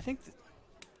 I think.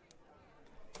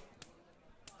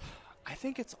 I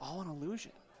think it's all an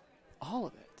illusion. All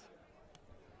of it.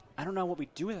 I don't know what we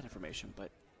do with that information, but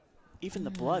even the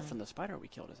blood from the spider we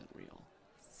killed isn't real.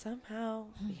 Somehow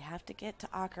we have to get to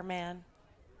Ackerman,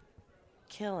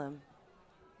 kill him,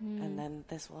 and then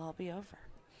this will all be over.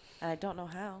 And I don't know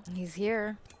how. He's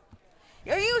here.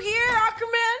 Are you here,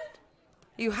 Ackerman?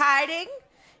 You hiding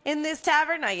in this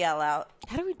tavern? I yell out.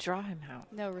 How do we draw him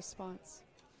out? No response.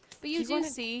 But you do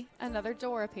see another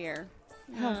door appear.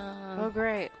 Oh,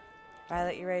 great.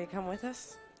 Violet, you ready to come with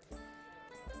us?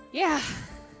 Yeah.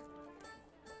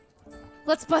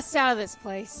 Let's bust out of this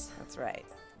place. That's right.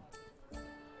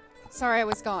 Sorry I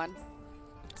was gone.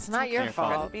 It's not your your fault.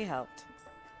 Couldn't fault. be helped.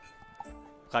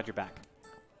 Glad you're back.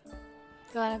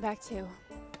 Glad I'm back too. Do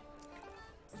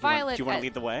you Violet, want to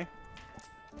lead the way?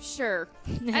 Sure.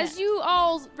 As you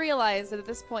all realize that at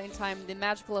this point in time, the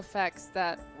magical effects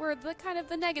that were the kind of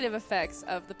the negative effects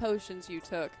of the potions you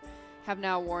took have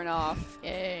now worn off.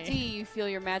 Yay. Dee, you feel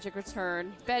your magic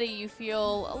return. Betty, you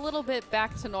feel a little bit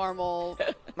back to normal.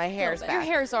 My hair's Your back.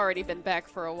 hair's already been back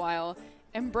for a while.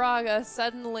 And Braga,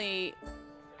 suddenly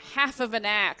half of an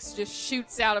axe just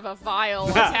shoots out of a vial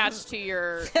attached to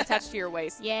your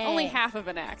waist. Yay. Only half of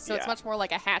an axe, so it's Yeah. much more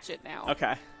like a hatchet now.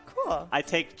 Okay. Cool. I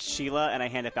take Sheila and I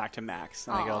hand it back to Max,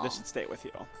 and I go, Aw. "This should stay with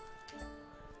you."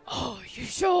 Oh, you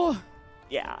sure?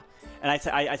 Yeah. And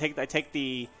I take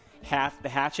the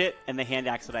hatchet and the hand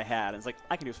axe that I had, and it's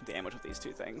I can do some damage with these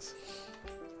two things.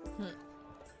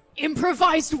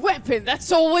 Improvised weapon,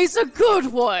 that's always a good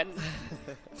one.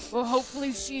 Well,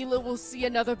 hopefully Sheila will see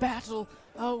another battle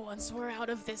once we're out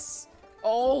of this.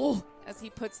 Oh, as he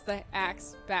puts the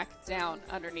axe back down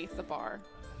underneath the bar.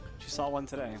 She saw one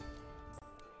today.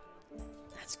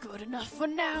 That's good enough for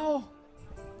now.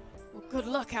 Well, good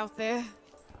luck out there.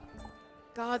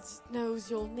 God knows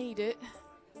you'll need it.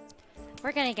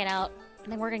 We're gonna get out,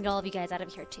 and then we're gonna get all of you guys out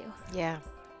of here too. Yeah.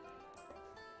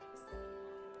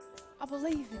 I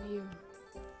believe in you.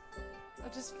 I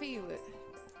just feel it.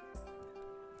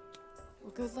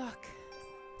 Well, good luck.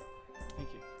 Thank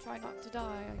you. try not to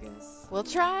die, I guess. We'll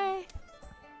try.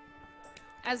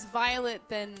 As Violet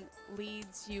then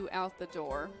leads you out the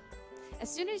door, as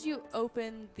soon as you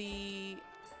open the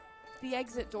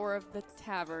exit door of the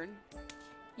tavern,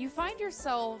 you find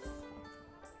yourself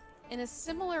in a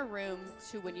similar room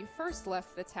to when you first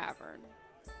left the tavern.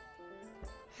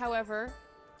 However,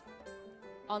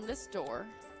 on this door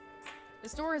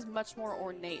is much more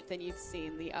ornate than you've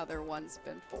seen the other ones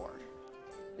before.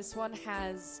 This one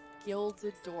has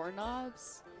gilded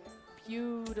doorknobs,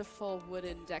 beautiful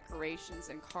wooden decorations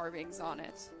and carvings on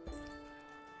it.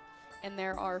 And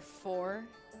there are 4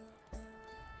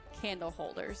 candle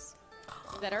holders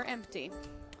that are empty.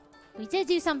 We did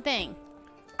do something.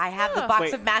 I have the box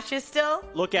Wait. of matches still.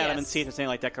 Look at them and Yes. see if there's any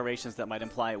like decorations that might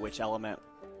imply which element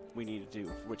we need to do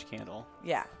for which candle.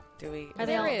 Yeah. Do we? Are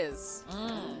they There all- is.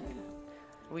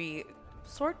 We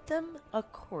sort them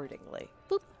accordingly.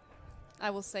 I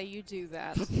will say you do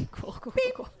that. Cool.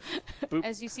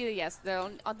 As you see, yes, there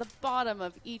on the bottom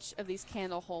of each of these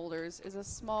candle holders is a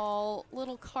small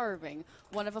little carving.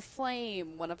 One of a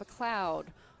flame, one of a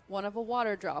cloud, one of a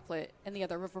water droplet, and the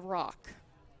other of a rock.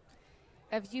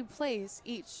 As you place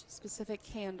each specific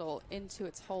candle into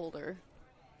its holder,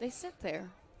 they sit there.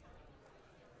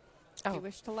 If you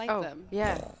wish to light them.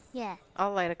 Yeah. Yeah.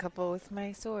 I'll light a couple with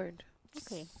my sword.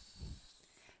 Okay.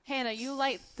 Hannah, you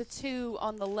light the 2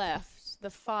 on the left, the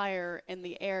fire and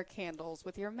the air candles,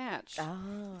 with your match.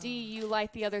 Dee, you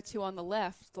light the other 2 on the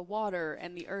left, the water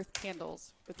and the earth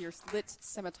candles, with your lit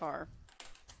scimitar.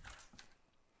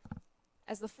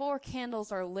 As the 4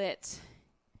 candles are lit,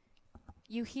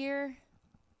 you hear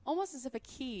almost as if a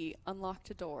key unlocked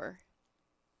a door.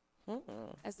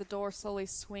 As the door slowly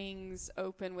swings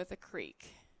open with a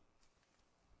creak.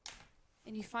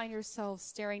 And you find yourself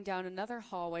staring down another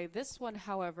hallway. This one,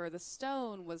 however, the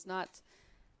stone was not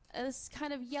this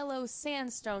kind of yellow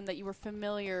sandstone that you were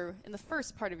familiar in the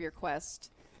first part of your quest.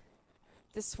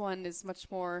 This one is much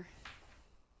more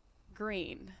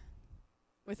green,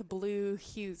 with blue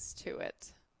hues to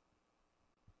it.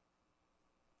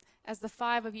 As the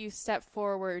 5 of you step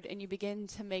forward and you begin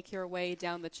to make your way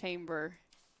down the chamber,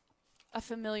 a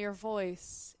familiar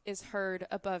voice is heard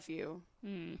above you.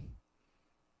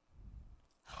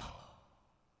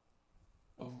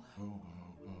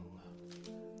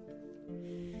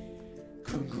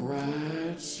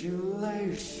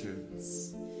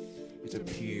 Congratulations. It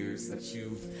appears that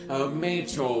you've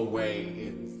made your way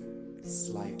in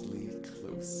slightly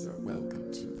closer.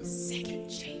 Welcome to the second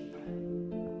chamber.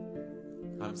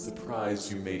 I'm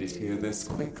surprised you made it here this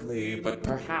quickly, but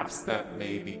perhaps that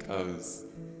may be because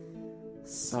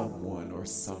someone or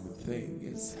something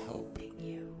is helping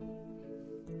you.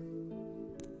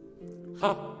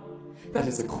 Huh. That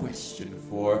is a question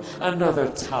for another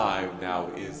time now,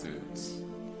 is it?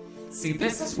 See,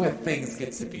 this is where things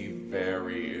get to be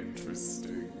very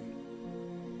interesting.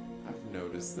 I've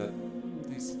noticed that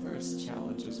these first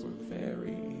challenges were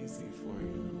very easy for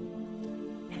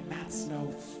you. And that's no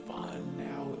fun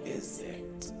now, is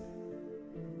it?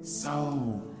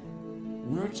 So,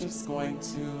 we're just going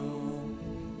to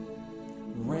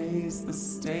raise the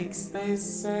stakes, they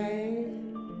say.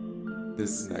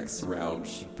 This next round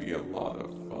should be a lot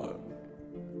of fun.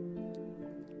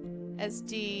 As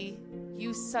Dee,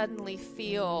 you suddenly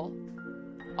feel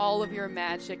all of your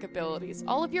magic abilities,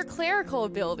 all of your clerical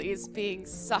abilities being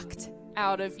sucked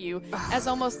out of you as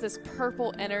almost this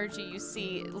purple energy you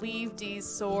see leave Dee's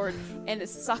sword and it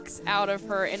sucks out of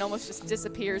her and almost just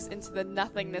disappears into the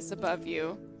nothingness above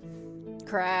you.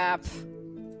 Crap.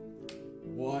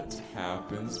 What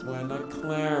happens when a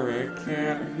cleric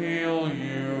can't heal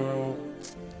you?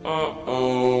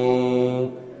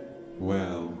 Uh-oh.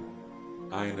 Well,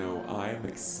 I know I'm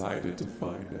excited to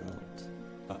find out.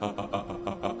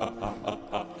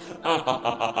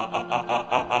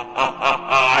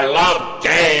 I love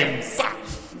games!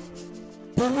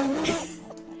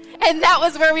 And that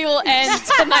was where we will end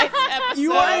tonight's episode.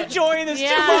 You are enjoying this too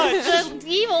much. The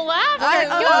evil laugh. I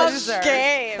You're loser.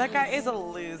 games. That guy is a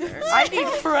loser. I need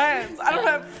friends. I don't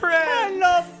have friends.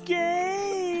 love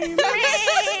games.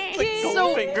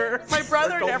 So- Goldfinger. My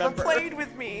brother Gold never member. played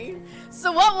with me.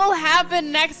 So what will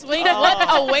happen next week? What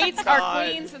awaits our God.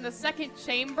 queens in the second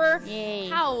chamber? Yay.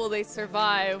 How will they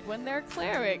survive when their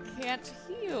cleric can't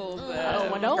heal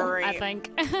them? Oh, no, I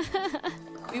think.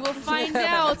 We will find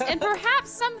out, and perhaps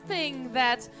something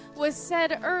that was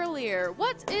said earlier.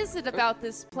 What is it about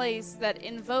this place that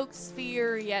invokes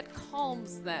fear yet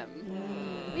calms them?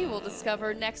 we will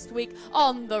discover next week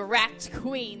on the Rat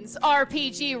Queens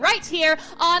RPG right here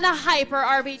on Hyper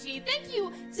RPG. Thank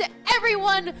you to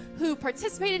everyone who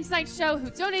participated in tonight's show, who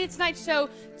donated tonight's show,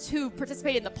 to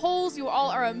participate in the polls. You all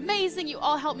are amazing. You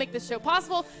all help make this show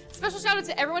possible. Special shout out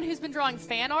to everyone who's been drawing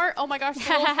fan art. Oh my gosh, the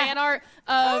little fan art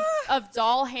of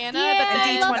doll Hannah, Yeah, but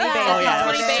I the love D20 that. babe, Oh, yeah, that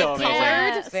was D20 so babe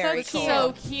amazing. colored. Very so, cool.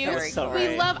 so cute. Very So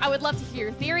great. I would love to hear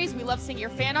your theories. We love seeing your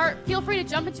fan art. Feel free to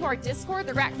jump into our Discord,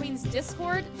 the Rat Queens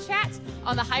Discord chat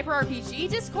on the Hyper RPG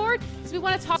Discord. So we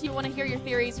want to talk to you. We want to hear your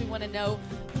theories. We want to know,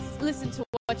 listen to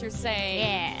what you're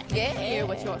saying. Hear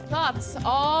what your thoughts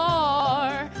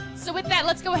are. So with that,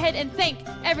 let's go ahead and thank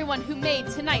everyone who made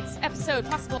tonight's episode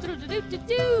possible.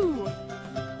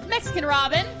 Mexican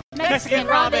Robin. Mexican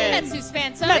Robin. Metsu's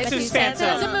Phantom. Metsu's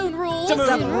Phantom. Damoon Rules.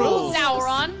 Damoon Rules.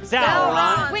 Sauron.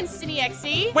 Sauron. Winston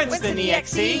EXE. Winston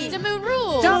EXE. Damoon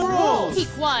Rules. Damoon Rules. Peak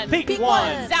 1. Peak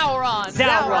 1. Sauron.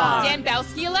 Sauron. Dan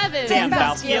Bowski 11. Dan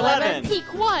Bowski 11.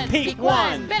 Peak 1. Peak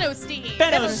 1. Benno Steen.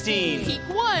 Benno Steen. Peak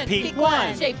 1. Peak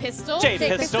 1. J Pistol. J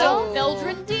Pistol.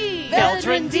 Veldrin D.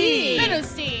 Veldrin D. Benno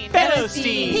Steen. Benno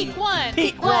Steen. Peak 1.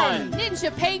 Peak 1.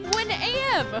 Ninja Penguin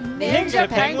AM. Ninja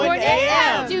Penguin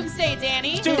AM. Doomsday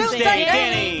Danny. Doomsday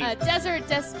Danny. Desert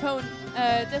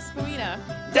Despoina.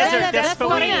 Desert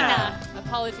Despoina.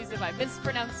 Apologies if I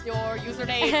mispronounced your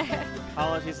username.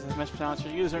 Apologies if I mispronounced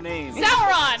your username.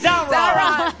 Sauron.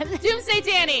 Sauron. Doomsday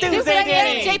Danny. Doomsday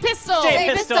Danny. J Pistol.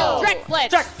 J Pistol. Dreckfletch.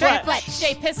 Dreckfletch.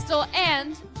 J Pistol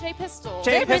and J Pistol.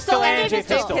 J Pistol and J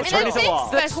Pistol. And Turn a to the big wall.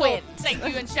 special thank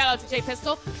you and shout out to J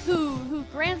Pistol who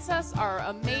grants us our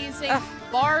amazing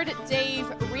Bard Dave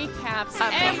recaps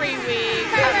every week.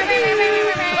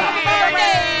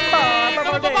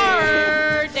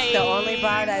 Bard Dave. The only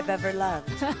bard I've ever loved.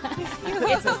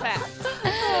 It's a fact.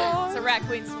 It's a Rat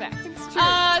Queen's fact.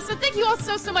 So thank you all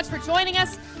so much for joining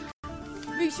us.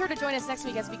 Be sure to join us next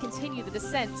week as we continue the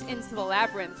descent into the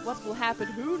labyrinth. What will happen?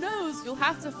 Who knows? You'll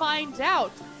have to find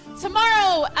out.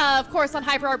 Tomorrow, of course, on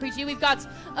Hyper RPG, we've got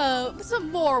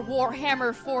some more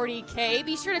Warhammer 40k.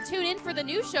 Be sure to tune in for the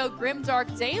new show,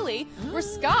 Grimdark Daily, where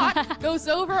Scott goes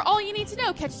over all you need to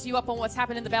know, catches you up on what's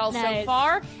happened in the battle so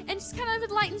far, and just kind of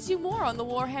enlightens you more on the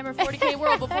Warhammer 40k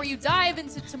world before you dive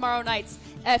into tomorrow night's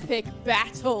epic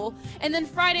battle. And then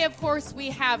Friday, of course,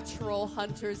 we have Troll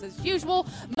Hunters as usual.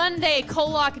 Monday,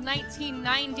 Kolok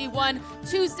 1991.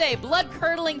 Tuesday,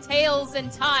 Blood-Curdling Tales in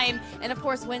Time. And, of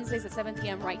course, Wednesdays at 7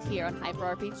 p.m. right here on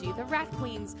Hyper RPG, the Rat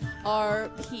Queens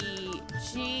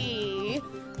RPG.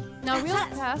 Now, real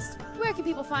fast, where can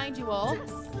people find you all?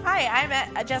 Hi, I'm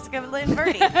at Jessica Lynn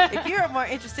Verdi. If you're more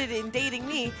interested in dating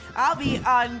me, I'll be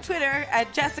on Twitter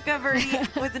at Jessica Verdi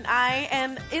with an I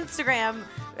and Instagram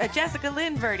at Jessica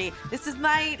Lynn Verdi. This is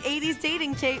my 80s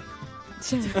dating tape.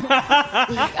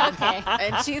 Okay.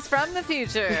 And she's from the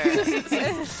future.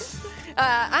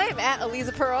 I am at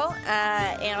Eliza Pearl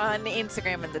on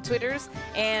Instagram and the Twitters.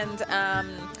 And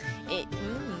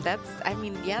that's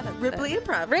Ripley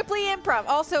Improv. Ripley Improv.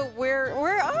 Also, we're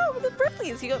the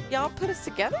Ripleys. Y'all put us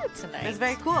together tonight. It's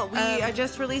very cool. We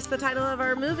just released the title of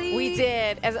our movie. We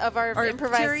did, as of our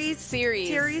improvised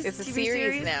series. It's a TV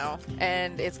series now,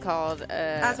 and it's called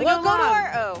As We We'll Go Go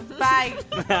to Along. Bye.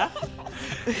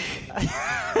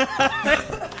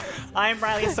 I'm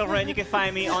Riley Silverman. You can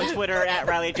find me on Twitter at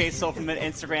Riley J. Silverman,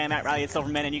 Instagram at Riley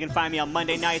Silverman, and you can find me on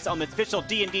Monday nights on the official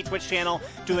D&D Twitch channel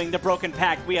doing The Broken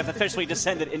Pact. We have officially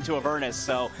descended into Avernus,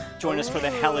 so join us for the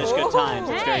hellish good times.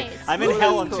 It's great. Nice. I'm in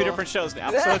hell on 2 different shows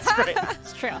now, so it's great.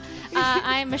 It's true.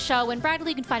 I'm Michelle Wynn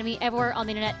Bradley. You can find me everywhere on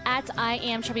the internet at I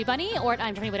am Chubby Bunny or at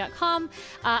I'mChubbyBunny.com.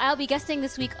 I'll be guesting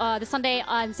this week, this Sunday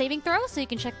on Saving Throw, so you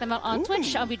can check them out on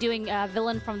Twitch. I'll be doing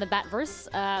Villain from the Batverse.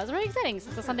 It's really exciting.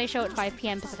 It's a Sunday show at 5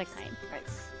 p.m. Pacific time.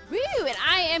 Woo! And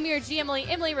I am your GM,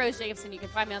 Emily Rose Jacobson. You can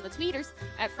find me on the tweeters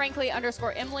at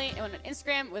frankly_Emily and on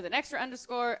Instagram with an extra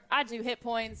underscore. I do hit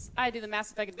points. I do the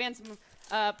Mass Effect Advancement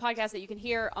podcast that you can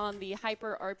hear on the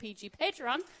Hyper RPG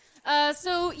Patreon.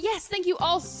 So, yes, thank you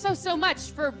all so much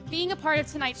for being a part of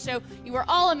tonight's show. You were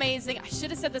all amazing. I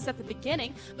should have said this at the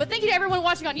beginning, but thank you to everyone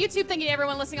watching on YouTube. Thank you to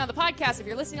everyone listening on the podcast. If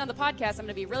you're listening on the podcast, I'm going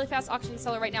to be a really fast auction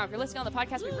seller right now. If you're listening on the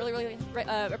podcast, we really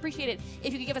appreciate it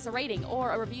if you could give us a rating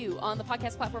or a review on the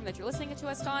podcast platform that you're listening to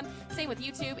us on. Same with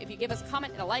YouTube. If you give us a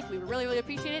comment and a like, we would really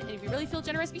appreciate it. And if you really feel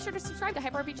generous, be sure to subscribe to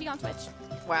Hyper RPG on Twitch.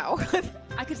 Wow.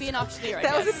 I could be an auctioneer, I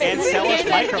That guess. was amazing. And sell us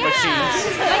micro machines.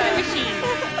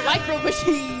 Micro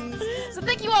machines. So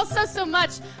thank you all so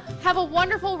much. Have a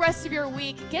wonderful rest of your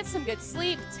week. Get some good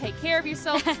sleep. Take care of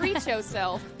yourself. Treat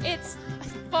yourself. It's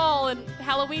fall and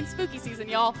Halloween spooky season,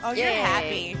 y'all. Oh, you're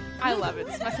happy. I love it.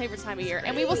 It's my favorite time of year.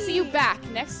 And we will see you back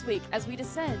next week as we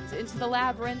descend into the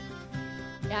labyrinth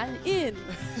and in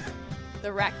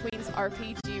the Rat Queens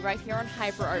RPG right here on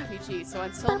Hyper RPG. So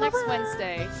until next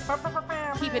Wednesday,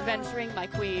 keep adventuring, my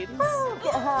queens.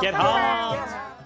 Get home!